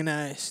 corrupt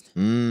organized.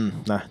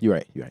 nah, you're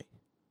right.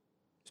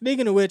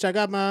 Speaking of which, I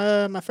got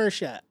my first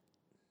shot.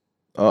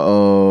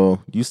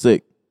 You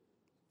sick?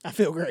 I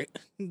feel great.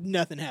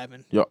 Nothing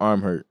happened. Your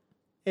arm hurt.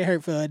 It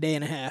hurt for a day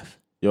and a half.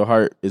 Your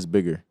heart is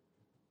bigger.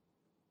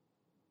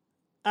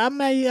 I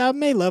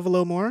may love a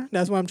little more.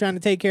 That's why I'm trying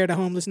to take care of the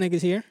homeless niggas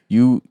here.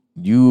 You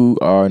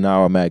are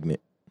now a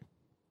magnet.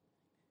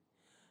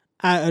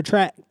 I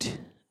attract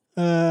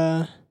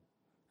good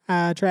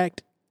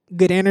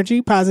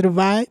energy, positive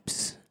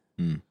vibes.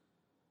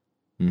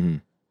 Mm-hmm.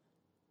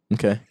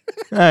 Okay.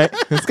 All right.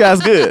 This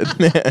guy's good.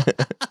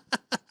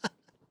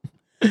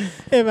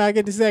 If I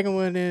get the second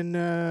one in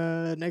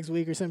next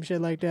week or some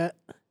shit like that.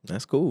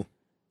 That's cool.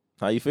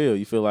 How you feel?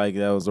 You feel like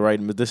that was the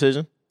right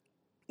decision?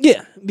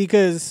 Yeah,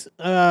 because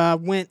I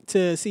went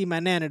to see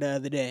my nana the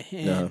other day,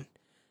 and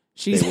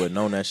they wouldn't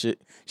known that shit.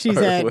 She's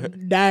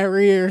had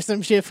diarrhea or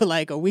some shit for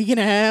like a week and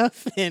a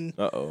half, and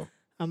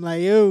I'm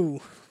like,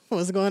 yo,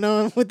 what's going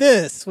on with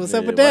this? What's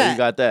up with that?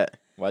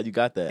 Why you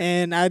got that?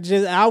 And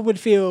I would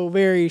feel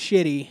very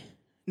shitty,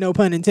 no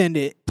pun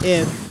intended,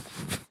 if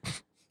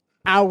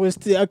I was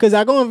because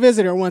I go and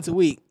visit her once a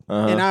week,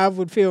 and I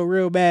would feel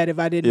real bad if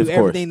I didn't do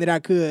everything that I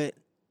could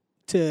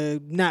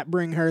to not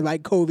bring her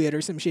like COVID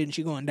or some shit, and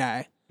she gonna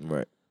die.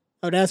 Right.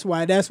 Oh, that's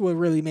why. That's what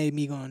really made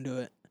me go and do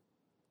it.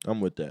 I'm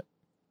with that.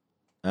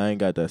 I ain't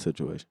got that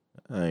situation.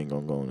 I ain't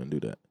gonna go on and do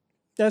that.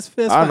 That's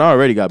I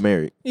already got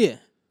married. Yeah.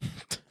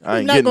 I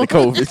ain't getting the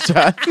COVID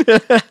shot.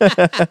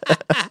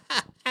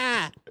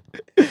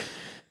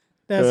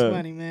 That's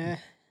funny, man.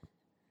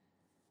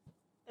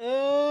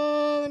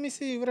 Let me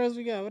see. What else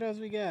we got?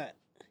 A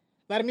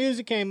lot of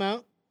music came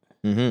out.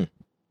 Mm-hmm.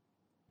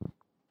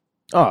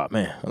 Oh,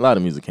 man. A lot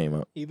of music came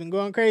out. You've been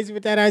going crazy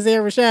with that Isaiah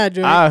Rashad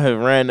joint. I have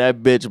ran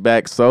that bitch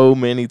back so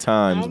many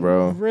times,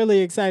 bro. I'm really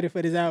excited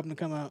for this album to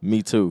come out.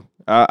 Me too.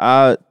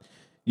 I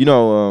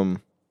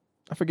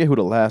forget who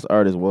the last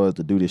artist was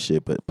to do this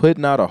shit, but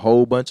putting out a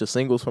whole bunch of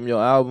singles from your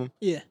album.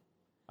 Yeah.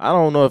 I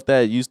don't know if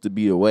that used to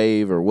be a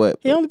wave or what.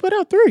 He only put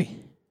out 3.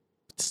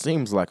 It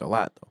seems like a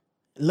lot, though.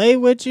 Lay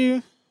With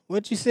You,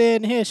 What You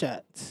Said, and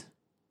Headshots.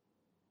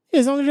 Yeah,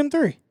 it's only them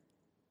 3.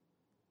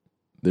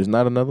 There's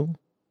not another one?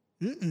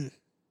 Mm-mm.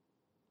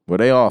 Well,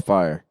 they all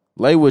fire.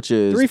 Lay With You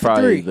is 3 for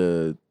probably 3.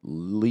 the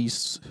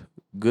least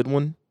good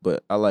one,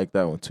 but I like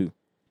that one too.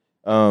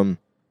 That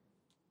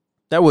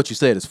What You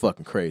Said is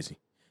fucking crazy.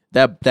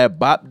 That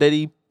bop that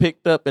he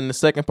picked up in the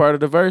second part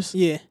of the verse.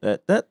 Yeah.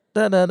 That.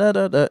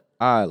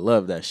 I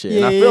love that shit.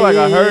 And I feel like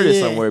I heard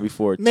it somewhere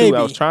before too. Maybe.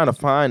 I was trying to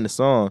find the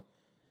song.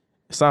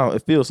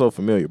 It feels so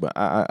familiar, but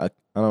I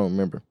don't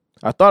remember.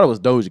 I thought it was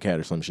Doja Cat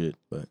or some shit,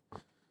 but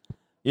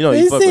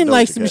it seemed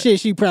like some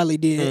shit she probably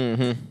did.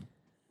 Mm-hmm.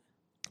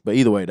 But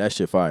either way, that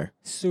shit fire.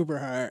 Super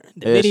hard.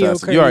 The video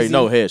crazy. You already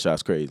know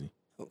Headshots crazy.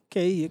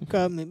 Okay, you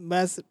caught me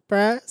by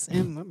surprise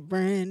in my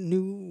brand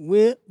new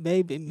whip,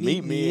 baby.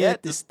 Meet me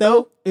at the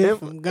stove.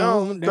 If I'm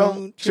gone,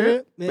 don't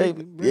trip,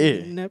 baby.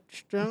 Bringing up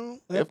strong,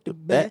 left to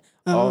back,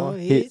 all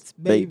hits,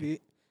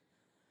 baby.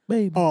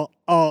 Baby. Oh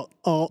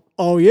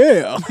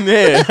yeah.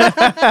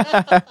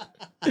 Yeah.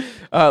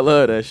 I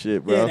love that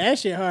shit, bro. Yeah, that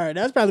shit hard.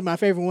 That's probably my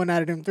favorite one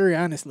out of them 3,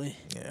 honestly.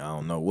 Yeah, I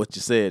don't know. What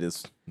you said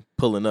is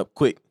pulling up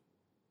quick.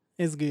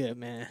 It's good,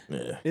 man.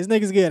 Yeah. This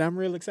nigga's good. I'm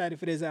real excited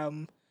for this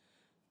album.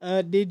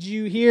 Did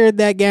you hear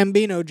that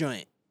Gambino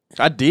joint?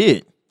 I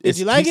did. Did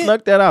you like it? He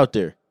snuck that out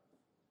there.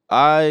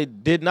 I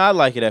did not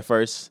like it at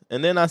first.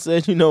 And then I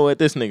said, you know what?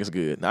 This nigga's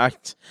good. I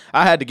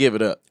had to give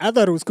it up. I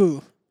thought it was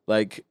cool.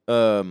 Like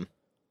I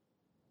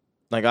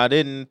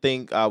didn't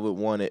think I would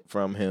want it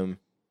from him.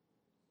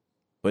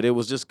 But it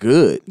was just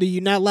good. Do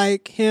you not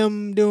like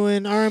him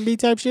doing R&B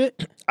type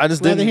shit? I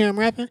just didn't hear him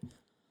rapping.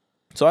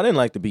 So I didn't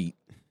like the beat.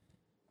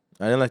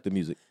 I didn't like the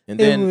music. And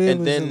then it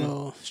was a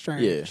little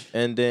strange. Yeah.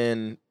 And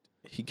then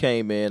he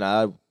came in.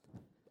 I'm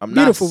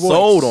Beautiful not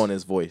sold voice. on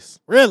his voice.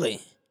 Really?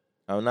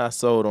 I'm not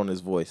sold on his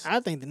voice. I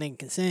think the nigga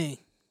can sing.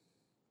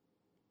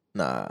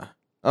 Nah.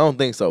 I don't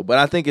think so. But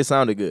I think it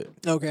sounded good.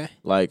 Okay.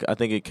 Like, I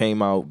think it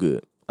came out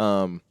good.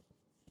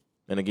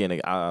 And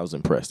again, I was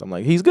impressed. I'm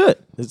like, he's good.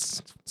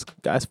 This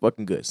guy's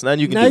fucking good. So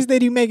nothing you can do. Nice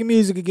that he making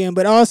music again,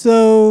 but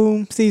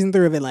also season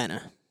 3 of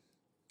Atlanta.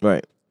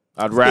 Right.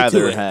 I'd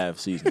rather have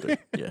season 3.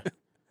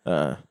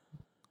 Yeah.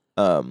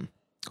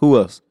 Who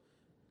else?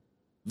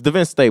 The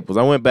Vince Staples.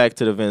 I went back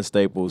to the Vince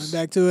Staples.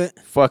 Went back to it.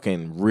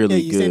 Fucking really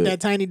you good. sent that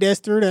Tiny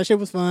Desk through. That shit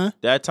was fun.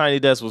 That Tiny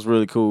Desk was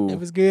really cool. It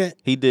was good.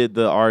 He did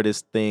the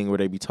artist thing where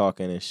they be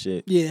talking and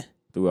shit. Yeah.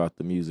 Throughout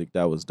the music.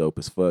 That was dope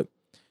as fuck.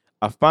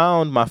 I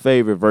found my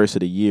favorite verse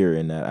of the year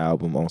in that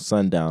album on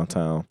Sundown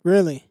Town.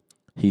 Really?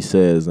 He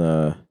says,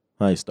 how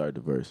you start the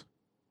verse?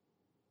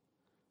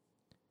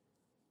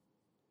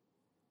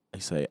 He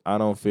say, I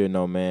don't fear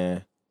no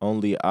man.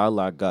 Only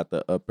Allah got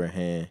the upper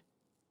hand.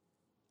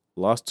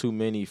 Lost too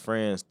many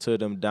friends to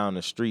them down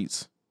the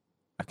streets.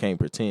 I can't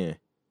pretend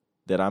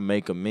that I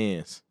make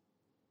amends.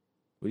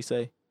 What he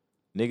say?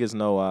 Niggas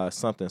know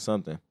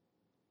something.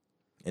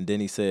 And then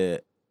he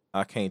said,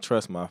 I can't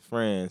trust my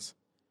friends.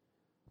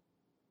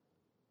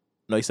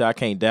 No, he said I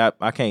can't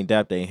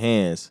dap their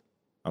hands.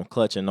 I'm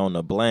clutching on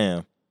the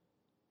blam.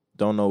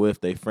 Don't know if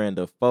they friend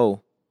or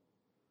foe.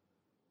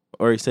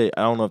 Or he said,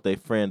 I don't know if they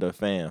friend or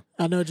fam.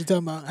 I know what you're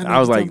talking about. I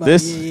was like,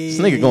 this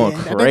nigga going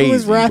crazy, that nigga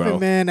was rapping, bro.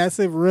 man. That's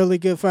a really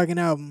good fucking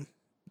album.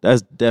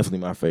 That's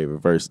definitely my favorite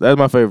verse. That's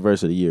my favorite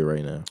verse of the year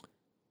right now.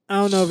 I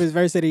don't know if it's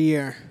verse of the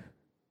year,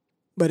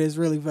 but it's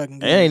really fucking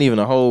good. It ain't even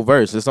a whole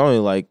verse. It's only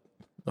like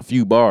a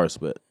few bars,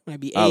 but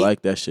Maybe 8. I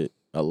like that shit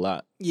a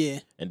lot. Yeah.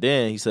 And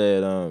then he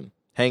said,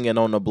 hanging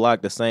on the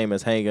block the same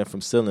as hanging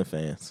from ceiling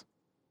fans.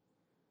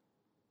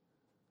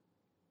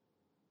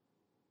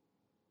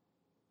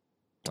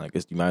 I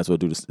guess you might as well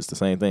do this. It's the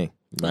same thing.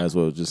 You might as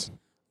well just.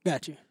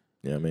 Got you.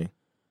 You know what I mean?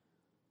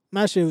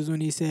 My shit was when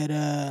he said,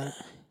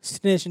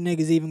 snitching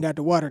niggas even got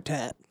the water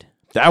tapped.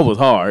 That was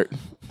hard.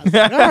 All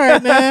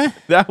right, man.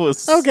 That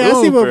was okay.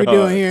 I see what we're super doing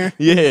hard. here.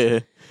 Yeah.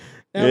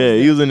 Yeah,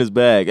 he was in his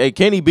bag. Hey,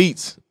 Kenny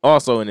Beats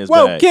also in his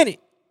Whoa, bag. Kenny.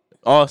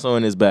 Also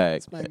in his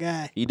bag. That's my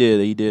guy. He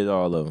did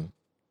all of them.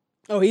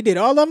 Oh, he did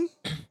all of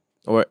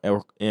them?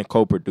 And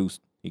co-produced.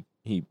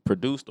 He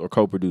produced or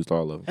co-produced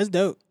all of them. That's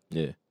dope.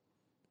 Yeah.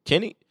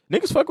 Kenny,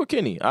 niggas fuck with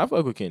Kenny. I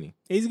fuck with Kenny.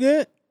 He's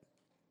good.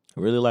 I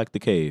really like The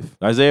Cave.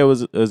 Isaiah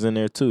was in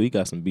there too. He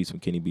got some beats from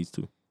Kenny Beats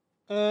too.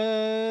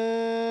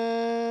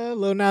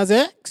 Lil Nas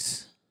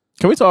X.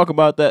 Can we talk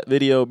about that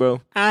video,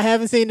 bro? I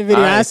haven't seen the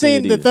video. I ain't I've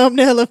seen seen it the either.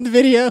 thumbnail of the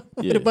video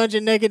with Yeah. a bunch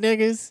of naked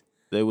niggas.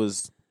 There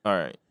was all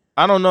right.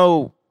 I don't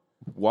know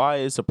why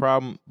it's a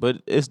problem,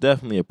 but it's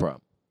definitely a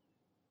problem.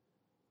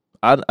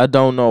 I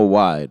don't know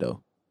why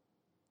though.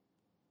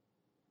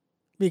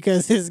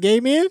 Because his gay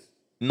man?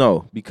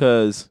 No,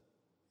 because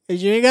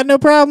 'Cause you ain't got no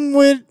problem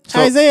with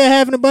Isaiah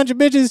having a bunch of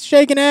bitches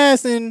shaking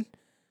ass and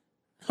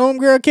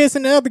homegirl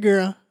kissing the other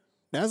girl.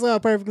 That's all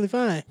perfectly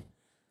fine.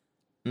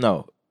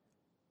 no.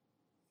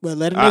 But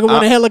let a nigga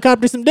want to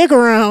helicopter some dick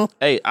around.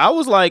 Hey, I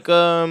was like,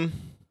 I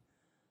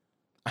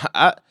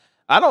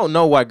don't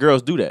know why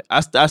girls do that.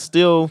 I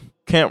still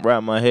can't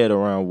wrap my head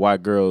around why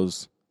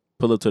girls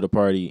pull up to the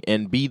party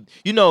and be,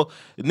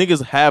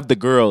 niggas have the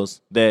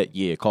girls that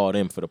call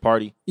them for the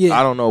party. Yeah.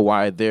 I don't know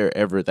why they're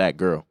ever that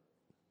girl.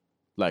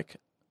 Like,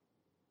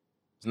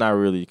 it's not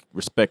really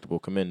respectable,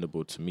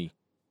 commendable to me.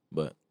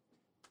 But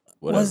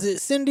whatever. Was it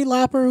Cyndi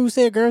Lauper who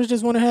said girls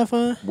just want to have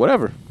fun?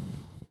 Whatever.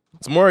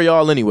 It's more of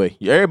y'all anyway.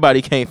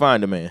 Everybody can't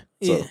find a man.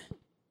 So Yeah.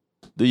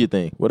 do your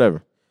thing.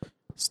 Whatever.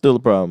 Still a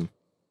problem.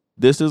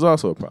 This is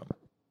also a problem.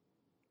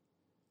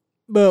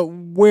 But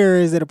where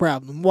is it a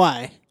problem?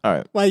 Why? All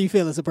right. Why you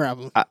feel it's a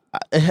problem?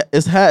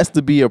 It has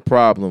to be a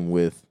problem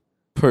with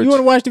You want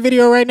to watch the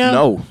video right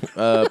now?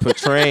 No.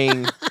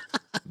 Portraying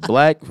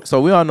black.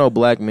 So we all know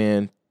black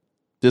men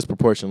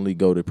disproportionately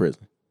go to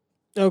prison.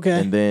 Okay.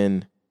 And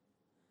then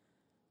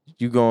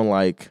you going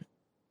like,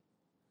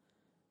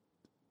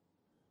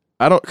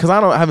 I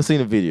haven't seen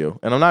the video,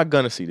 and I'm not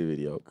gonna see the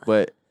video,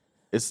 but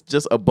it's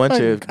just a bunch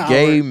Fucking of coward.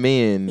 gay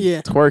men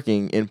Yeah.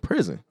 twerking in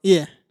prison.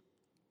 Yeah.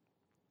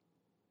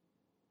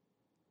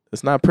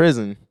 It's not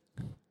prison.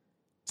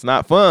 It's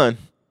not fun.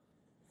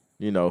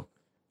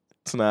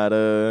 It's not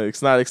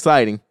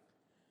exciting.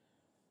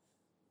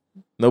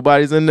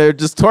 Nobody's in there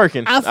just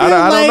twerking. I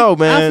don't know,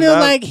 man. I feel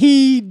like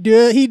he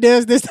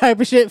does this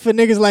type of shit for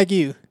niggas like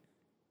you.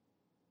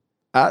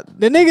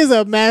 The nigga's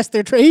a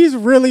master he's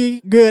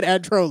really good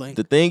at trolling.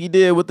 The thing he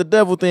did with the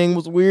devil thing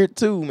was weird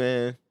too,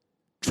 man.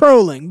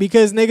 Trolling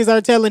because niggas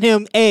are telling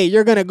him, hey,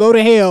 you're going to go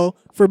to hell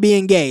for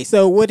being gay.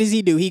 So what does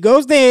he do? He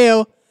goes to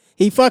hell,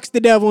 he fucks the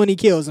devil, and he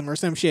kills him or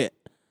some shit.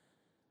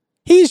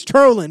 He's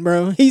trolling,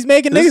 bro. He's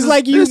making niggas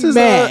like you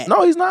mad.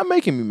 No, he's not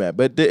making me mad,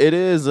 but it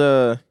is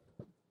it's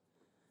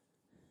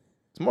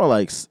more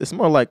like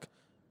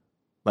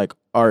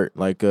art.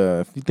 Like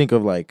if you think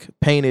of like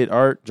painted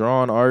art,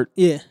 drawn art.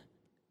 Yeah.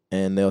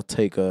 And they'll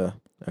take a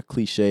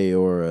cliche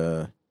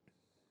or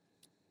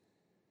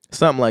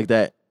something like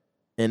that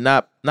and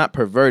not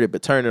pervert it,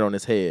 but turn it on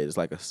its head. It's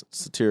like a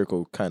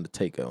satirical kind of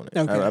take on it.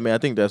 Okay. I mean, I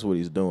think that's what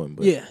he's doing,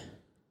 but yeah.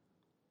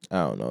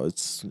 I don't know.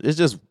 It's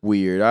just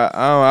weird.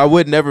 I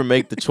would never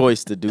make the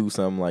choice to do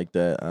something like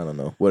that. I don't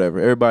know. Whatever.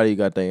 Everybody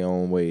got their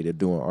own way to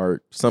doing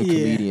art. Some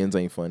comedians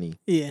ain't funny.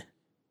 Yeah.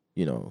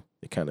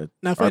 They kind of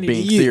Not are funny to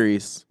being you.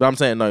 serious. But I'm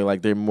saying no,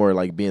 like they're more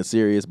like being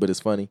serious, but it's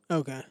funny.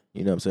 Okay.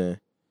 You know what I'm saying?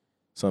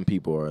 Some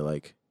people are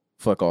like,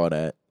 fuck all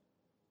that.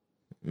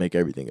 Make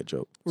everything a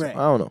joke. So, Right. I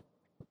don't know.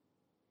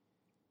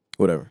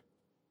 Whatever.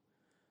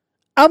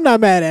 I'm not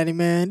mad at him,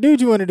 man. Do what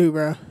you want to do,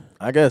 bro.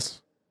 I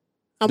guess.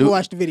 I'm going to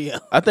watch the video.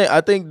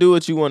 I think do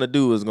what you want to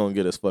do is going to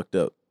get us fucked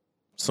up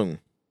soon.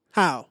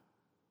 How?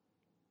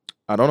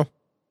 I don't know.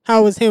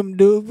 How is him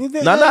do?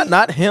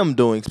 Not him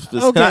doing.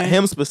 Okay. Not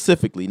him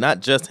specifically. Not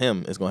just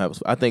him is going to have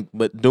us. I think,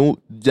 but do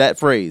that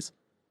phrase.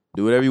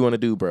 Do whatever you want to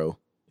do, bro.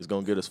 It's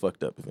going to get us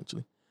fucked up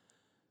eventually.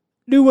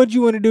 Do what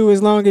you want to do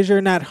as long as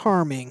you're not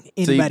harming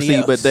anybody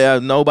else.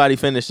 But nobody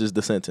finishes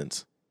the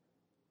sentence.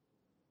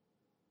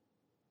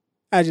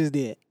 I just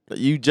did.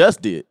 You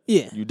just did.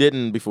 Yeah. You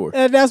didn't before.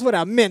 That's what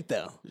I meant,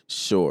 though.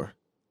 Sure.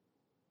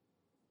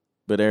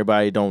 But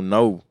everybody don't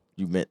know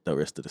you meant the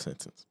rest of the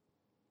sentence.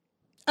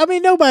 I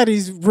mean,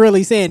 nobody's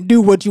really saying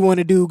do what you want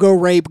to do, go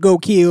rape, go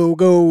kill,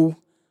 go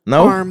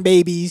harm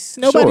babies.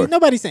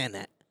 Nobody's saying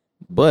that.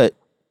 But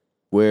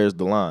where's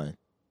the line?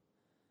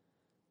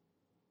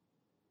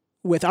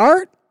 With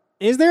art?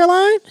 Is there a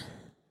line?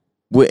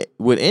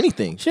 With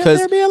anything. Shouldn't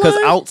there be a line?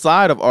 Because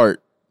outside of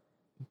art,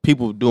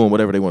 people doing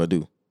whatever they want to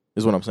do,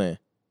 is what I'm saying.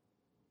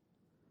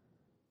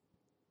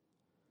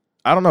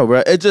 I don't know,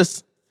 bro. It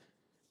just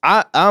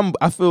I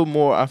feel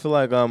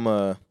like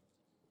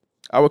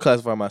I would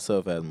classify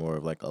myself as more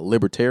of like a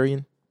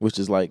libertarian, which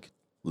is like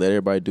let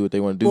everybody do what they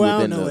want to do. Well, I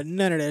don't know what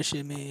none of that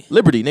shit means.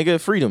 Liberty, nigga,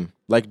 freedom.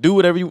 Like do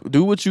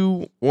what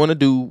you want to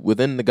do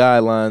within the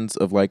guidelines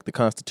of like the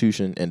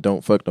Constitution and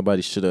don't fuck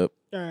nobody's shit up,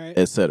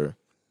 etc.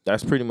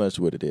 That's pretty much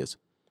what it is.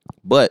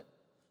 But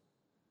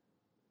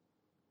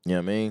you know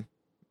what I mean?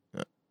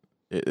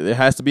 There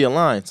has to be a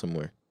line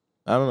somewhere.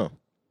 I don't know.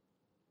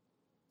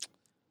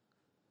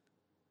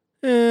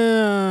 I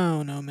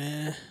don't know,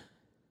 man.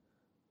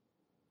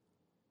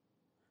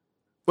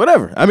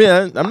 Whatever. I mean,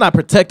 I'm not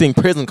protecting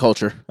prison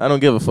culture. I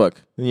don't give a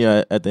fuck.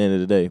 Yeah, at the end of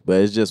the day,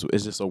 but it's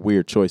just a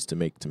weird choice to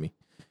make to me.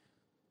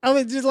 I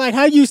was just like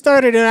how you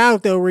started it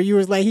out though, where you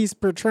was like he's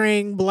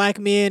portraying black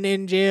men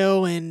in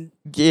jail and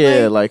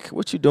like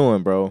what you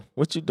doing, bro?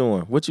 What you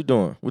doing? Who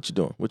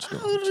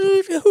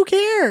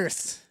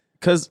cares?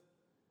 Because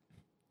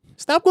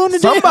stop going to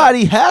jail.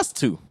 Somebody has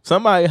to.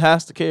 Somebody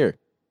has to care.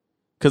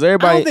 Because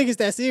everybody. I don't think it's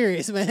that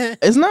serious, man.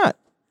 It's not.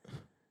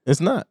 It's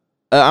not.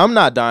 I'm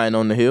not dying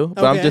on the hill,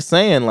 but I'm just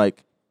saying,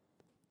 like,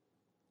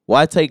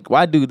 why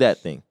do that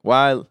thing?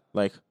 Why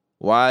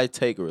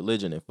take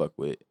religion and fuck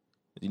with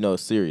it?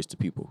 Serious to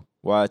people.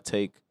 Why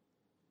take?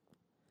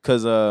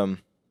 Because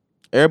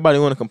everybody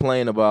want to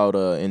complain about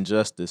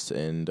injustice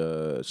and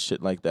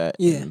shit like that.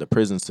 Yeah. And the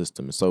prison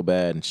system is so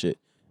bad and shit.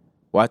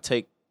 Why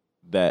take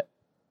that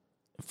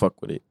and fuck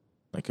with it?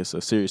 Like it's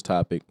a serious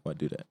topic. Why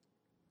do that?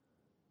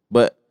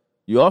 But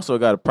you also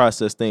got to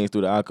process things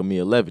through the alchemy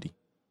of levity.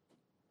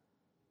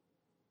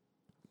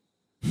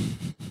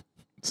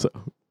 So,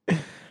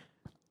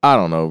 I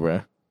don't know,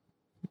 bruh.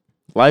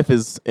 Life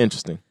is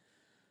interesting.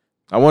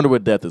 I wonder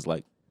what death is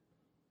like.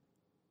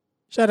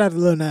 Shout out to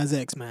Lil Nas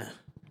X, man.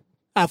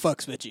 I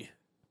fucks with you.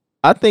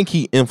 I think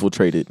he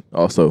infiltrated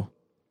also.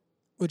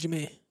 What you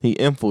mean? He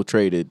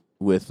infiltrated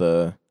with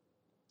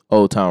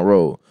Old Town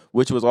Road,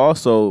 which was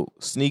also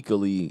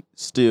sneakily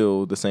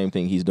still the same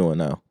thing he's doing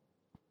now.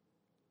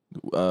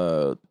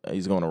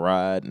 He's going to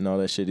ride and all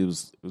that shit. It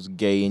was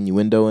gay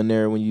innuendo in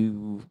there when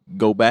you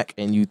go back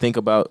and you think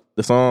about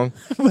the song.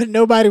 But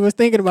nobody was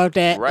thinking about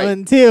that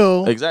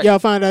until y'all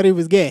found out he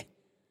was gay.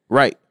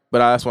 Right. But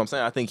that's what I'm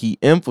saying. I think he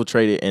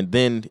infiltrated and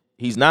then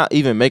he's not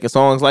even making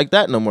songs like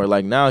that no more.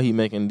 Like now he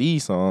making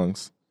these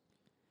songs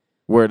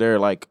where they're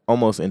like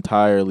almost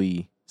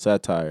entirely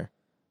satire.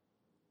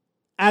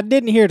 I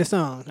didn't hear the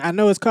song. I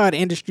know it's called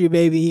Industry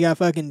Baby. He got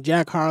fucking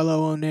Jack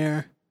Harlow on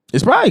there.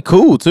 It's probably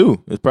cool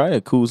too. It's probably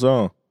a cool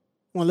song.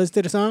 Want to listen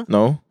to the song?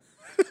 No.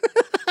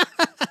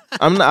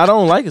 I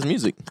don't like his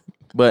music,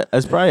 but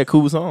it's probably a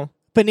cool song.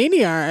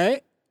 Panini, all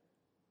right.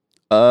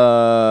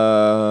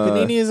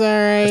 Panini is all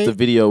right. That's the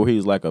video where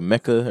he's like a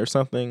mecha or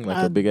something,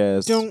 like a big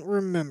ass. Don't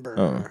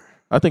remember.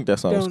 I think that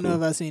song. Don't know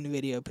if I've seen the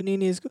video.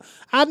 Panini is cool.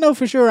 I know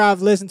for sure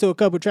I've listened to a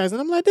couple tracks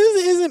and I'm like,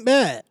 this isn't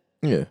bad.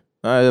 Yeah,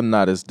 I am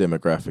not his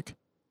demographic.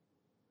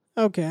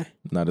 Okay.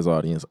 Not his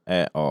audience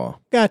at all.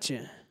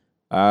 Gotcha.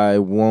 I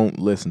won't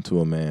listen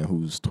to a man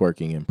who's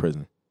twerking in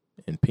prison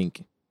in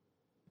pink,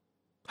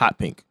 hot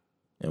pink,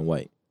 and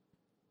white.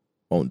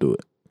 Won't do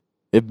it.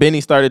 If Benny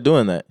started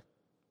doing that,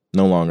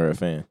 no longer a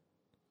fan.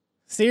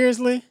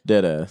 Seriously?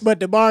 Dead ass. But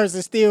the bars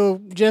are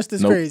still just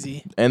as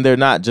crazy. And they're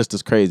not just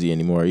as crazy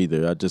anymore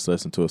either. I just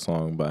listened to a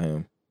song by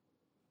him.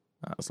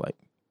 I was like,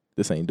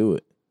 this ain't do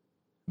it.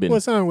 Benny.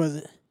 What song was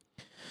it?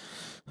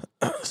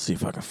 Let's see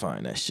if I can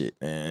find that shit,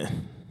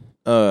 man.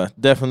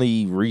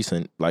 Definitely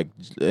recent, like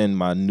in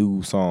my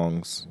new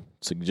songs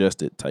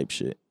suggested type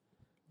shit.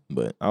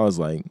 But I was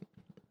like,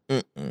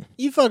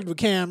 You fucked with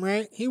Cam,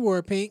 right? He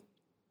wore pink.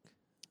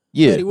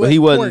 Yeah, but he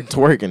wasn't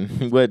twerking.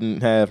 He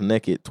wasn't half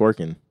naked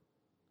twerking.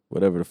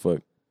 Whatever the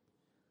fuck.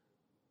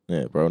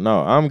 Yeah, bro.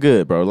 No, I'm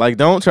good, bro. Like,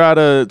 don't try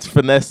to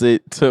finesse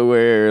it to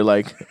where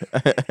like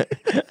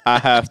I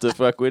have to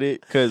fuck with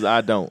it, because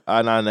I don't.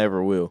 I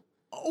never will.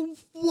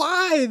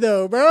 Why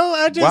though, bro?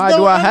 I just why don't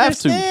do I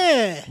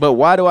understand. have to? But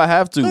why do I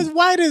have to? Because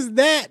why does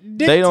that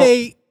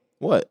dictate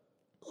what?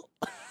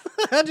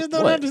 I just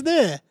don't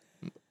understand.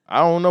 I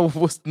don't know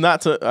what's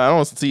not to. I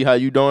don't see how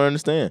you don't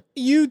understand.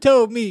 You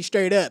told me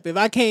straight up, if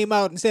I came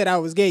out and said I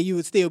was gay, you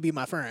would still be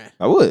my friend.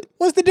 I would.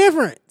 What's the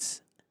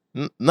difference?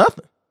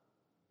 Nothing.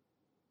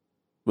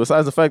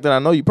 Besides the fact that I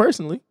know you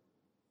personally.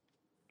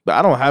 But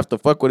I don't have to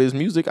fuck with his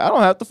music. I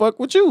don't have to fuck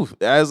with you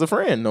as a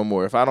friend no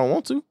more if I don't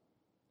want to.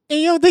 And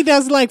you don't think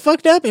that's like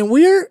fucked up and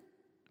weird?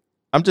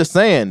 I'm just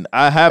saying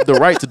I have the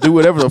right to do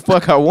whatever the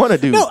fuck I want to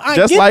do. No, I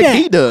just get like that.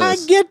 he does.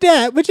 I get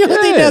that. But you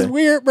don't think that's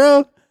weird,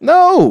 bro?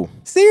 No.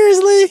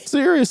 Seriously?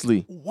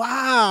 Seriously.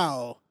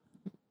 Wow.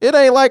 It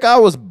ain't like I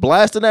was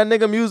blasting that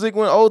nigga music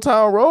when Old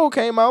Town Road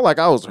came out. Like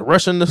I was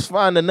rushing to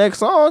find the next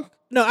song.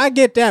 No, I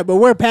get that, but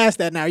we're past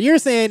that now. You're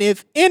saying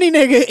if any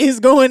nigga is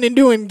going and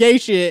doing gay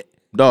shit,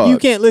 Dog, you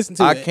can't listen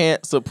to it. I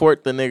can't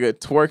support the nigga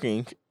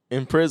twerking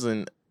in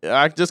prison.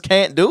 I just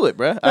can't do it,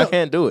 bruh. I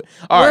can't do it.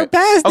 All we're right.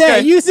 past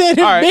that. You said if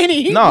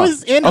Benny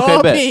was in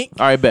all bet. pink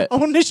All right, bet.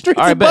 on the streets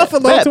All right, of bet.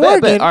 Buffalo Bet.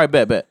 twerking. All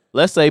right, bet.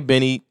 Let's say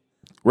Benny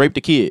raped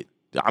a kid.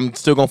 I'm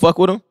still gonna fuck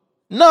with him?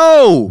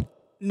 No.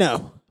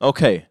 No.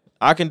 Okay.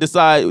 I can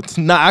decide.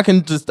 I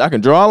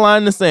can draw a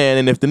line in the sand,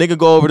 and if the nigga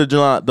go over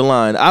the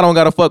line, I don't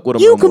gotta fuck with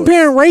him. You no more.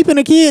 comparing raping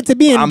a kid to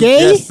being I'm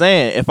gay? just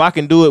saying, if I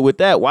can do it with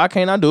that, why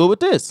can't I do it with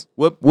this?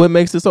 What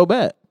makes it so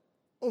bad?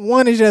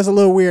 One is just a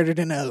little weirder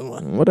than the other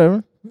one.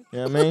 Whatever. You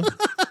know what I mean?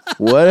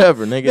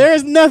 Whatever, nigga.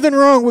 There's nothing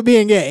wrong with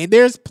being gay.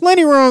 There's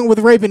plenty wrong with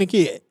raping a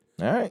kid.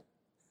 All right.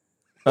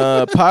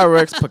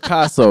 Pyrex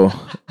Picasso,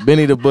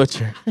 Benny the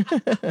Butcher.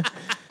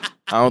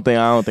 I don't think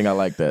I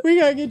like that. We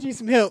gotta get you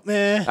some help,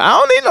 man. I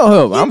don't need no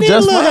help. I'm need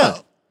just a little fine.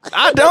 help.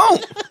 I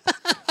don't.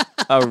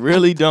 I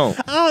really don't.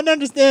 I don't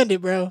understand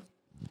it, bro.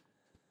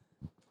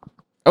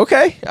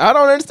 Okay, I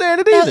don't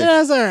understand it either.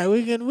 That's all right.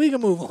 We can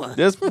move on.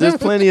 There's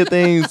plenty of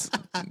things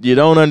you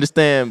don't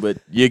understand, but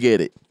you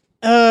get it.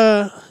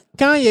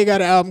 Kanye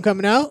got an album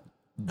coming out.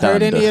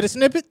 Heard any of the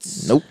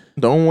snippets? Nope.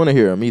 Don't want to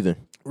hear them either.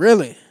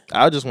 Really?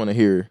 I just want to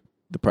hear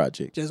the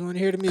project. Just want to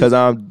hear the music. Because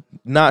I'm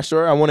not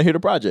sure I want to hear the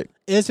project.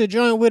 It's a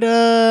joint with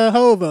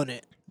Hove on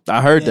it.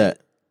 I heard that.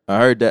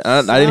 I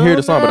didn't hear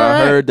the song, but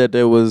I heard that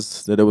there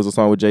was a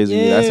song with Jay-Z.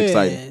 Yeah, That's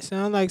exciting.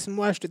 Sound like some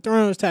Watch the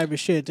Thrones type of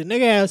shit. The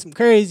nigga had some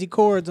crazy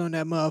chords on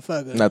that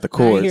motherfucker. Not the I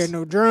chords. ain't hear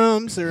no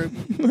drums or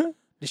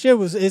the shit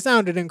it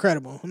sounded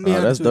incredible. Let me be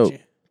honest that's with dope. you.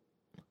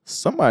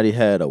 Somebody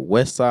had a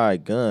West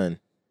Side Gun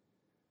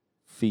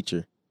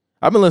feature.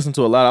 I've been listening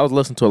to a lot. I was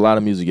listening to a lot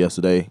of music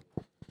yesterday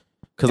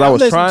because I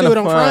was trying to it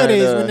on find,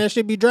 Fridays when that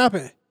shit be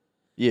dropping.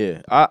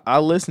 Yeah, I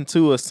listened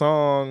to a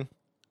song.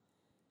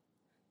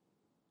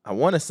 I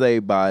want to say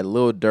by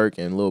Lil Durk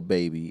and Lil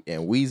Baby,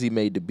 and Weezy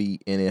made the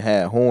beat, and it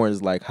had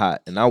horns like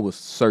hot. And I was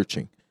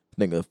searching,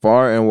 nigga,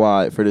 far and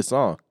wide for this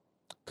song.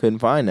 Couldn't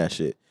find that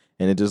shit,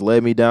 and it just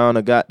led me down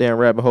a goddamn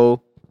rabbit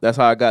hole. That's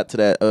how I got to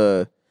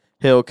that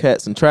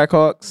Hellcats and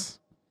Trackhawks.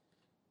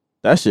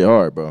 That shit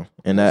hard, bro.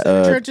 And that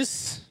the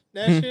trenches,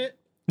 that shit.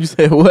 You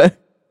said what?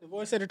 The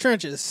voice of the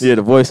trenches. Yeah,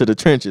 the voice of the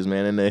trenches,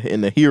 man,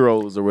 and the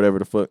heroes or whatever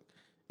the fuck.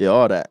 Yeah,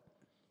 all that.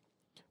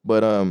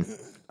 But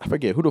I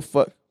forget who the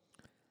fuck.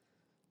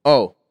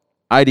 Oh,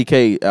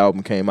 IDK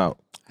album came out.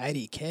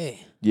 IDK.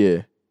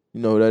 Yeah,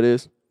 you know who that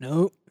is?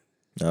 Nope.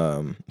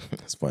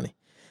 It's funny.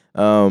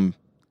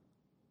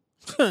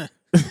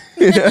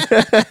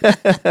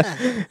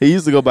 He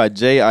used to go by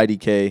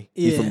JIDK.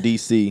 He's from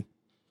DC.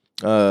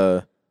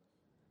 I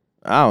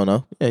don't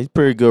know. Yeah, he's a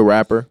pretty good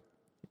rapper.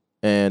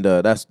 And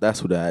that's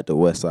who had the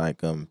West Side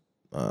Gun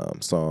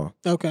song.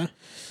 Okay.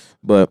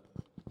 But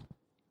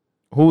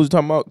who was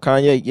talking about?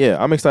 Kanye? Yeah,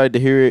 I'm excited to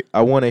hear it.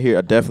 I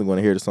definitely want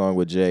to hear the song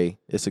with Jay.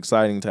 It's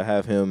exciting to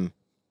have him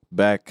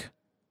back.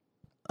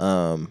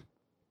 Are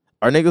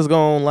niggas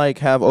gonna like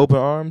have open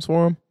arms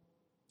for him?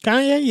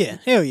 Kanye? Yeah.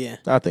 Hell yeah.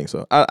 I think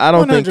so. I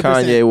don't think 100%.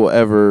 Kanye will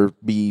ever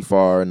be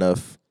far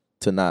enough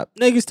to not.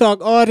 Niggas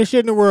talk all the shit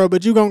in the world,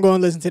 but you gonna go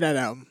and listen to that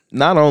album.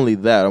 Not only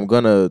that,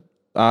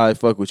 I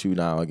fuck with you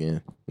now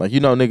again. Like,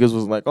 niggas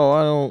was like, oh,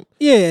 I don't.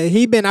 Yeah,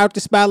 he been out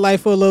the spotlight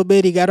for a little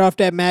bit. He got off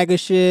that MAGA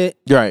shit.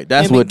 Right,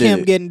 that's Him what and did Kim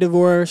it. getting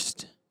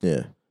divorced.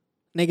 Yeah.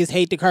 Niggas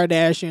hate the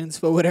Kardashians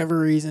for whatever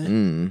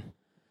reason.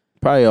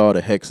 Probably all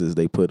the hexes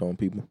they put on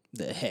people.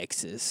 The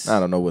hexes.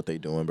 I don't know what they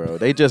doing, bro.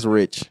 They just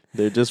rich.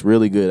 They're just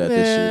really good at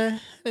this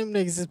shit. Them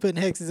niggas is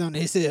putting hexes on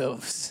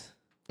themselves.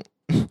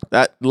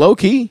 That low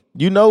key,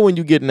 when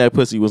you get in that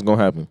pussy, what's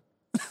gonna happen?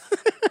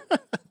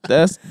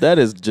 That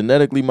is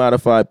genetically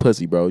modified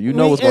pussy, bro. You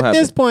know what's gonna happen.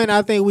 At this point,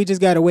 I think we just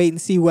gotta wait and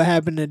see what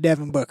happened to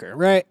Devin Booker,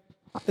 right?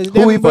 Who he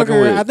Devin fucking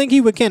with? I think he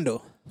with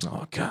Kendall.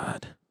 Oh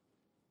God,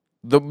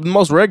 the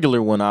most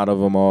regular one out of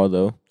them all,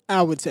 though.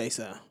 I would say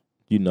so.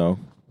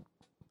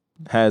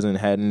 Hasn't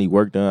had any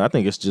work done. I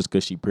think it's just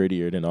because she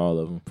prettier than all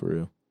of them, for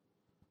real.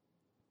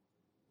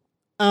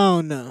 I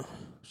don't know.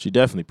 She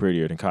definitely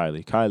prettier than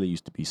Kylie. Kylie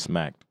used to be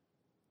smacked.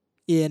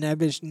 Yeah, and that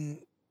bitch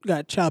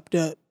got chopped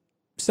up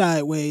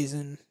sideways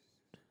and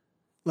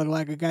look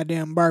like a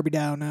goddamn Barbie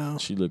doll now.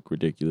 She looked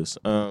ridiculous.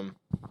 The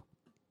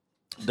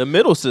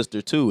middle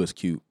sister too is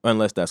cute,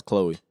 unless that's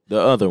Chloe.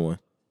 The other one,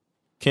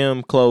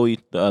 Kim, Chloe,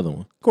 the other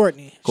one,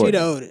 Courtney. She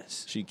the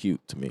oldest. She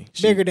cute to me.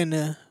 Bigger than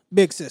the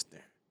big sister.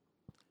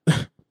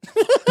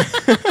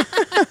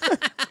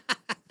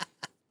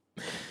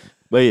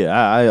 But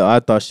yeah, I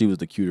thought she was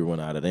the cuter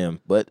one out of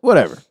them. But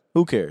whatever.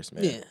 Who cares,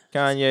 man? Yeah.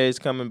 Kanye's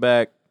coming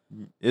back.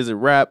 Is it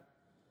rap?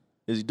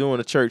 Is he doing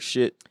the church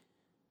shit?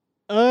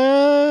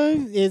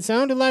 It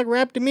sounded like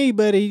rap to me,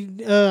 but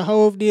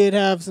Hove did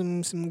have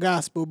some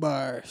gospel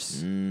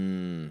bars.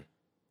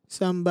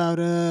 Something about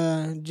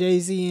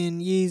Jay-Z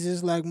and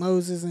Yeezus, like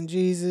Moses and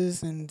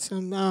Jesus, and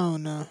some, I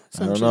don't know.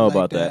 I don't know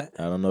about that.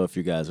 I don't know if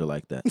you guys are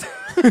like that.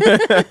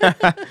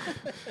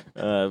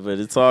 But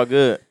it's all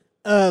good.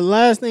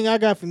 Last thing I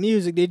got for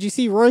music. Did you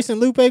see Royce and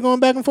Lupe going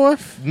back and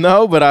forth?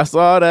 No, but I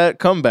saw that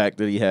comeback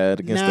that he had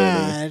against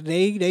that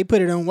nigga. They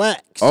put it on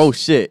wax. Oh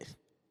shit.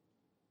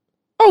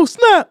 Oh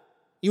snap.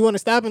 You want to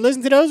stop and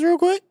listen to those real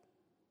quick?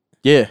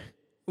 Yeah.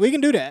 We can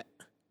do that.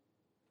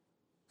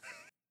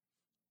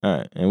 All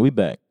right, and we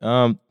back.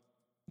 What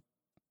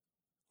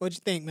you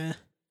think, man?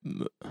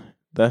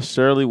 That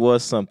surely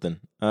was something.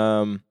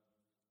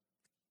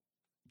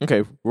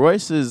 Okay,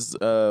 Royce's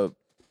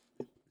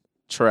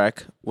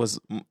track was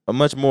a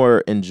much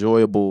more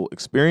enjoyable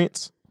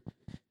experience,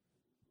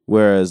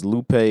 whereas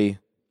Lupe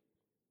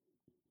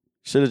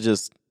should have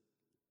just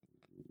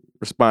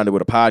responded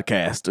with a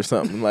podcast or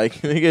something. Like,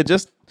 nigga,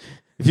 just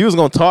if you was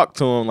gonna talk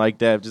to him like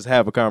that, just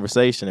have a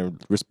conversation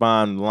and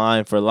respond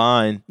line for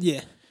line.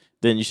 Yeah.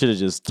 Then you should have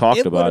just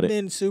talked about it. It would have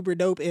been super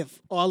dope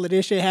if all of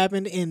this shit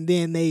happened and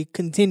then they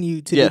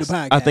continued to do the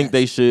podcast. I think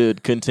they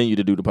should continue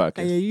to do the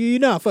podcast. You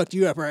know I fucked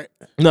you up, right?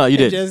 No, you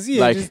didn't.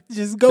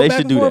 Just go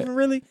back and forth and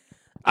really.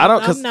 I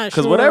don't,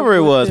 because whatever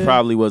it was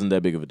probably wasn't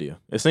that big of a deal.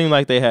 It seemed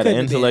like they had an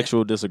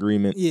intellectual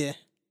disagreement. Yeah.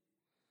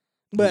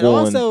 But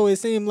also it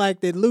seemed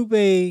like that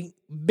Lupe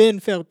been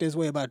felt this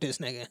way about this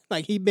nigga.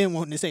 Like he been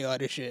wanting to say all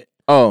this shit.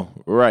 Oh,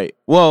 right.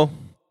 Well,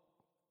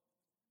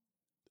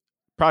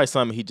 probably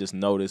something he just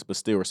noticed but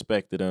still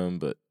respected him.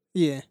 But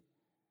yeah.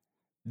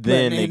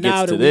 Then it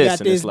gets to this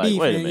and it's like,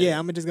 wait a minute. Yeah,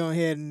 I'm just go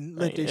ahead and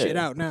let this shit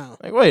out now.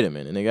 Like, wait a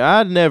minute, nigga.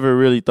 I never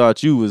really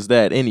thought you was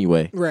that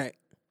anyway. Right.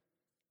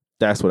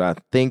 That's what I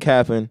think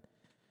happened.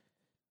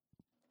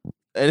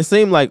 And it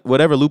seemed like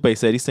whatever Lupe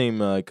said, he seemed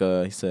like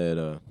he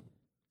said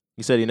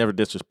he never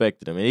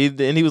disrespected him.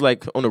 And he was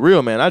like, on the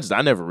real, man,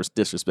 I never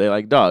disrespect.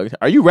 Like, dog,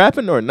 are you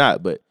rapping or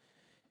not? But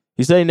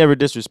he said he never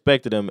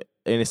disrespected him,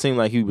 and it seemed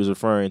like he was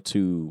referring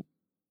to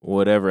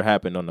whatever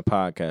happened on the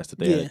podcast that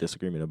they had a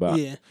disagreement about.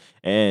 Yeah.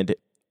 And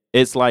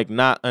it's like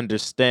not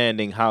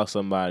understanding how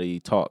somebody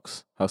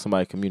talks, how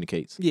somebody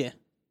communicates. Yeah.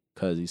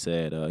 Because he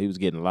said he was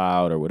getting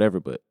loud or whatever,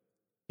 but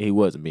he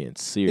wasn't being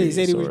serious. He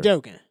said he was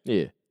joking.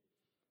 Yeah.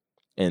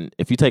 And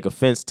if you take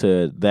offense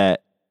to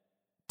that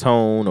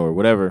tone or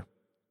whatever,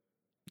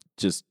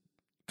 just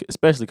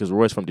especially because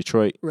Roy's from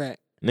Detroit, right?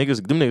 Them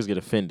niggas get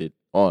offended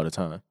all the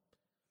time.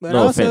 But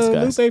no also, offense,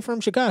 guys. Lupe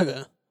from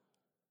Chicago.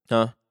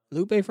 Huh?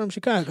 Lupe from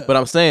Chicago. But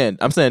I'm saying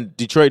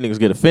Detroit niggas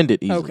get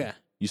offended easily. Okay.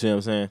 You see what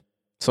I'm saying?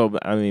 So,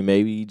 I mean,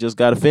 maybe he just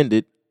got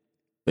offended,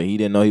 but he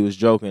didn't know he was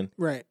joking.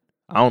 Right.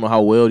 I don't know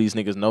how well these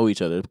niggas know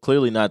each other.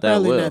 Clearly not that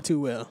probably well. Not too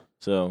well.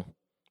 So,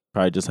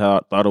 probably just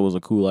thought it was a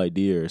cool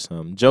idea or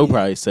something. Joe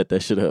probably set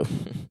that shit up.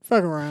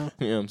 Fuck around.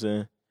 You know what I'm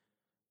saying?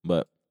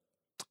 But,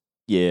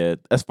 yeah,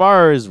 as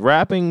far as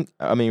rapping,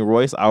 I mean,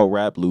 Royce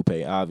out-rapped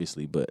Lupe,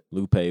 obviously, but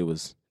Lupe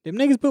was them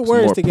niggas put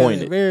words together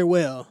pointed. Very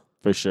well.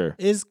 For sure.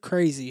 It's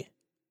crazy.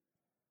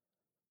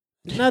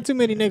 There's not too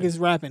many niggas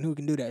rapping who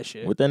can do that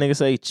shit. What that nigga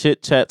say?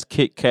 Chit chats,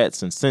 Kit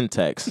Kats, and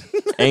syntax.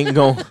 I ain't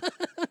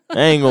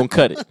gonna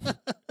cut it.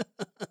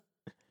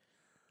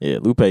 Yeah,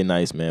 Lupe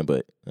nice, man.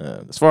 But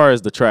as far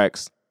as the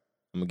tracks,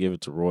 I'm gonna give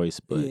it to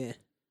Royce. But yeah.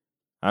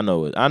 I know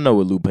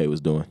what Lupe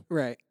was doing.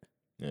 Right.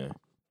 Yeah.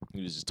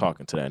 He was just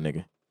talking to that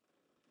nigga.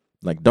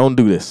 Like, don't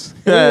do this.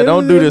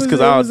 Don't do this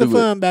because I'll do it. It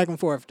was a fun back and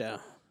forth though.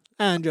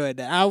 I enjoyed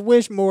that. I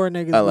wish more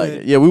niggas. I like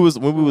it. Yeah, when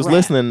we was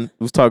listening,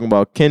 we was talking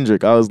about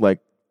Kendrick. I was like,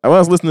 I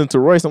was listening to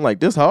Royce. I'm like,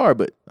 this hard,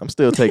 but I'm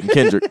still taking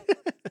Kendrick.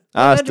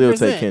 I still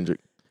take Kendrick.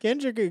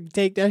 Kendrick could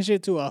take that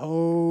shit to a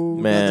whole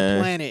other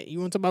planet.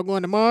 You want to talk about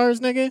going to Mars,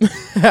 nigga?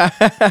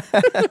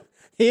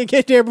 He'll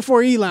get there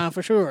before Elon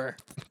for sure.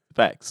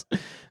 Facts.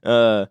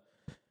 Yeah,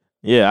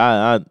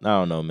 I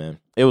don't know, man.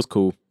 It was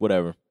cool.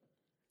 Whatever.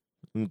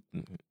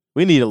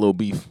 We need a little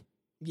beef.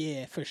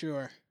 Yeah, for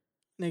sure.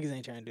 Niggas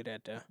ain't trying to do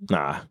that though.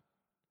 Nah.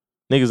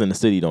 Niggas in the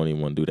city don't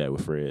even want to do that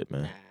with Fred,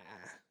 man.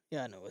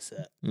 Y'all know what's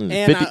up.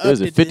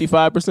 Is it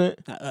 55%?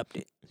 I upped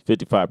it.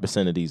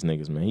 55% of these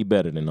niggas, man. He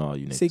better than all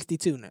you niggas.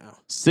 62 now.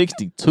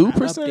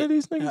 62% of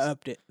these niggas? I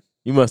upped it.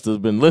 You must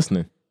have been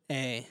listening.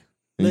 Hey.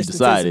 And you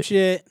decided. To some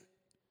shit.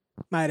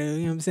 Might have, you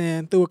know what I'm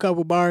saying, threw a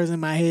couple bars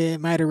in my head,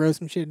 might have wrote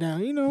some shit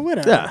down. You know,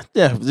 whatever.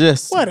 Yeah,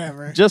 just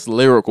whatever. Just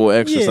lyrical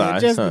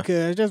exercise. Yeah,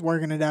 because, just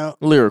working it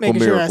out. Lyrical, making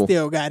miracle. Sure I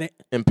still got it.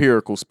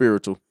 Empirical,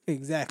 spiritual.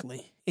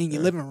 Exactly. In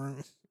your living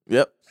room.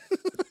 Yep.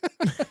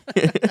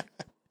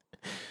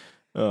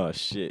 Oh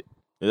shit.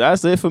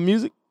 That's it for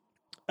music?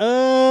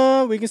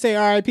 We can say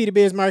R.I.P. to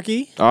Biz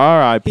Markie.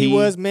 R.I.P. He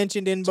was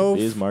mentioned in both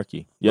Biz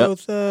Markie. Yep.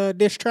 Both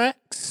diss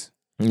tracks.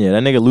 Yeah,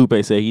 that nigga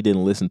Lupe said he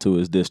didn't listen to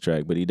his diss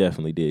track, but he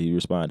definitely did. He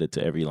responded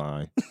to every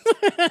line.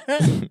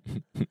 But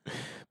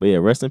yeah,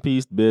 rest in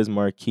peace, Biz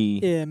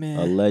Markie. Yeah, man.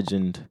 A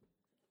legend.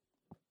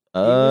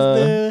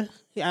 I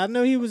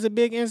know he was a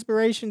big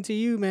inspiration to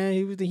you, man.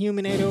 He was the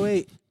human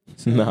 808.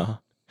 So. No.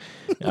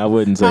 I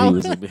wouldn't say he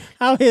was a big.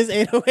 How his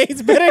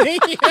 808's better than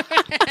you?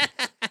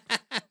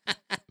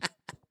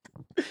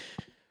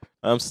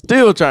 I'm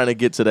still trying to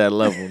get to that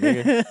level,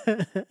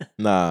 nigga.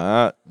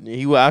 Nah,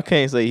 I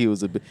can't say he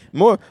was a big.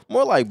 More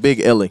like Big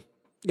Ellie.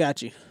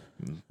 Got you.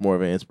 More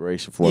of an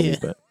inspiration for me,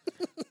 but.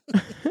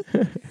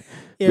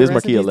 Yeah, Biz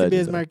Markie a legend.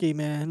 Biz Markie,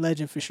 man,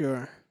 legend for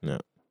sure. Yeah.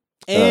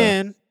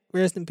 And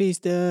rest in peace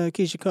to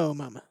Keisha Cole,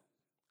 mama.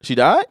 She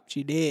died?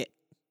 She did.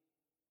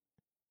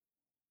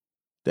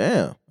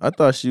 Damn. I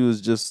thought she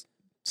was just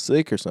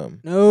sick or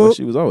something. No. Well,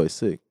 she was always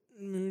sick.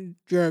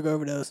 Drug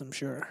overdose, I'm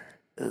sure.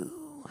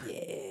 Ooh,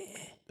 yeah.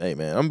 Hey,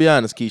 man, I'm going to be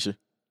honest, Keisha.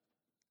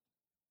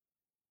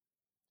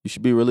 You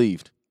should be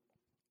relieved.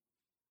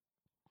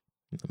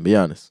 I'll be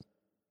honest.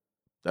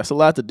 That's a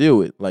lot to deal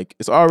with. Like,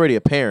 it's already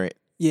a parent.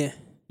 Yeah.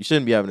 You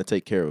shouldn't be having to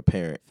take care of a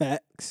parent.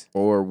 Facts.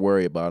 Or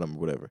worry about them or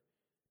whatever.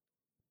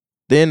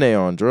 Then they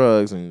on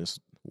drugs and it's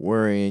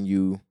worrying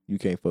you. You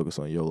can't focus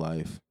on your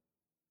life.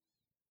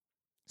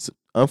 It's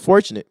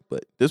unfortunate,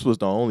 but this was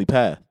the only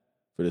path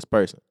for this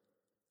person.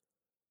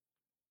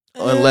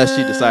 Unless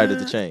she decided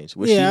to change,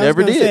 which she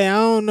never did. I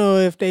don't know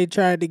if they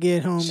tried to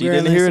get home. She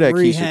didn't hear that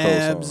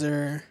Keisha Cole song.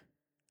 Or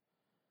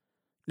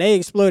they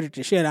exploited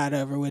the shit out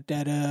of her with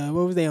that.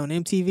 What was they on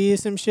MTV or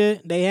some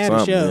shit? They had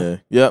a show.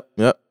 Yeah.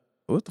 Yep.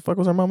 What the fuck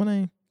was her mama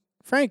name?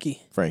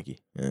 Frankie.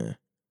 Yeah.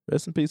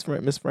 Rest in peace,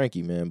 Miss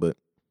Frankie, man. But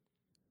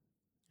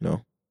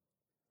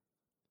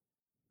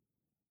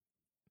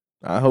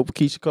I hope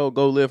Keisha Cole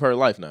go live her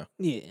life now.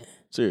 Yeah.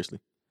 Seriously.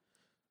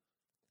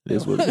 It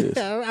is what it is.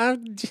 I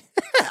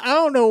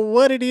don't know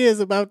what it is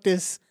about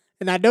this,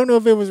 and I don't know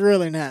if it was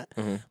real or not.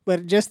 Mm-hmm.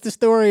 But just the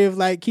story of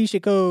like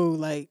Keisha Cole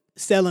like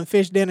selling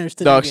fish dinners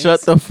to dog,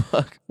 shut the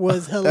fuck.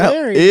 Was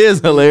hilarious. It is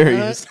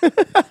hilarious.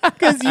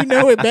 Because you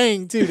know it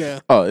banged too, though.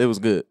 Oh, it was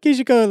good.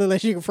 Keisha Cole looked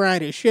like she could fry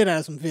the shit out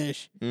of some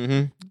fish.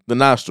 Mm-hmm. The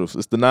nostrils.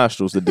 It's the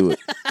nostrils that do it.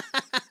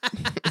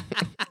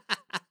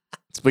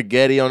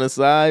 Spaghetti on the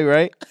side,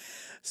 right?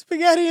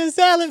 Spaghetti and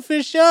salad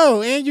for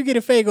sure. And you get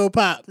a Faygo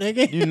pop,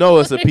 nigga. You know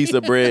it's a piece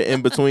of bread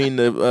in between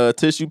the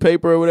tissue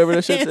paper or whatever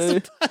that shit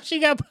is. She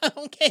got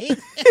pound cake.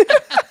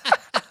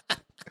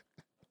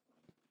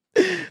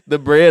 The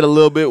bread a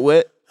little bit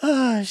wet.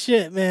 Oh,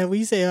 shit, man.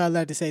 We say I'd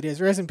like to say this.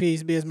 Rest in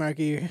peace, Biz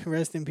Markie.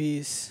 Rest in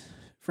peace,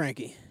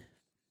 Frankie.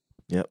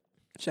 Yep.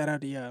 Shout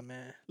out to y'all,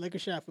 man. Lick a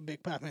shot for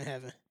Big Pop in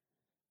heaven.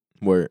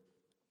 Word.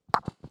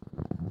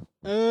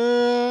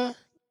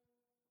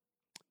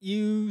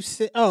 You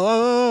said,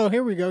 oh,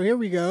 here we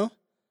go.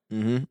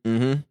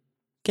 Mm-hmm.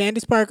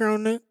 Candace Parker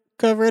on the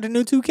cover of the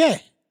new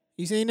 2K.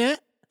 You seen that?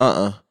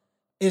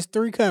 It's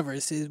 3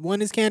 covers.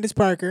 One is Candace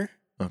Parker.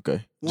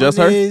 Okay. Just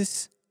her?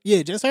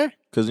 Yeah, just her.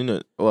 Because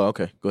well,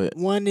 okay, go ahead.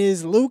 One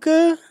is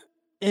Luca,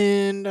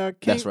 and I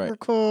can't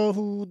recall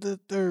who the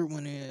third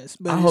one is.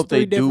 But I hope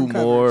they do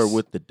more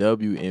with the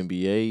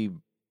WNBA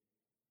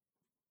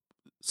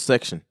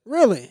section.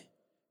 Really?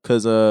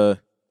 Because the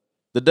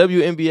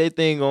WNBA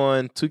thing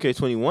on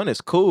 2K21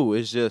 is cool.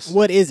 It's just...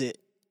 What is it?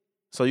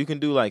 So you can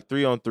do like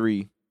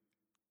 3-on-3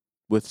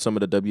 with some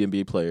of the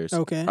WNBA players.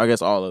 Okay. I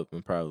guess all of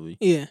them probably.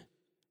 Yeah.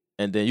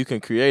 And then you can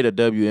create a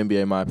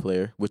WNBA My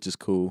Player, which is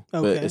cool.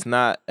 Okay. But it's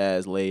not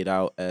as laid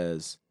out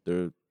as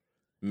the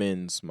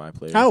men's My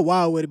Player. How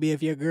wild would it be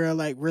if your girl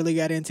like really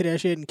got into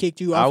that shit and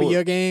kicked you off of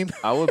your game?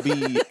 I would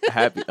be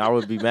happy. I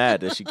would be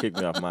mad that she kicked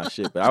me off my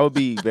shit, but I would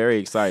be very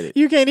excited.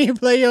 You can't even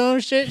play your own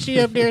shit. She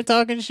up there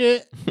talking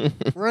shit,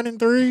 running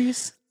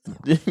threes.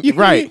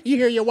 Right. You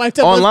hear your wife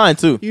talking online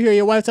too. You hear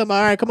your wife talking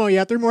about, all right, come on, you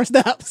have 3 more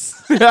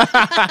stops.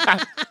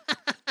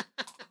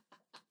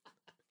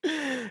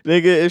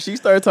 Nigga, if she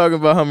started talking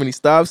about how many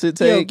stops it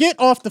takes. Yo, get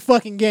off the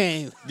fucking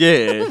game.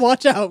 Yeah.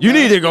 Watch out. You bro.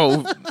 need to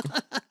go.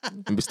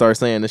 And start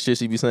saying the shit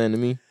she be saying to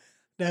me.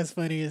 That's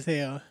funny as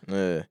hell.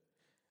 Yeah.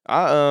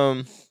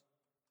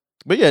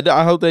 But yeah,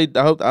 I hope I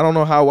don't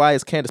know why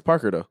it's Candace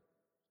Parker though.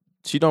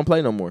 She don't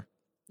play no more.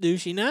 Do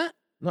she not?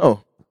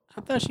 No.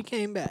 I thought she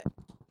came back.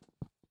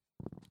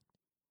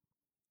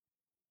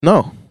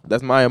 No.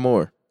 That's Maya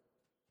Moore.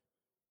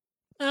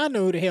 I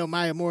know who the hell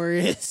Maya Moore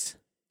is.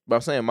 But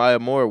I'm saying Maya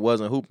Moore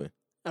wasn't hooping.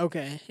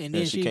 Okay. And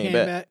then she came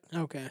back.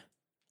 Okay.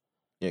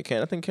 Yeah,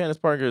 I think Candace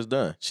Parker is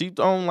done. She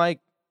on like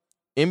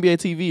NBA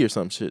TV or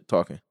some shit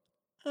talking.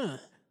 Huh.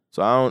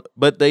 So I don't,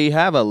 but they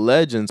have a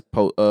Legends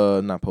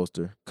not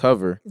poster,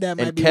 cover. That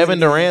might and be Kevin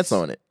Durant's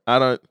on it. I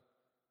don't.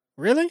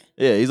 Really?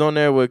 Yeah, he's on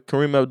there with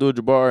Kareem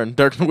Abdul-Jabbar and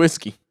Dirk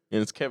Nowitzki,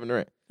 and it's Kevin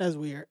Durant. That's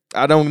weird.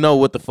 I don't know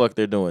what the fuck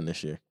they're doing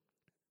this year.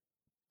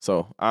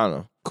 So I don't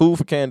know. Cool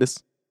for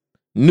Candace.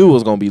 Knew it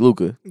was gonna be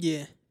Luka.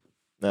 Yeah.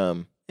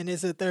 And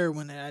it's a third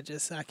one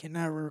that I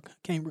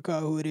can't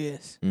recall who it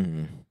is.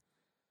 Mm-hmm.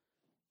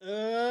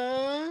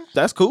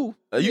 That's cool.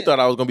 You thought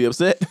I was gonna be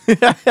upset?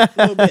 A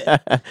little bit.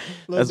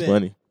 That's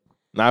funny.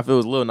 Now if it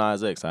was Lil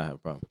Nas X, I have a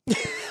problem.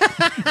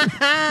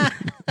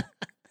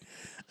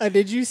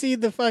 Did you see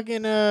the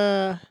fucking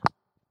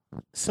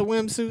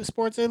swimsuit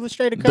Sports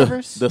Illustrated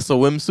covers? The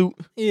swimsuit?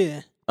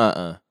 Yeah.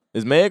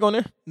 Is Meg on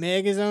there?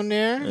 Meg is on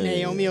there. Yeah.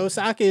 Naomi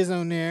Osaka is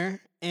on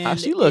there. And how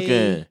she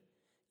looking?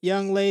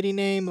 Young lady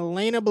named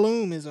Elena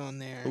Bloom is on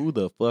there. Who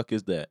the fuck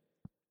is that?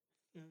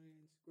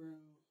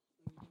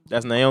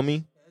 That's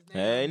Naomi?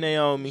 Hey,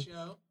 Naomi.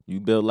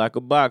 You built like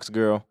a box,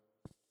 girl.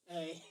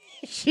 Hey,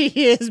 she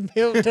is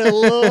built a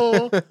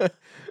little. You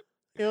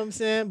know what I'm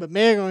saying? But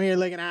Meg on here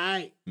looking all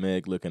right.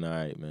 Meg looking all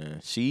right, man.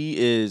 She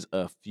is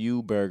a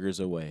few burgers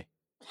away,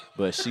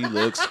 but she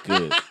looks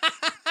good.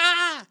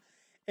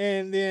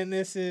 And then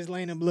this is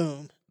Lena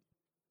Bloom.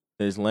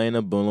 Is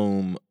Lena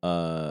Bloom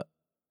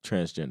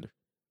transgender?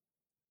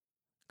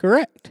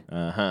 Correct.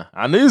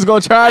 I knew you was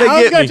gonna try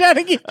to get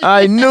me.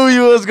 I knew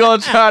you was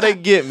gonna try to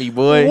get me,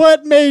 boy.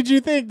 What made you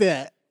think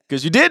that?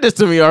 Because you did this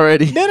to me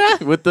already.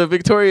 Did I? With the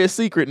Victoria's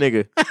Secret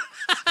nigga.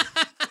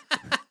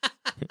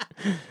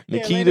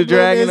 Nikita Lena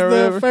Dragon Bloom or is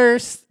whatever. the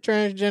first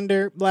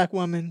transgender black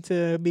woman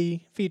to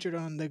be featured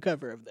on the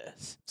cover of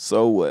this.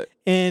 So what?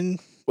 And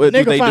What do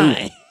nigga they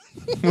fine.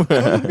 I'm do?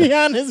 gonna be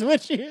honest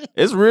with you.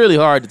 It's really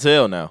hard to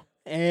tell now.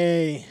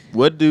 Hey,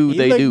 What do he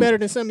they look do? better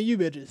than some of you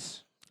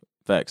bitches.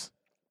 Facts.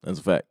 That's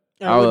a fact.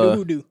 What do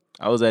who do?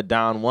 I was at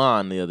Don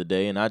Juan the other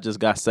day, and I just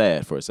got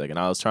sad for a second.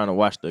 I was trying to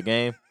watch the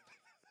game,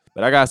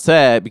 but I got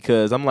sad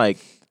because I'm like,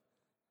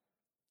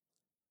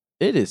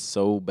 it is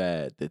so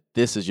bad that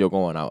this is your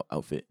going out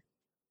outfit.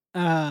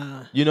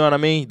 You know what I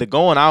mean? The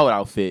going out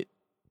outfit,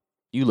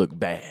 you look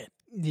bad.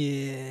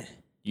 Yeah.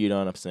 You know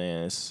what I'm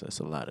saying? It's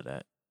a lot of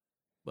that.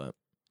 But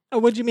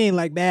What you mean,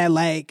 like bad,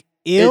 like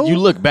ill? you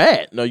look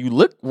bad. No, you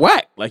look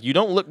whack. Like you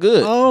don't look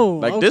good. Oh,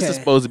 like okay. this is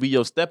supposed to be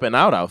your stepping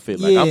out outfit.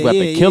 Like I'm Yeah, about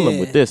to kill him yeah.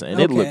 with this, and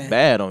it Okay. looked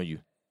bad on you.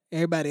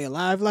 Everybody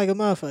alive like a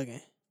motherfucker.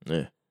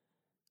 Yeah.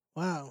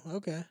 Wow.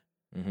 Okay.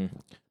 hmm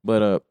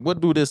But what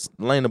do this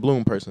Lena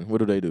Bloom person? What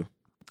do they do?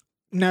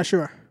 Not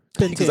sure.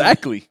 Couldn't tell you.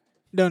 Exactly.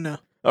 Don't know.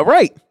 All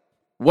right.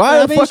 Why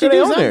Well, the fuck she are they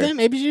do on something. there?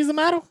 Maybe she's a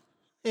model,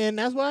 and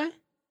that's why.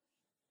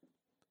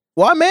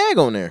 Why Mag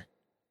on there?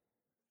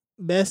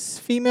 Best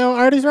female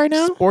artist right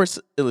now. Sports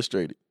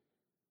Illustrated.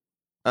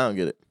 I don't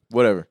get it.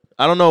 Whatever.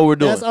 I don't know what we're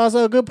doing. That's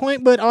also a good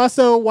point. But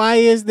also, why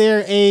is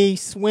there a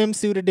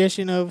swimsuit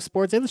edition of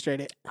Sports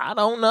Illustrated? I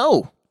don't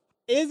know.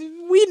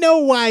 We know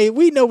why.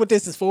 We know what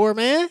this is for,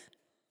 man.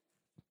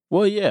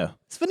 Well, yeah.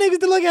 It's for niggas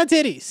to look at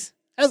titties.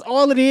 That's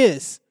all it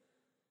is.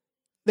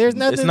 There's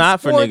nothing. It's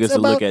not for sports niggas to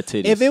look about- at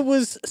titties. If it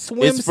was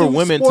swimsuit, It's for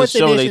women to sports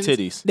show their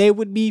editions, titties. They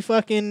would be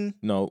fucking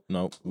No.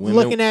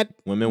 looking at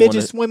women bitches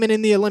wanna, swimming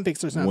in the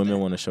Olympics or something. women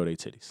want to show their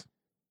titties.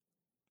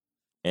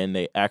 And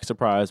they act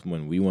surprised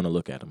when we want to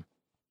look at them.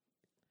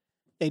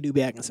 They do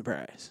be acting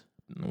surprised.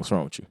 What's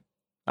wrong with you?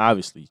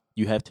 Obviously,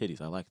 you have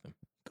titties. I like them.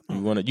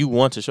 You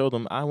want to show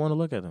them. I want to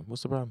look at them.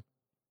 What's the problem?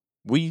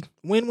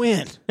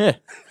 Win-win.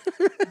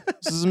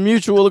 This is a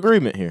mutual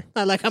agreement here.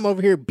 Not like I'm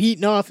over here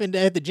beating off at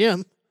the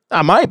gym.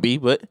 I might be,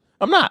 but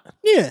I'm not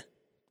Yeah,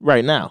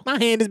 right now. my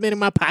hand has been in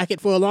my pocket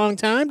for a long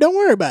time. Don't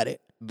worry about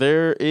it.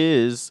 There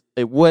is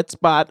a wet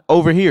spot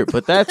over here,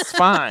 but that's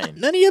fine.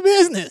 None of your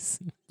business.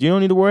 You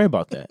don't need to worry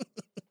about that.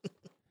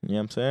 You know what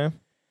I'm saying?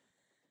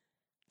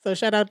 So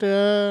shout out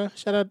to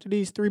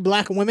these 3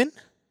 black women.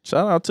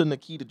 Shout out to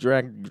Nikita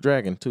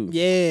Dragon too.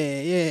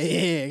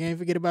 Yeah. Can't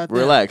forget about that.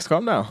 Relax,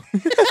 calm down.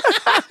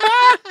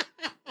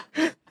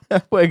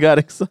 That boy got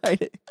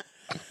excited.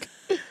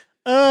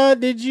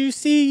 Did you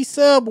see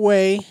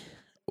Subway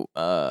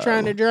Uh,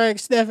 trying to drag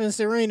Steph and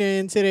Serena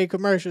into their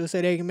commercial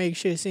so they can make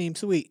shit seem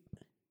sweet?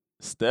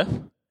 Steph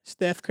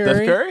Steph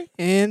Curry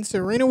and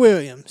Serena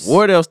Williams.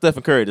 Ward else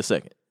Stephen Curry the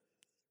second.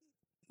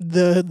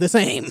 The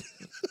same.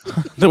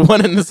 The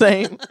one and the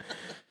same.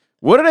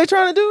 What are they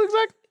trying to do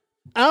exactly?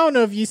 I don't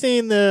know if you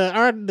seen the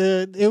art.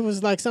 It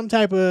was like some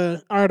type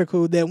of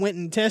article that went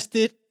and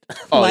tested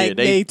like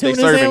they tuna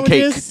serving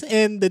cake. sandwiches,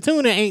 and the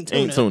tuna ain't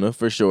tuna. Ain't tuna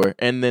for sure.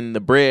 And then the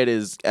bread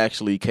is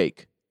actually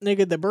cake.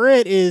 Nigga, the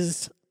bread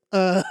is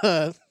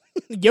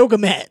yoga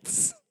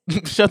mats.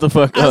 Shut the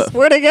fuck I up.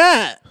 swear to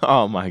God.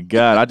 Oh my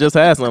God. I just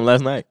had some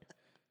last night.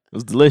 It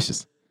was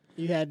delicious.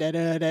 You had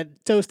that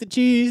toasted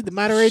cheese, the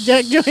Monterey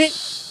Jack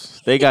joint.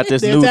 They got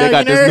this The new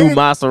Italian new herb.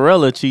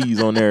 mozzarella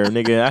cheese on there,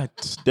 nigga. I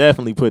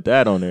definitely put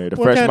that on there. The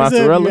What fresh kind of sub you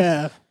mozzarella.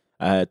 have?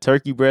 I had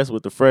turkey breast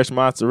with the fresh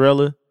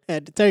mozzarella,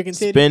 Had the turkey and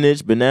titty.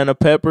 spinach, banana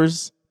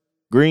peppers,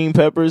 green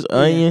peppers,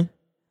 onion.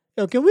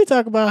 Yo, can we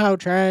talk about how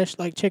trash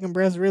like chicken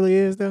breast really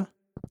is though?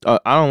 I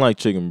don't like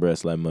chicken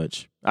breast that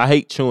much. I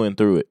hate chewing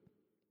through it.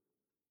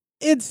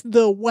 It's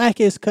the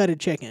wackest cut of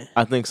chicken.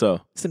 I think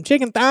so. Some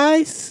chicken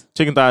thighs,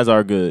 Chicken thighs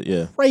are good,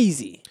 yeah.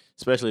 crazy.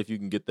 Especially if you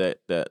can get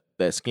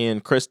that skin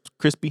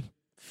crispy.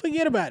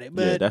 Forget about it.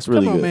 But Yeah, that's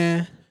really come on, good.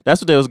 man.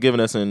 That's what they was giving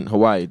us in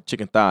Hawaii,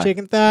 chicken thigh.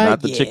 Chicken thigh,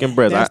 not the yeah, chicken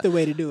breast. That's the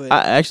way to do it.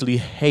 I actually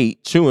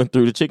hate chewing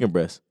through the chicken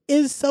breast.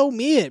 It's so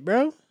mid,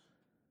 bro.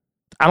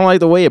 I don't like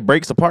the way it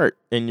breaks apart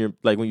and you're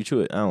like when you chew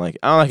it. I don't like it.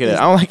 I don't like it.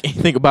 I don't like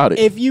anything about it.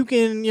 If you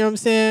can, you know what I'm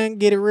saying,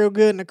 get it real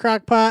good in a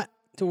crock pot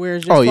to where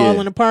it's just Oh, yeah.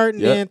 falling apart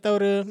and Yep.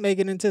 then make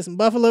it into some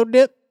buffalo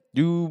dip.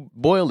 You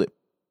boil it.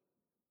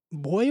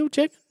 Boiled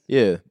chicken?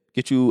 Yeah.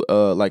 Get you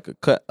like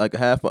a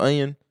half an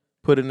onion,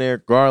 put in there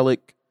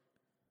garlic,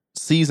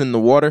 season the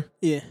water,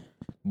 Yeah.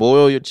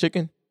 boil your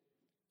chicken,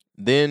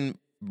 then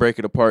break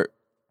it apart,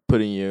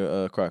 put in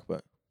your crock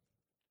pot.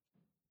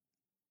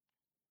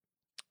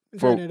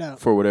 Try it out.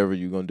 For whatever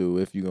you're gonna do,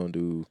 if you're gonna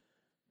do,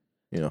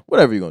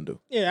 whatever you're gonna do.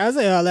 Yeah, I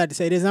say all that to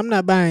say this. I'm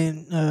not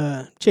buying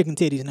chicken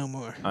titties no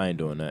more. I ain't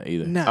doing that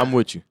either. Nah. I'm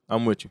with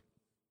you.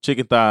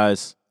 Chicken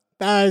thighs.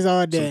 Thighs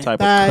all day. type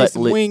of Thighs,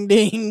 cutlet. wing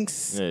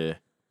dings.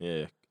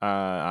 Yeah.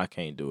 I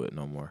can't do it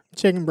no more.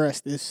 Chicken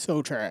breast is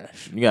so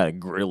trash. You gotta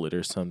grill it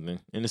or something,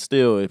 and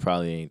it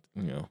probably ain't.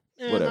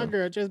 Yeah, whatever. my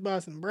girl just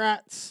bought some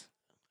brats.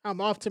 I'm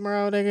off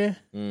tomorrow, nigga.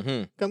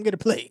 Mm-hmm. Come get a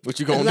plate. What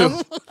you gonna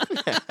do?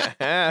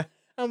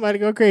 I'm about to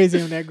go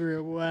crazy on that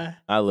grill, boy.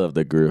 I love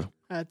the grill.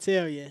 I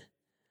tell you. I'm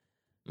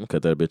gonna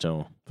cut that bitch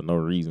on for no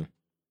reason.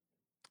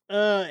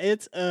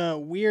 It's a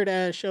weird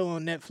ass show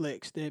on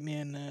Netflix that me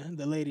and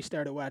the lady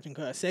started watching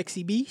called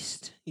Sexy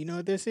Beast. You know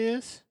what this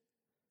is?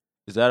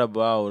 Is that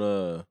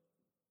about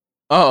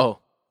Oh,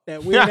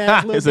 That weird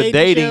ass little it's a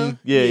dating. show?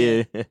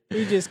 Yeah.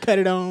 We just cut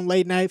it on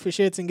late night for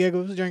shits and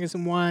giggles, drinking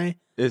some wine.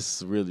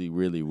 It's really,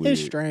 really weird.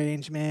 It's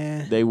strange,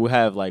 man. They will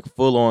have like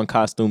full on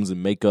costumes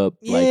and makeup,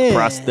 like Yeah,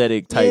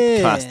 prosthetic type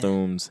yeah.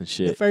 costumes and The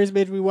shit. first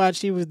bitch we watched,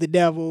 she was the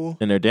devil.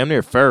 And they're damn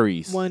near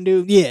furries. One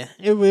dude, yeah,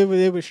 it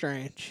was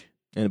strange.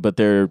 But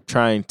they're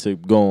trying to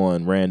go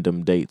on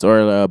random dates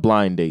or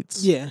blind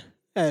dates. Yeah,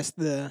 that's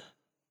the.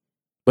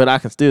 But I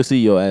can still see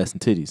your ass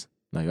and titties.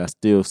 Like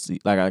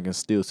I can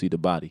still see the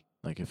body.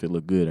 Like if it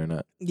look good or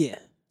not. Yeah.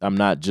 I'm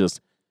not just.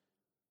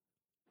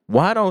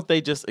 Why don't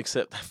they just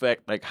accept the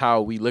fact like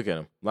how we look at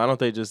them? Why don't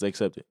they just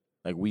accept it?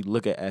 Like we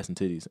look at ass and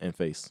titties and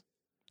face.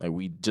 Like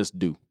we just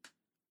do.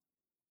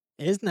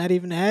 It's not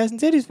even the ass and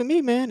titties for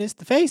me, man. It's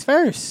the face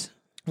first.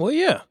 Well,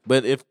 yeah.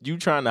 But if you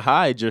trying to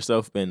hide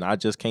yourself and I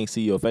just can't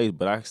see your face,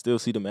 but I can still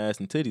see them ass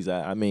and titties,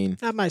 I mean.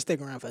 I might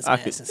stick around for some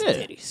ass and some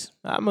titties.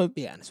 I'm a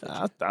Be honest with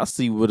you. I'll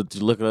see what it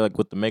look like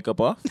with the makeup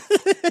off.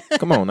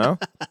 Come on now.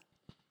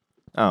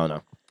 I don't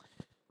know.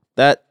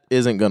 That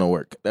isn't gonna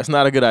work. That's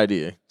not a good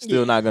idea.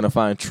 Still not gonna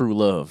find true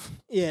love.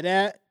 Yeah,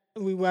 that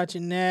we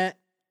watching that.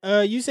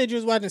 You said you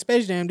was watching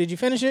Space Jam. Did you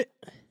finish it?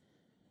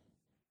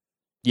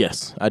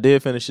 Yes, I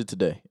did finish it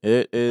today.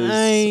 It is.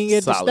 I ain't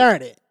get solid. to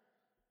start it.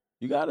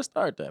 You gotta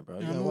start that, bro.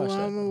 You gotta watch that.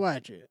 I'm gonna bro.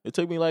 watch it. It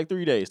took me like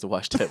 3 days to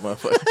watch that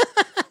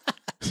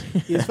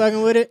motherfucker. You was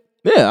fucking with it?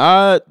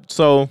 Yeah,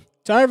 so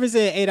Tarver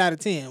said 8 out of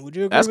 10. Would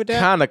you agree that's with that?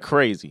 kind of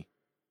crazy.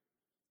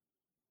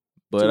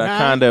 But Too I high?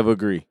 kind of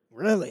agree.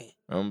 Really?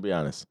 I'm gonna be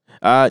honest.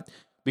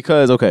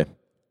 Because okay,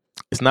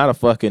 it's not a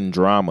fucking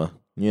drama.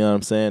 You know what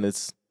I'm saying?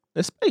 It's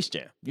Space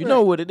Jam. You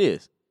know what it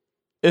is.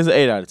 It's an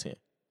 8 out of 10.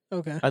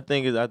 Okay. I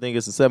think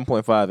it's a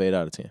 7.5, 8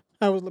 out of 10.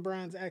 How was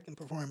LeBron's acting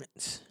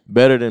performance?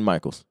 Better than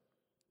Michael's.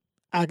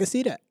 I can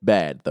see that.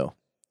 Bad though.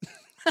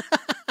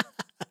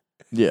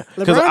 Yeah, LeBron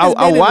because has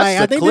I been in, watched like,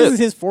 the I think clip. this is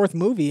his 4th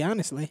movie,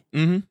 honestly.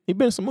 Mm-hmm. He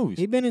been in some movies.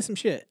 He been in some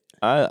shit.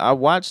 I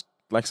watched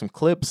like some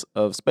clips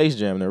of Space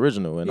Jam, the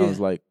original, and I Yeah. was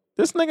like,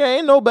 this nigga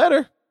ain't no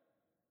better.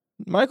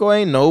 Michael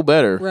ain't no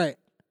better. Right.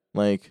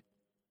 Like,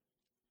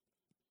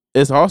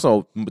 it's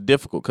also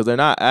difficult because they're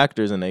not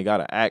actors and they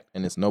gotta act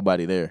and it's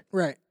nobody there.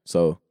 Right.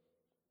 So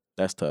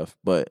that's tough.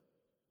 But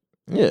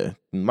yeah,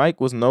 Mike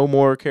was no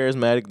more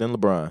charismatic than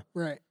LeBron.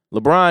 Right.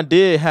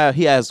 LeBron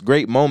he has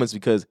great moments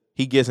because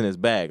he gets in his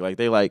bag. Like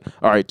they like,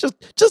 all right, just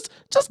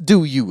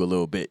do you a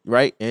little bit,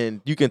 right?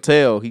 And you can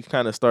tell he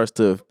kind of starts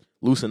to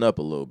loosen up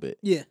a little bit.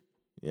 Yeah.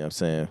 You know what I'm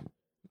saying?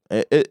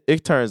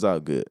 It turns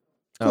out good.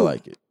 I Cool.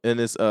 like it. And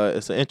it's an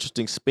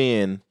interesting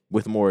spin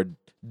with more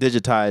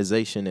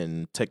digitization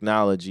and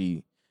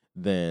technology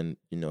than,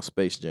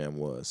 Space Jam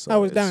was. So I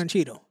was it's Don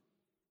Cheadle.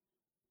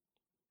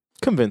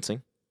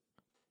 convincing.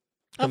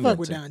 I fuck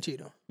with Convincing. Don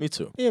Cheadle. Me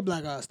too. He a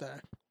black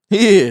all-star.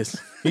 He is.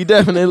 He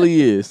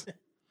definitely is.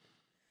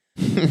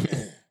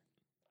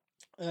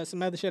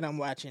 Some other shit I'm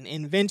watching.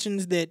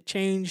 Inventions that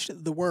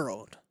changed the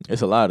world.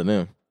 It's a lot of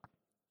them.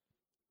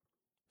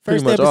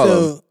 First Pretty much all of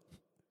episode,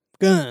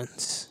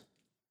 guns.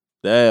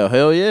 Damn,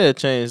 hell yeah, it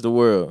changed the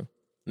world.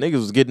 Niggas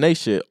was getting they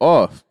shit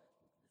off.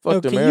 Fuck Oh,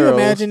 them can arrows. you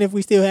imagine if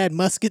we still had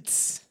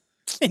muskets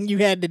and you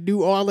had to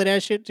do all of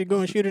that shit to go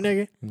and shoot a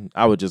nigga?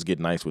 I would just get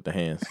nice with the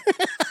hands.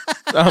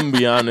 I'm gonna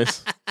be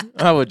honest.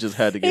 I would just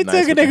have to get It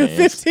nice took a with the nigga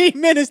hands.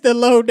 15 minutes to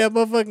load that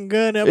motherfucking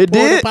gun up, It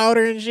pour the did?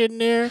 powder and shit in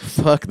there.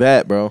 Fuck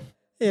that, bro.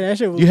 Yeah, that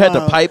shit was You had to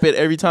wild. pipe it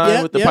every time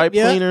Yep, with the yep, pipe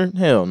yep. cleaner?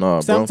 Hell no,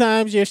 bro.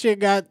 Sometimes your shit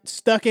got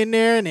stuck in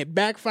there and it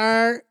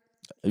backfired.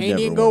 You Ain't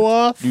never even go wanted-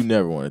 off. You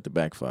never wanted to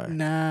backfire.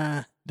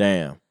 Nah.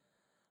 Damn.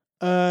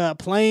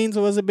 Planes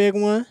was a big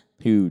one.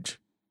 Huge.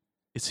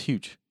 It's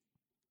huge.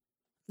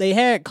 They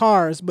had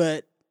cars,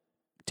 but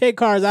take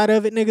cars out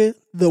of it, nigga.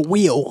 The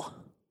wheel.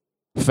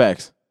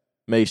 Facts.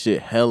 Made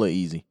shit hella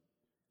easy.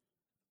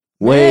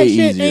 That Way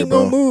shit easier, ain't bro.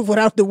 gonna move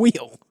without the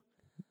wheel.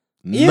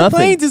 Yeah, Nothing.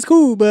 planes is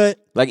cool, but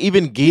Like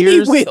even you need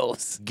gears.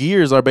 wheels.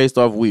 Gears are based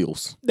off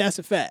wheels. That's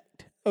a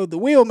fact. Oh, the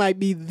wheel might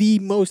be the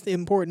most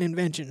important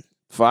invention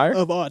Fire?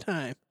 of all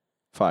time.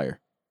 Fire.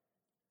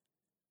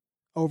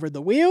 Over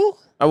the wheel?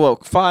 Oh, well,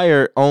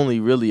 fire only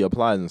really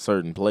applies in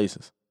certain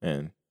places.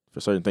 And for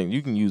certain things,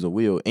 you can use a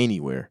wheel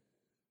anywhere.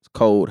 It's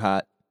cold,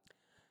 hot.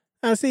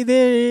 I see.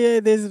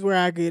 This is where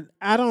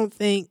I don't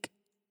think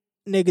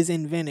niggas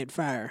invented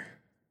fire.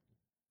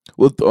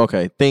 Well,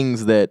 okay,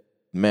 things that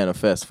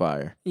manifest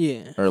fire.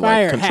 Yeah, Or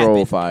fire like control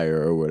happened.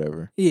 fire or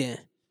whatever. Yeah,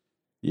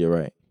 Yeah,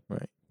 right.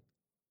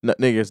 No,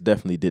 niggas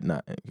definitely did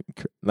not.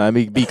 Let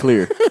me be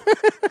clear.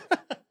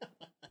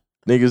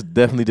 Niggas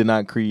definitely did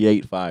not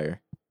create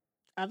fire.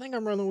 I think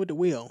I'm rolling with The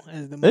Wheel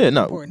as the most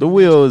important The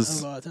Wheel invention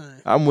is. of all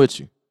time. I'm with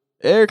you.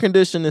 Air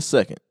conditioning is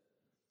second.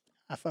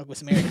 I fuck with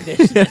some air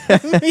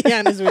conditioning. Be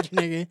honest with you,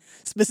 nigga.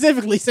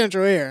 Specifically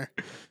central air.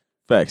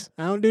 Facts.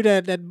 I don't do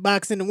that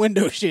box in the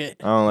window shit.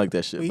 I don't like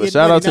that shit. We But get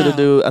shout money out to the now.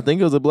 dude. I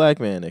think it was a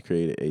black man that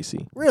created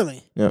AC.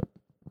 Really? Yep.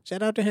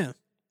 Shout out to him.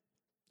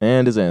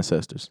 And his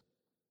ancestors.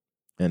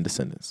 And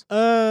descendants.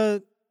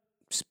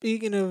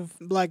 Speaking of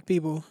black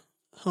people,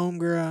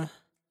 homegirl,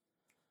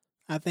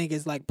 I think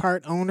is like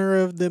part owner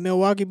of the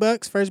Milwaukee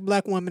Bucks, first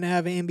black woman to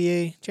have an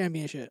NBA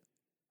championship.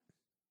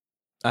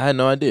 I had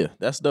no idea.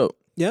 That's dope.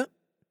 Yep.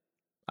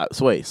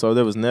 So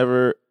there was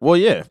never. Well,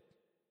 yeah.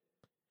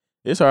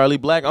 It's hardly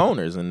black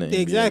owners in the NBA.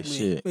 Exactly.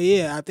 Shit. But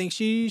yeah, I think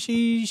she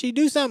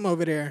do something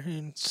over there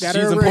and got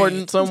her She's a important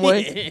ring. in some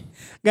way?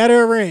 Got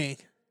her a ring.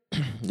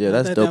 Yeah, I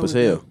that's thought dope that as was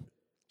hell. dope.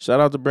 Shout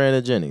out to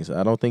Brandon Jennings.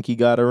 I don't think he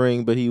got a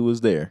ring, but he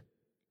was there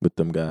with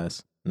them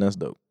guys. And that's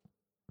dope.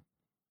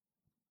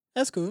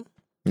 That's cool.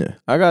 Yeah.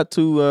 I got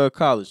 2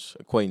 college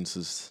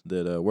acquaintances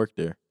that work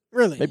there.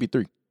 Really? Maybe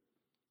 3.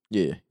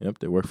 Yeah. Yep.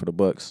 They work for the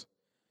Bucks.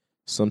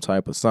 Some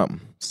type of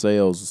something.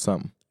 Sales or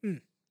something.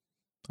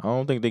 I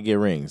don't think they get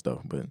rings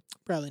though, but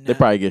Probably not. they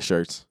probably get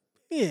shirts.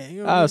 Yeah.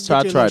 You I was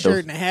get you a tried little to-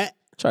 shirt and a hat.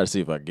 Try to see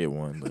if I can get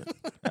one, but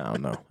I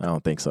don't know. I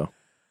don't think so.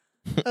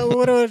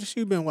 What else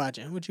you been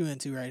watching? What you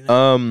into right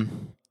now?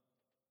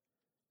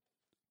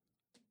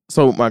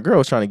 So my girl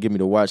was trying to get me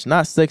to watch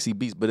not Sexy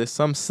Beast, but it's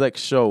some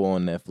sex show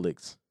on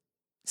Netflix.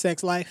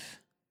 Sex Life.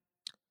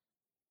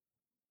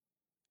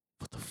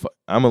 What the fuck?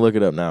 I'm gonna look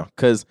it up now,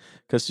 cause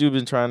she's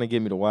been trying to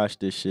get me to watch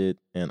this shit,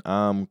 and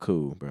I'm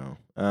cool, bro.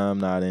 I'm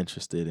not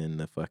interested in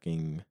the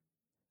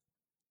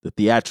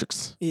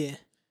theatrics Yeah.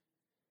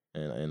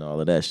 and all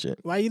of that shit.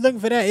 Why you looking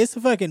for that? It's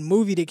a fucking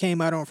movie that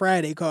came out on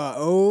Friday called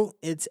Oh.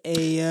 It's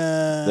a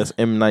That's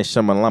M Night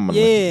Shyamalan.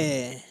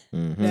 yeah.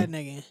 Mm-hmm. That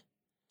nigga.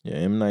 Yeah,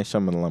 M Night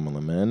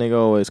Shyamalan, man. That nigga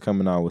always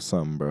coming out with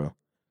something, bro.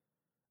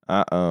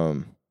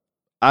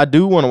 I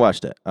do want to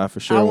watch that. I for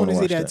sure I want to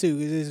see watch that too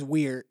because it's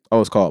weird. Oh,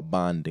 it's called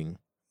Bonding.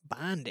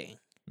 Bonding.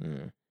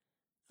 Mm.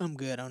 I'm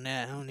good on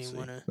that. I don't even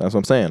want to. That's what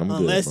I'm saying. I'm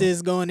Unless good.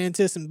 it's going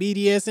into some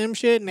BDSM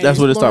shit. And That's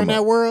what it's exploring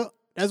talking that world.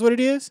 That's what it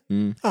is?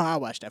 Mm. Oh, I'll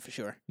watch that for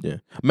sure. Yeah,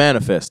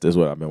 Manifest is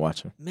what I've been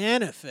watching.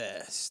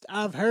 Manifest.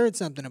 I've heard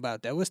something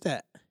about that. What's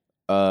that?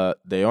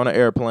 They on an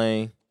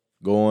airplane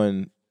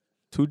going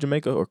to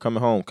Jamaica or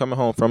coming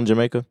home from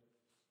Jamaica.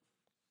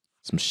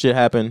 Some shit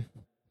happened.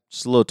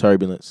 Just a little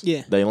turbulence.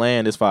 Yeah. They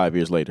land. It's 5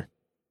 years later.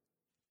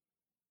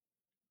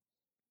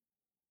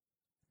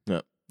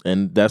 Yep.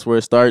 And that's where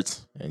it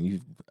starts. And you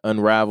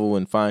unravel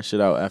and find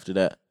shit out after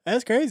that.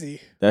 That's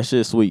crazy. That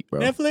shit's sweet, bro.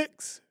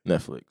 Netflix?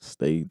 Netflix.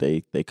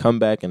 They come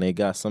back and they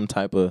got some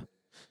type of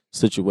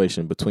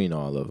situation between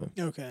all of them.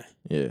 Okay.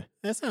 Yeah.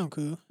 That sounds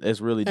cool. It's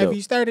really Have dope.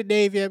 you started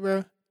Dave yet,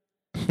 bro?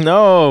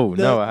 No,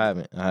 The-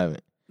 I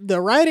haven't. The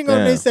writing on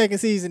Damn. this second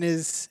season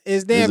is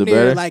damn it near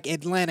better? like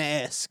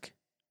Atlanta-esque.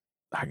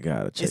 I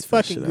gotta check It's that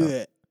fucking shit out.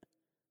 good.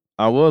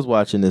 I was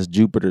watching this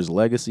Jupiter's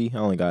Legacy. I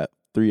only got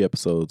 3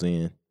 episodes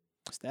in.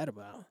 What's that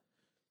about?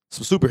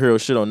 Some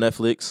superhero shit on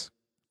Netflix.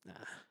 Nah.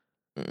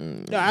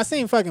 Mm, No, I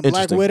seen fucking Black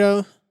Interesting.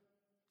 Widow.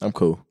 I'm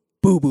cool.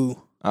 Boo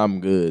boo. I'm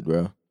good,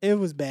 bro. It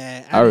was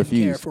bad. I didn't care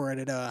refuse. for it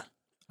at all.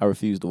 I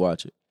refuse to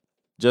watch it.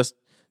 Just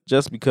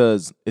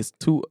because it's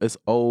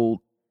old.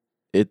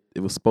 It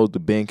was supposed to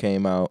Ben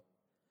came out.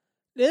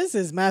 This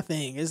is my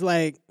thing. It's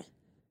like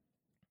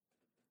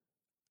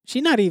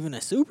she not even a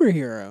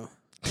superhero.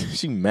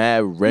 She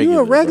mad regular. You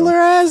a regular bro.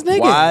 ass nigga.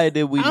 Why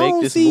did we I make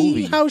don't this see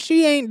movie? how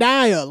she ain't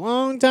die a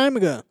long time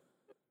ago.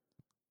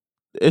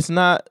 It's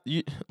not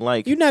you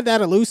like. You not that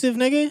elusive,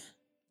 nigga.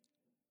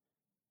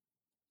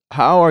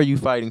 How are you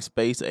fighting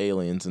space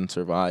aliens and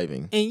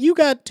surviving And you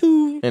got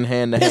 2 in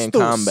hand-to-hand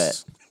pistols.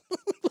 combat?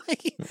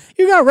 Like,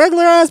 you got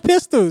regular ass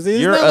pistols. It's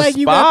You're not a like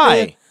you got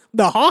spy.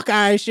 the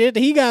Hawkeye shit.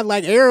 He got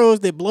like arrows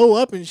that blow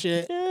up and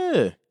shit.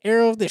 Yeah,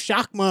 Arrows that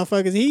shock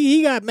motherfuckers.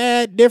 He got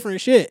mad different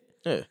shit.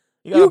 yeah.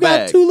 You a got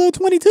bag. 2 little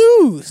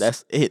 22s.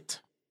 That's it.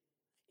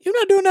 You're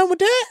not doing nothing with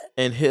that.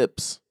 And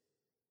hips.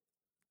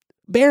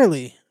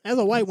 Barely. That's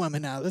a white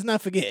woman now. Let's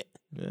not forget.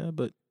 Yeah,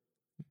 but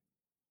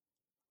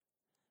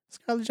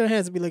Scarlett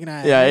Johansson be looking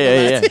at.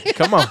 yeah.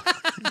 Come on,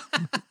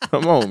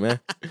 come on, man.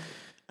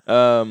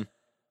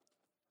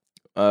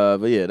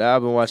 But yeah,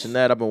 I've been watching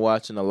that. I've been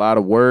watching a lot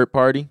of Word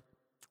Party.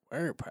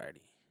 Word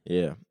party.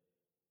 Yeah,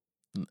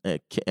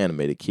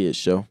 animated kids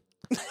show.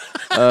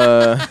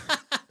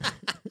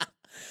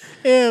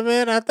 Yeah,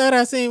 man. I thought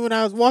I seen when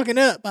I was walking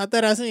up. I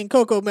thought I seen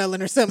Coco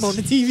Melon or something on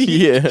the TV.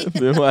 Yeah,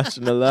 been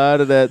watching a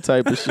lot of that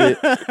type of shit.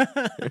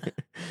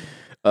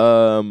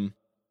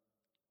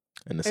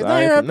 And Is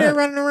aside her up from there that,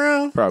 running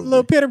around? Probably.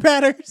 Little pitter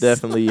patters.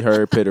 definitely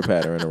her pitter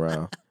pattering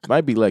around.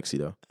 Might be Lexi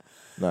though.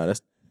 Nah,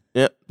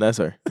 that's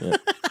her. Yeah.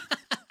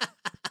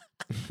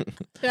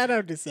 Shout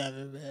out to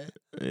 7, man.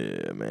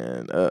 Yeah,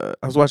 man.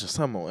 I was watching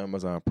something on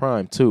Amazon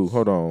Prime too.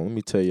 Hold on, let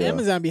me tell you.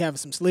 Amazon be having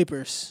some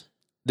sleepers.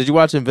 Did you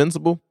watch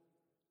Invincible?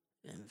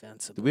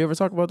 Invincible. Did we ever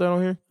talk about that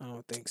on here? I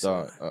don't think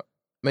so.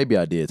 Maybe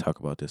I did talk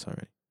about this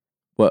already.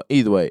 Well,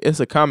 either way, it's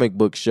a comic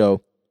book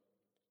show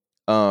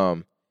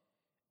And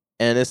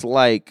it's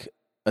like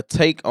a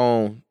take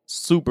on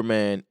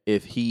Superman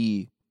if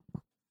he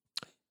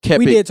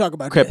kept did talk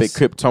about it this.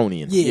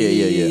 Kryptonian.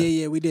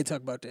 Yeah. We did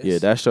talk about this. Yeah,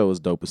 that show was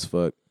dope as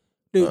fuck.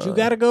 Dude, you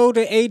gotta go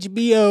to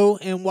HBO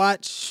and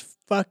watch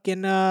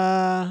fucking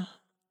no,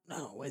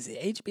 was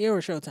it HBO or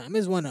Showtime?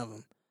 It's one of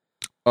them.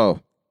 Oh,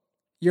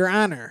 Your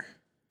Honor.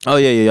 oh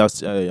yeah. Y'all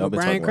been Bryan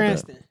talking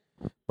Cranston. about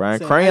that. Bryan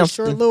So,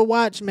 Cranston. Short little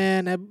watch,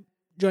 man. That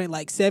joint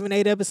like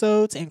 7-8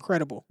 episodes.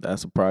 Incredible.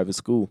 That's a private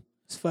school.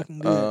 It's fucking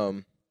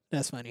good.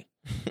 That's funny.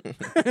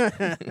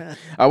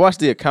 I watched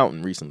The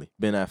Accountant recently.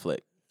 Ben Affleck.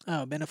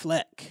 Oh, Ben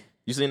Affleck.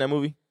 You seen that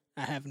movie?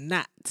 I have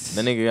not.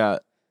 That nigga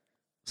got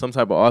some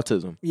type of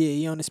autism. Yeah,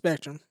 he on the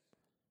spectrum.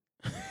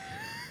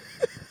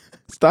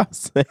 Stop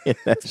saying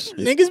that shit.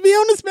 Niggas be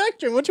on the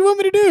spectrum. What you want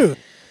me to do?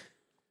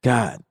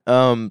 God.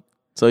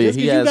 So yeah, Just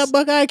he because has. you got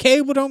Buckeye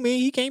Cable don't mean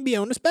he can't be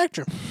on the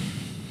spectrum.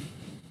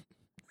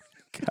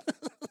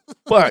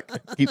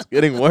 Fuck, keeps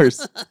getting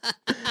worse.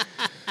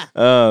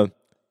 But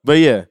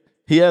yeah,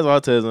 he has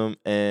autism,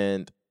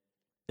 and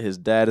his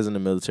dad is in the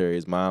military.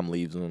 His mom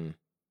leaves him.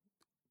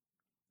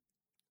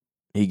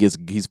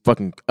 He's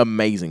fucking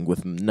amazing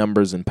with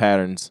numbers and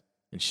patterns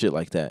and shit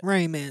like that.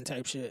 Rain Man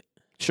type shit.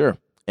 Sure,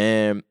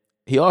 and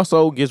he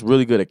also gets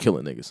really good at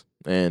killing niggas.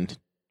 And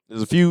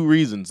there's a few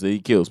reasons that he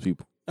kills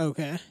people.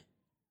 Okay.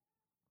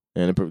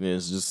 And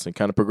it's just it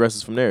kind of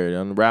progresses from there. It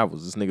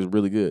unravels. This nigga's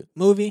really good.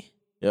 Movie?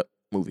 Yep,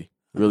 movie.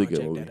 Really good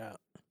check movie. that out.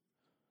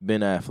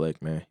 Ben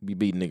Affleck, man. He be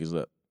beating niggas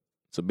up.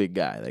 It's a big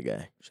guy, that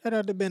guy. Shout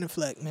out to Ben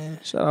Affleck, man.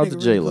 Shout out to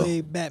Nigga J-Lo. really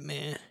played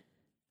Batman.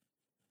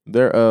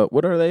 They're,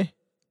 what are they?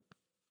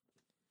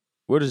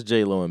 What is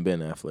J-Lo and Ben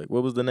Affleck?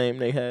 What was the name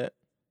they had?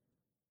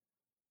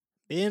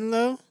 Ben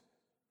Low?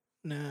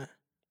 Nah.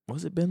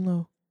 Was it Ben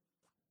Lo?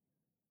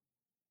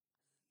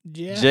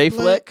 J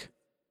Fleck?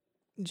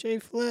 J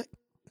Fleck?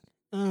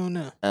 I don't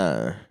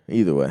know.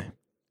 Either way.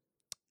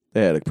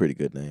 They had a pretty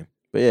good name.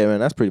 But yeah, man,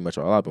 that's pretty much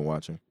all I've been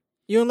watching.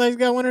 You don't like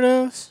got one of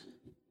those?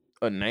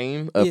 A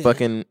name? A Yeah.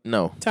 fucking,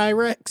 no.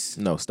 Tyrex?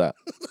 No, stop.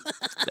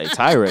 Hey,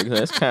 Tyrex,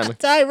 that's kind of,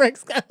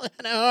 Tyrex got kind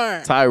of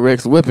hard.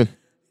 Tyrex whipping.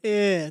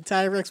 Yeah,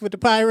 Tyrex with the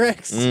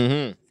Pyrex.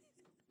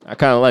 Mm-hmm. I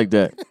kind of like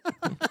that.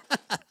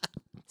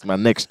 It's my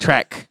next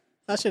track.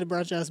 I should have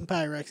brought y'all some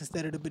Pyrex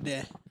instead of the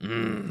bidet.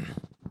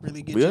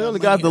 Really get We y'all only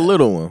money got the up.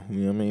 little one.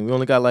 You know what I mean? We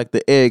only got like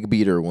the egg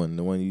beater one.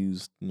 The one you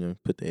use,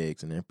 put the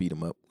eggs in there, beat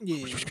them up.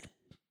 Yeah.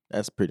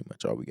 That's pretty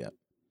much all we got.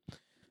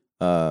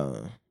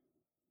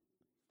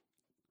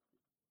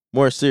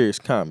 More serious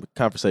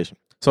conversation.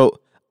 So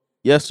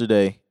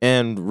yesterday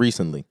and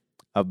recently,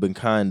 I've been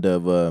kind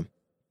of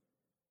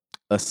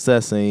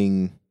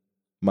assessing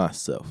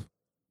myself,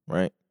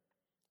 right?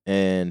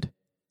 And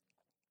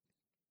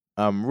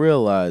I'm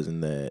realizing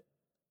that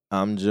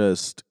I'm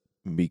just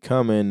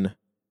becoming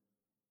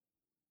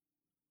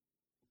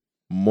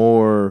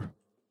more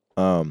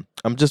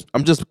I'm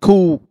just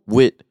cool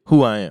with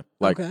who I am.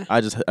 Like Okay.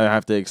 I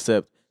have to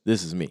accept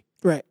this is me.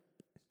 Right.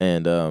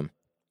 And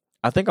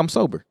I think I'm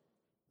sober.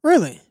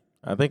 Really?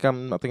 I think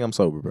I'm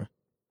sober, bro.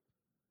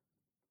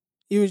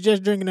 You was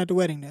just drinking at the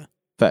wedding now.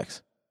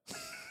 Facts.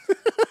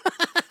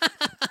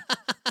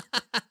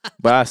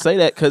 But I say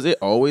that because it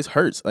always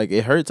hurts. Like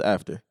it hurts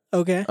after.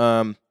 Okay.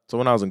 So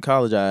when I was in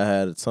college, I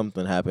had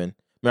something happen.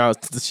 I was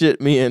the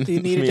shit. Me and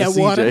You needed me and that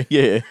water?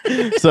 CJ.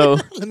 Yeah. So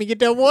Let me get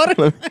that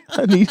water.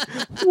 I need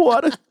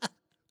water.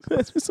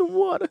 Pass me some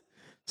water.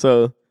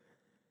 So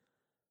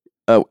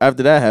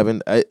after that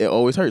happened, it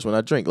always hurts when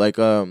I drink. Like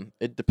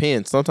it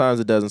depends. Sometimes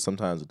it doesn't.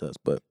 Sometimes it does.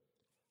 But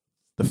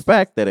the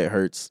fact that it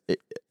hurts,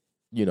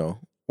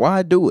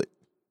 why do it?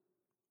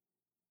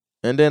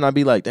 And then I'd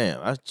be like,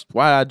 damn,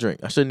 why I drink?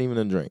 I shouldn't even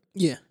have drink.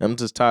 Yeah. I'm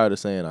just tired of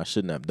saying I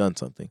shouldn't have done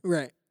something,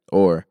 Right.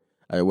 or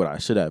what I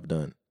should have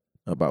done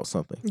about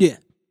something. Yeah.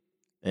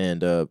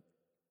 And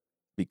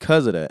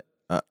because of that,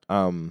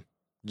 I'm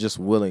just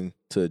willing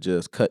to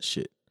just cut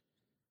shit.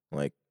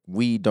 Like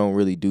weed don't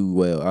really do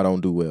well. I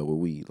don't do well with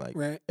weed. Like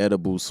Right.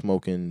 edibles,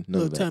 smoking, none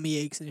Little of that. tummy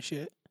aches and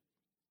shit.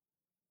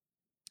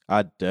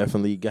 I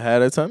definitely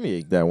had a tummy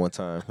ache that one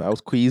time. I was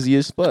queasy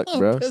as fuck,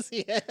 bro.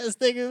 Pussy ass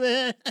nigga,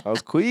 man. I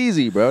was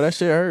queasy, bro. That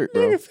shit hurt,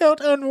 bro. Nigga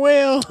felt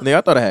unwell. Nigga,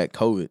 I thought I had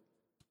COVID.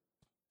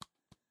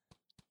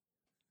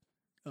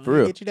 For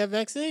real. Get you that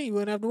vaccine. You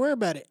wouldn't have to worry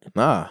about it.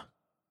 Nah.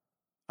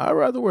 I'd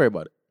rather worry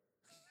about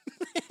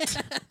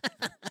it.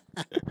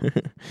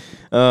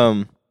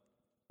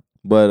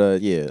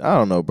 But yeah, I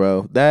don't know,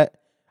 bro. That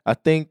I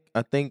think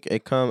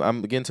it comes.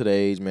 I'm getting to the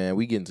age, man.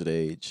 We getting to the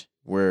age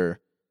where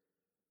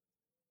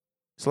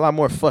it's a lot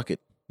more fuck it.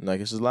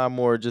 Like it's just a lot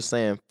more just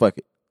saying fuck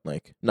it.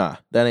 Like nah,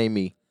 that ain't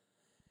me.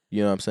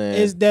 You know what I'm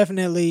saying? It's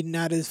definitely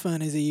not as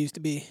fun as it used to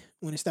be.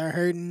 When it start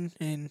hurting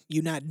and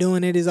you not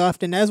doing it as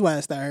often, that's why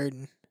it start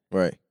hurting.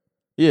 Right.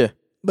 Yeah.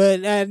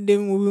 But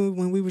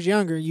when we was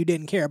younger, you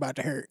didn't care about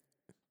the hurt.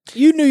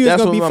 You knew you was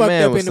That's gonna be what my fucked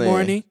man up was in the saying.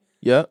 morning,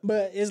 Yep.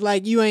 but it's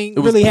like you ain't It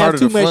was really part have of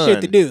too the much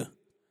shit to fun. do.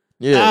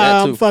 Yeah.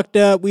 That I'm too. fucked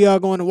up. We all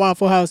going to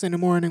Waffle House in the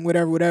morning,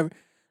 whatever.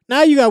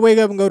 Now you gotta wake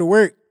up and go to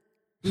work.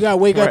 You gotta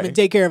wake up Right. and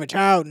take care of a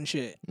child and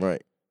shit.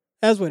 Right.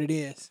 That's what it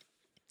is.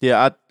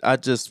 Yeah, I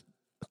just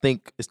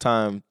think it's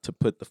time to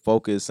put the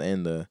focus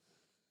and the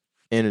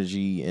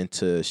energy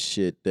into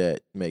shit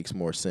that makes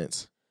more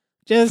sense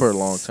Just for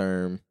long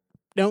term.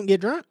 Don't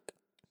get drunk.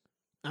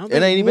 I don't It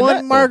think ain't even one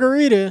that, though.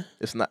 margarita.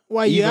 It's not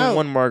While you even out.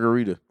 one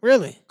margarita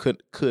Really?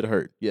 could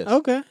hurt. Yes.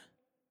 Okay.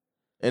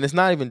 And it's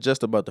not even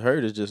just about the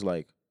hurt. It's just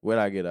like, what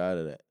I get out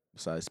of that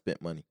besides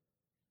spent money?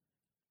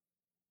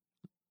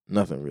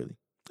 Nothing really.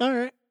 All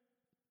right.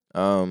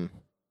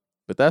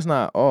 But that's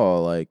not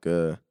all. Like,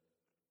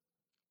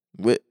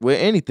 with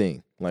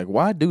anything, like,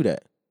 why do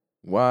that?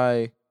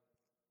 Why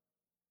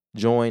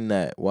join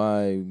that?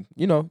 Why,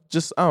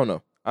 just I don't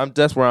know.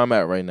 That's where I'm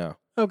at right now.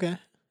 Okay.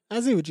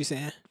 I see what you're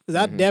saying. Because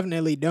I Mhm.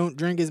 definitely don't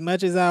drink as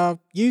much as I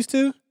used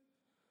to.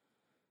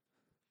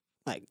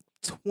 Like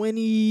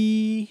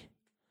 21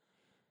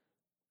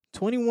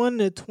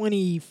 to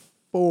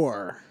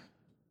 24.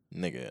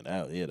 Nigga,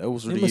 that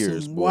was Them the was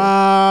years, some boy.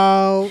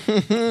 wild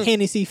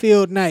Hennessy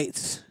filled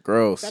nights.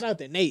 Gross. Shout out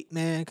to Nate,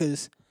 man,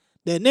 because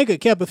that nigga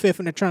kept a fifth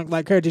in the trunk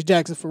like Curtis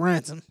Jackson for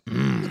ransom.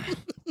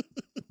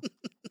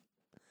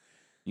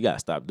 You gotta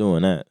stop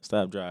doing that.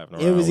 Stop driving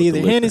around. It was with either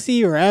the liquor.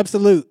 Hennessy or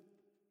Absolute.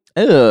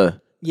 Ugh.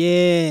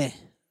 Yeah.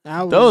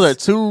 Those are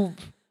two.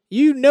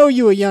 You know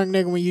you a young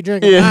nigga when you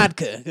drinking Yeah.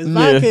 vodka. Because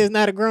vodka is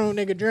not a grown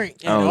nigga drink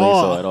I don't think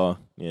so at all.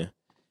 Yeah.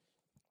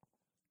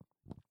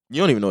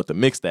 You don't even know what to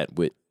mix that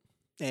with.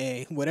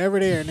 Hey, whatever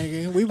there,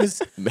 nigga. We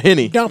was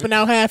Henny. dumping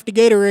out half the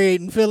Gatorade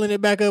and filling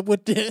it back up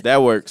with the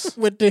That works.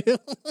 with the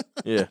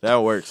Yeah,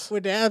 that works.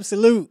 with the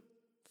Absolute.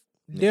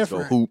 Niggas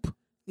Different. go hoop.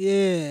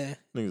 Yeah.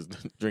 Niggas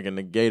drinking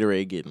the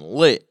Gatorade, getting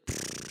lit.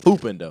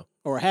 Hooping though.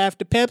 Or half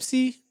the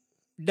Pepsi.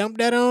 Dump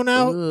that on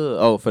out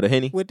Oh, for the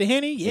Henny? with the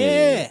Henny.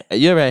 Yeah.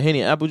 You ever had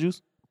Henny apple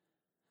juice?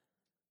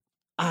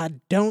 I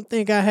don't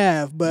think I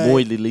have, but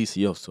Muy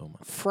delicioso. Man.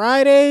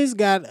 Fridays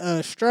got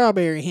a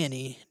strawberry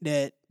Henny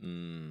that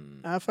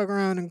Mm. I fuck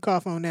around and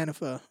cough on that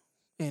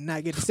and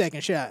not get the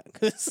second shot.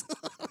 'Cause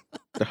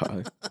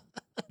Dog.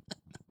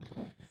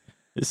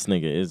 This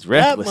nigga is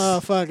that reckless.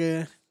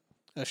 motherfucker,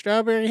 a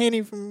strawberry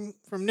Henny from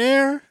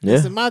there, Yeah.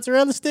 and some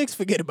mozzarella sticks,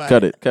 forget about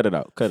Cut it. it. Cut it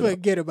out. Cut it out.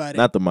 Forget about it.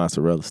 Not the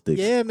mozzarella sticks.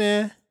 Yeah,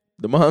 man.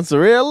 The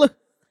mozzarella.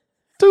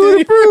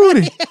 Tutti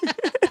frutti.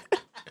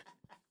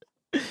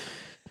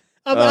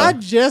 I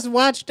just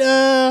watched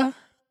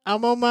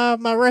I'm on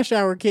my rush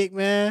hour kick,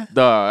 man.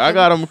 Dog, I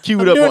got them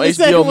queued I'm up doing on the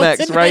second HBO one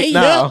Max tonight. right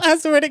now. Yep, I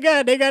swear to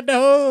God, they got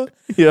the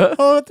Yeah.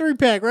 whole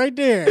 3-pack right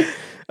there.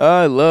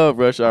 I love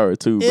Rush Hour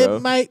too, It bro.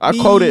 might I be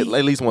quote it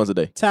at least once a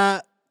day.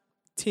 top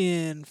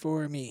 10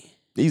 for me.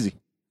 Easy.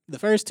 The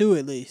first two,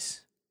 at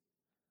least.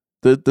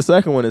 The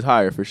second one is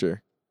higher for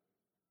sure.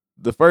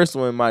 The first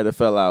one might have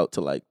fell out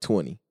to like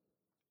 20,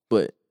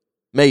 but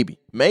maybe.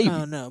 I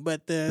don't know,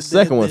 but the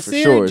second one the for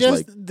series, sure is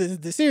just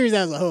like- the series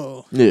as a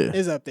whole Yeah.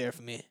 is up there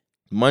for me.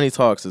 Money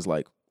Talks is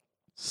like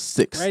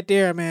 6. Right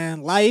there,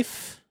 man.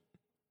 Life,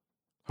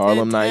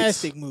 Harlem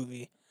fantastic Nights.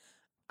 movie.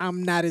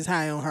 I'm not as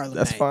high on Harlem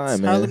That's Nights.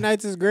 fine, man. Harlem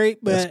Nights is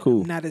great, but That's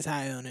cool. I'm not as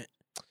high on it.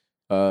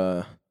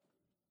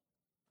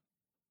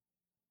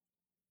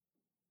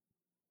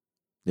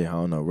 Yeah, I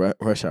don't know.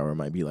 Rush Hour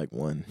might be like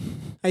 1.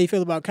 How you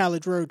feel about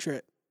College Road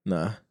Trip?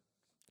 Nah.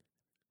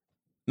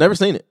 Never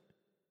seen it.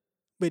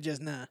 But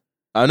just nah.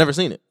 I've never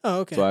seen it, Oh,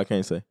 okay. so I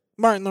can't say.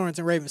 Martin Lawrence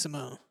and Raven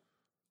Simone.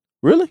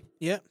 Really?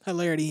 Yep.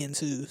 Hilarity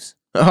ensues.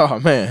 Oh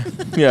man,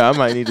 yeah, I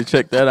might need to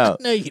check that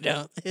out. No, you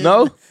don't.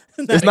 No?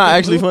 It's a not good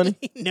actually movie.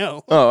 funny?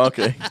 No. Oh,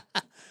 okay.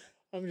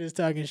 I'm just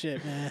talking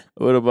shit, man.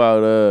 What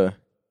about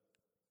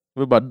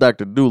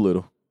Dr.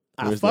 Doolittle?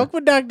 I Where's fuck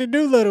with Dr.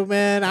 Doolittle,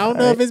 man. I don't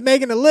know Alright. if it's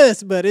making a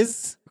list, but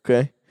it's.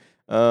 Okay.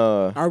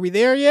 Are we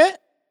there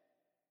yet?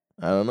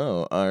 I don't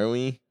know. Are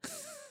we?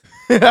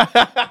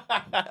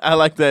 I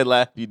like that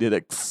laugh you did.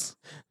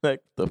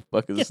 Like the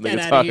fuck is this Get nigga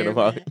that outta talking here,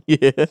 about? man.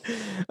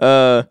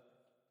 Yeah.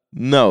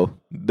 No,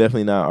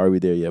 definitely not. Are we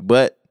there yet?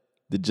 But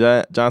the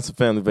Johnson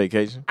Family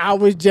Vacation. I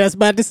was just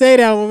about to say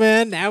that one,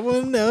 man. That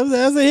was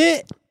a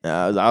hit.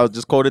 I was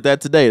just quoted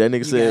that today. That nigga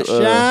You said,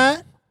 got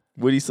shot.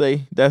 "What'd he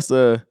say? That's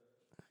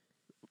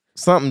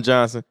something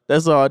Johnson.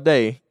 That's all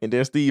day." And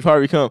then Steve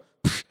Harvey come,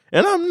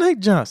 and I'm Nick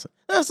Johnson.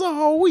 That's a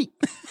whole week.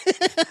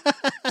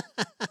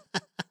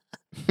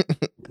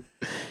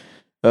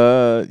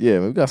 Yeah,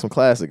 we got some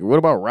classic. What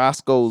about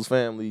Roscoe's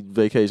Family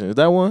Vacation? Is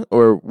that one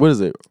or what is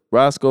it?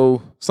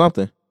 Roscoe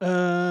something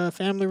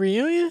Family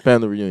reunion.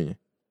 Family Reunion.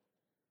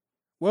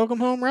 Welcome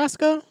home,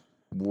 Roscoe.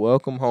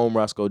 Welcome home,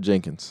 Roscoe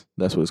Jenkins.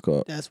 That's what it's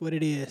called That's what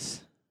it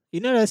is.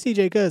 You know that's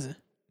CJ cousin.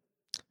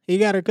 He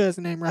got her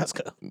cousin named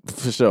Roscoe.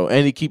 for sure.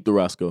 And he keep the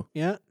Roscoe.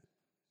 Yep.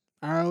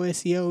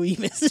 ROSCOE,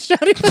 Mrs.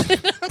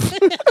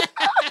 Shawty.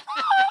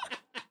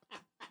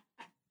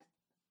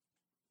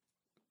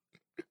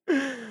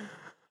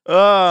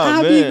 Oh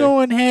How man, be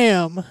going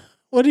ham?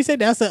 What did he say?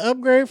 That's an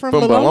upgrade from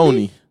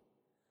bologna.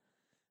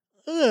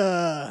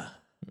 Ugh.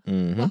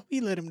 Mm-hmm. Why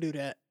we let him do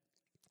that?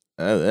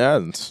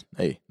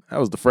 Hey, that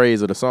was the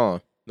phrase of the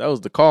song. That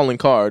was the calling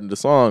card of the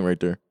song right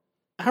there.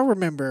 I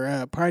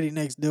remember Party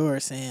Next Door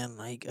saying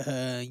like,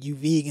 "You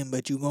vegan,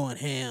 but you going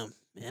ham."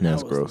 And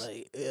that's I was gross.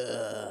 like,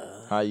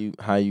 ugh.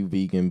 How you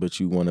vegan but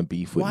you want to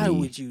beef with me? Why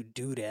would you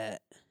do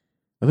that?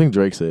 I think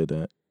Drake said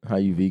that. How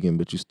you vegan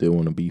but you still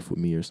want to beef with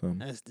me or something?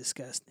 That's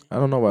disgusting. I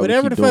don't know why.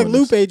 Whatever we the keep fuck doing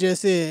Lupe this.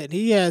 just said,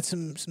 he had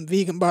some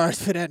vegan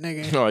bars for that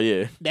nigga. Oh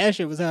yeah, That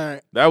shit was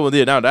hard. that one.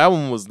 Yeah, now that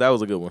was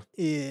a good one.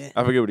 Yeah.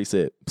 I forget what he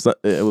said.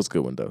 It was a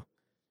good one though.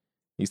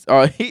 He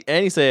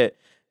said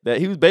that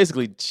he was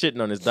basically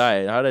shitting on his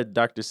diet. How that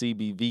Dr.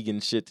 CB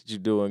vegan shit that you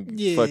doing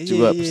fucked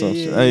you up or some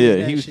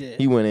shit.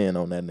 He went in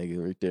on that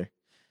nigga right there.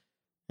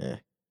 Yeah.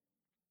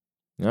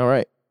 All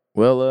right.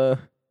 Well,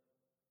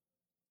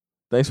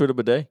 thanks for the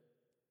bidet.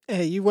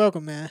 Hey, you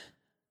welcome, man.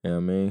 Yeah, I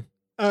mean.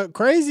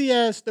 Crazy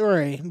ass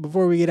story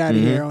before we get out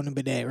of here on the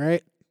bidet,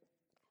 right?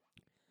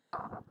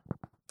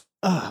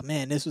 Oh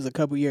man, this was a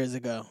couple years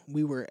ago.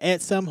 We were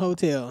at some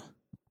hotel.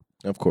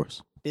 Of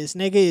course. This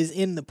nigga is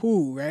in the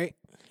pool, right?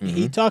 And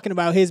he talking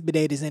about his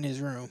bidet is in his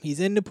room. He's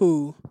in the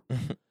pool.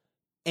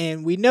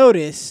 And we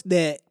notice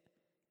that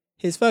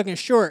his fucking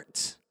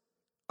shorts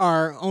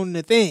are on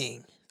the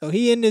thing. So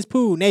he in this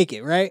pool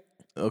naked, right?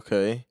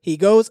 Okay. He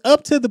goes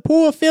up to the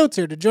pool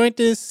filter. The joint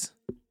is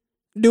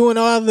doing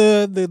all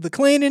the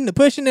cleaning, the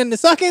pushing, and the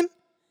sucking.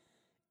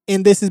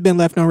 And this has been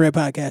Left on Red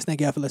Podcast.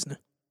 Thank y'all for listening.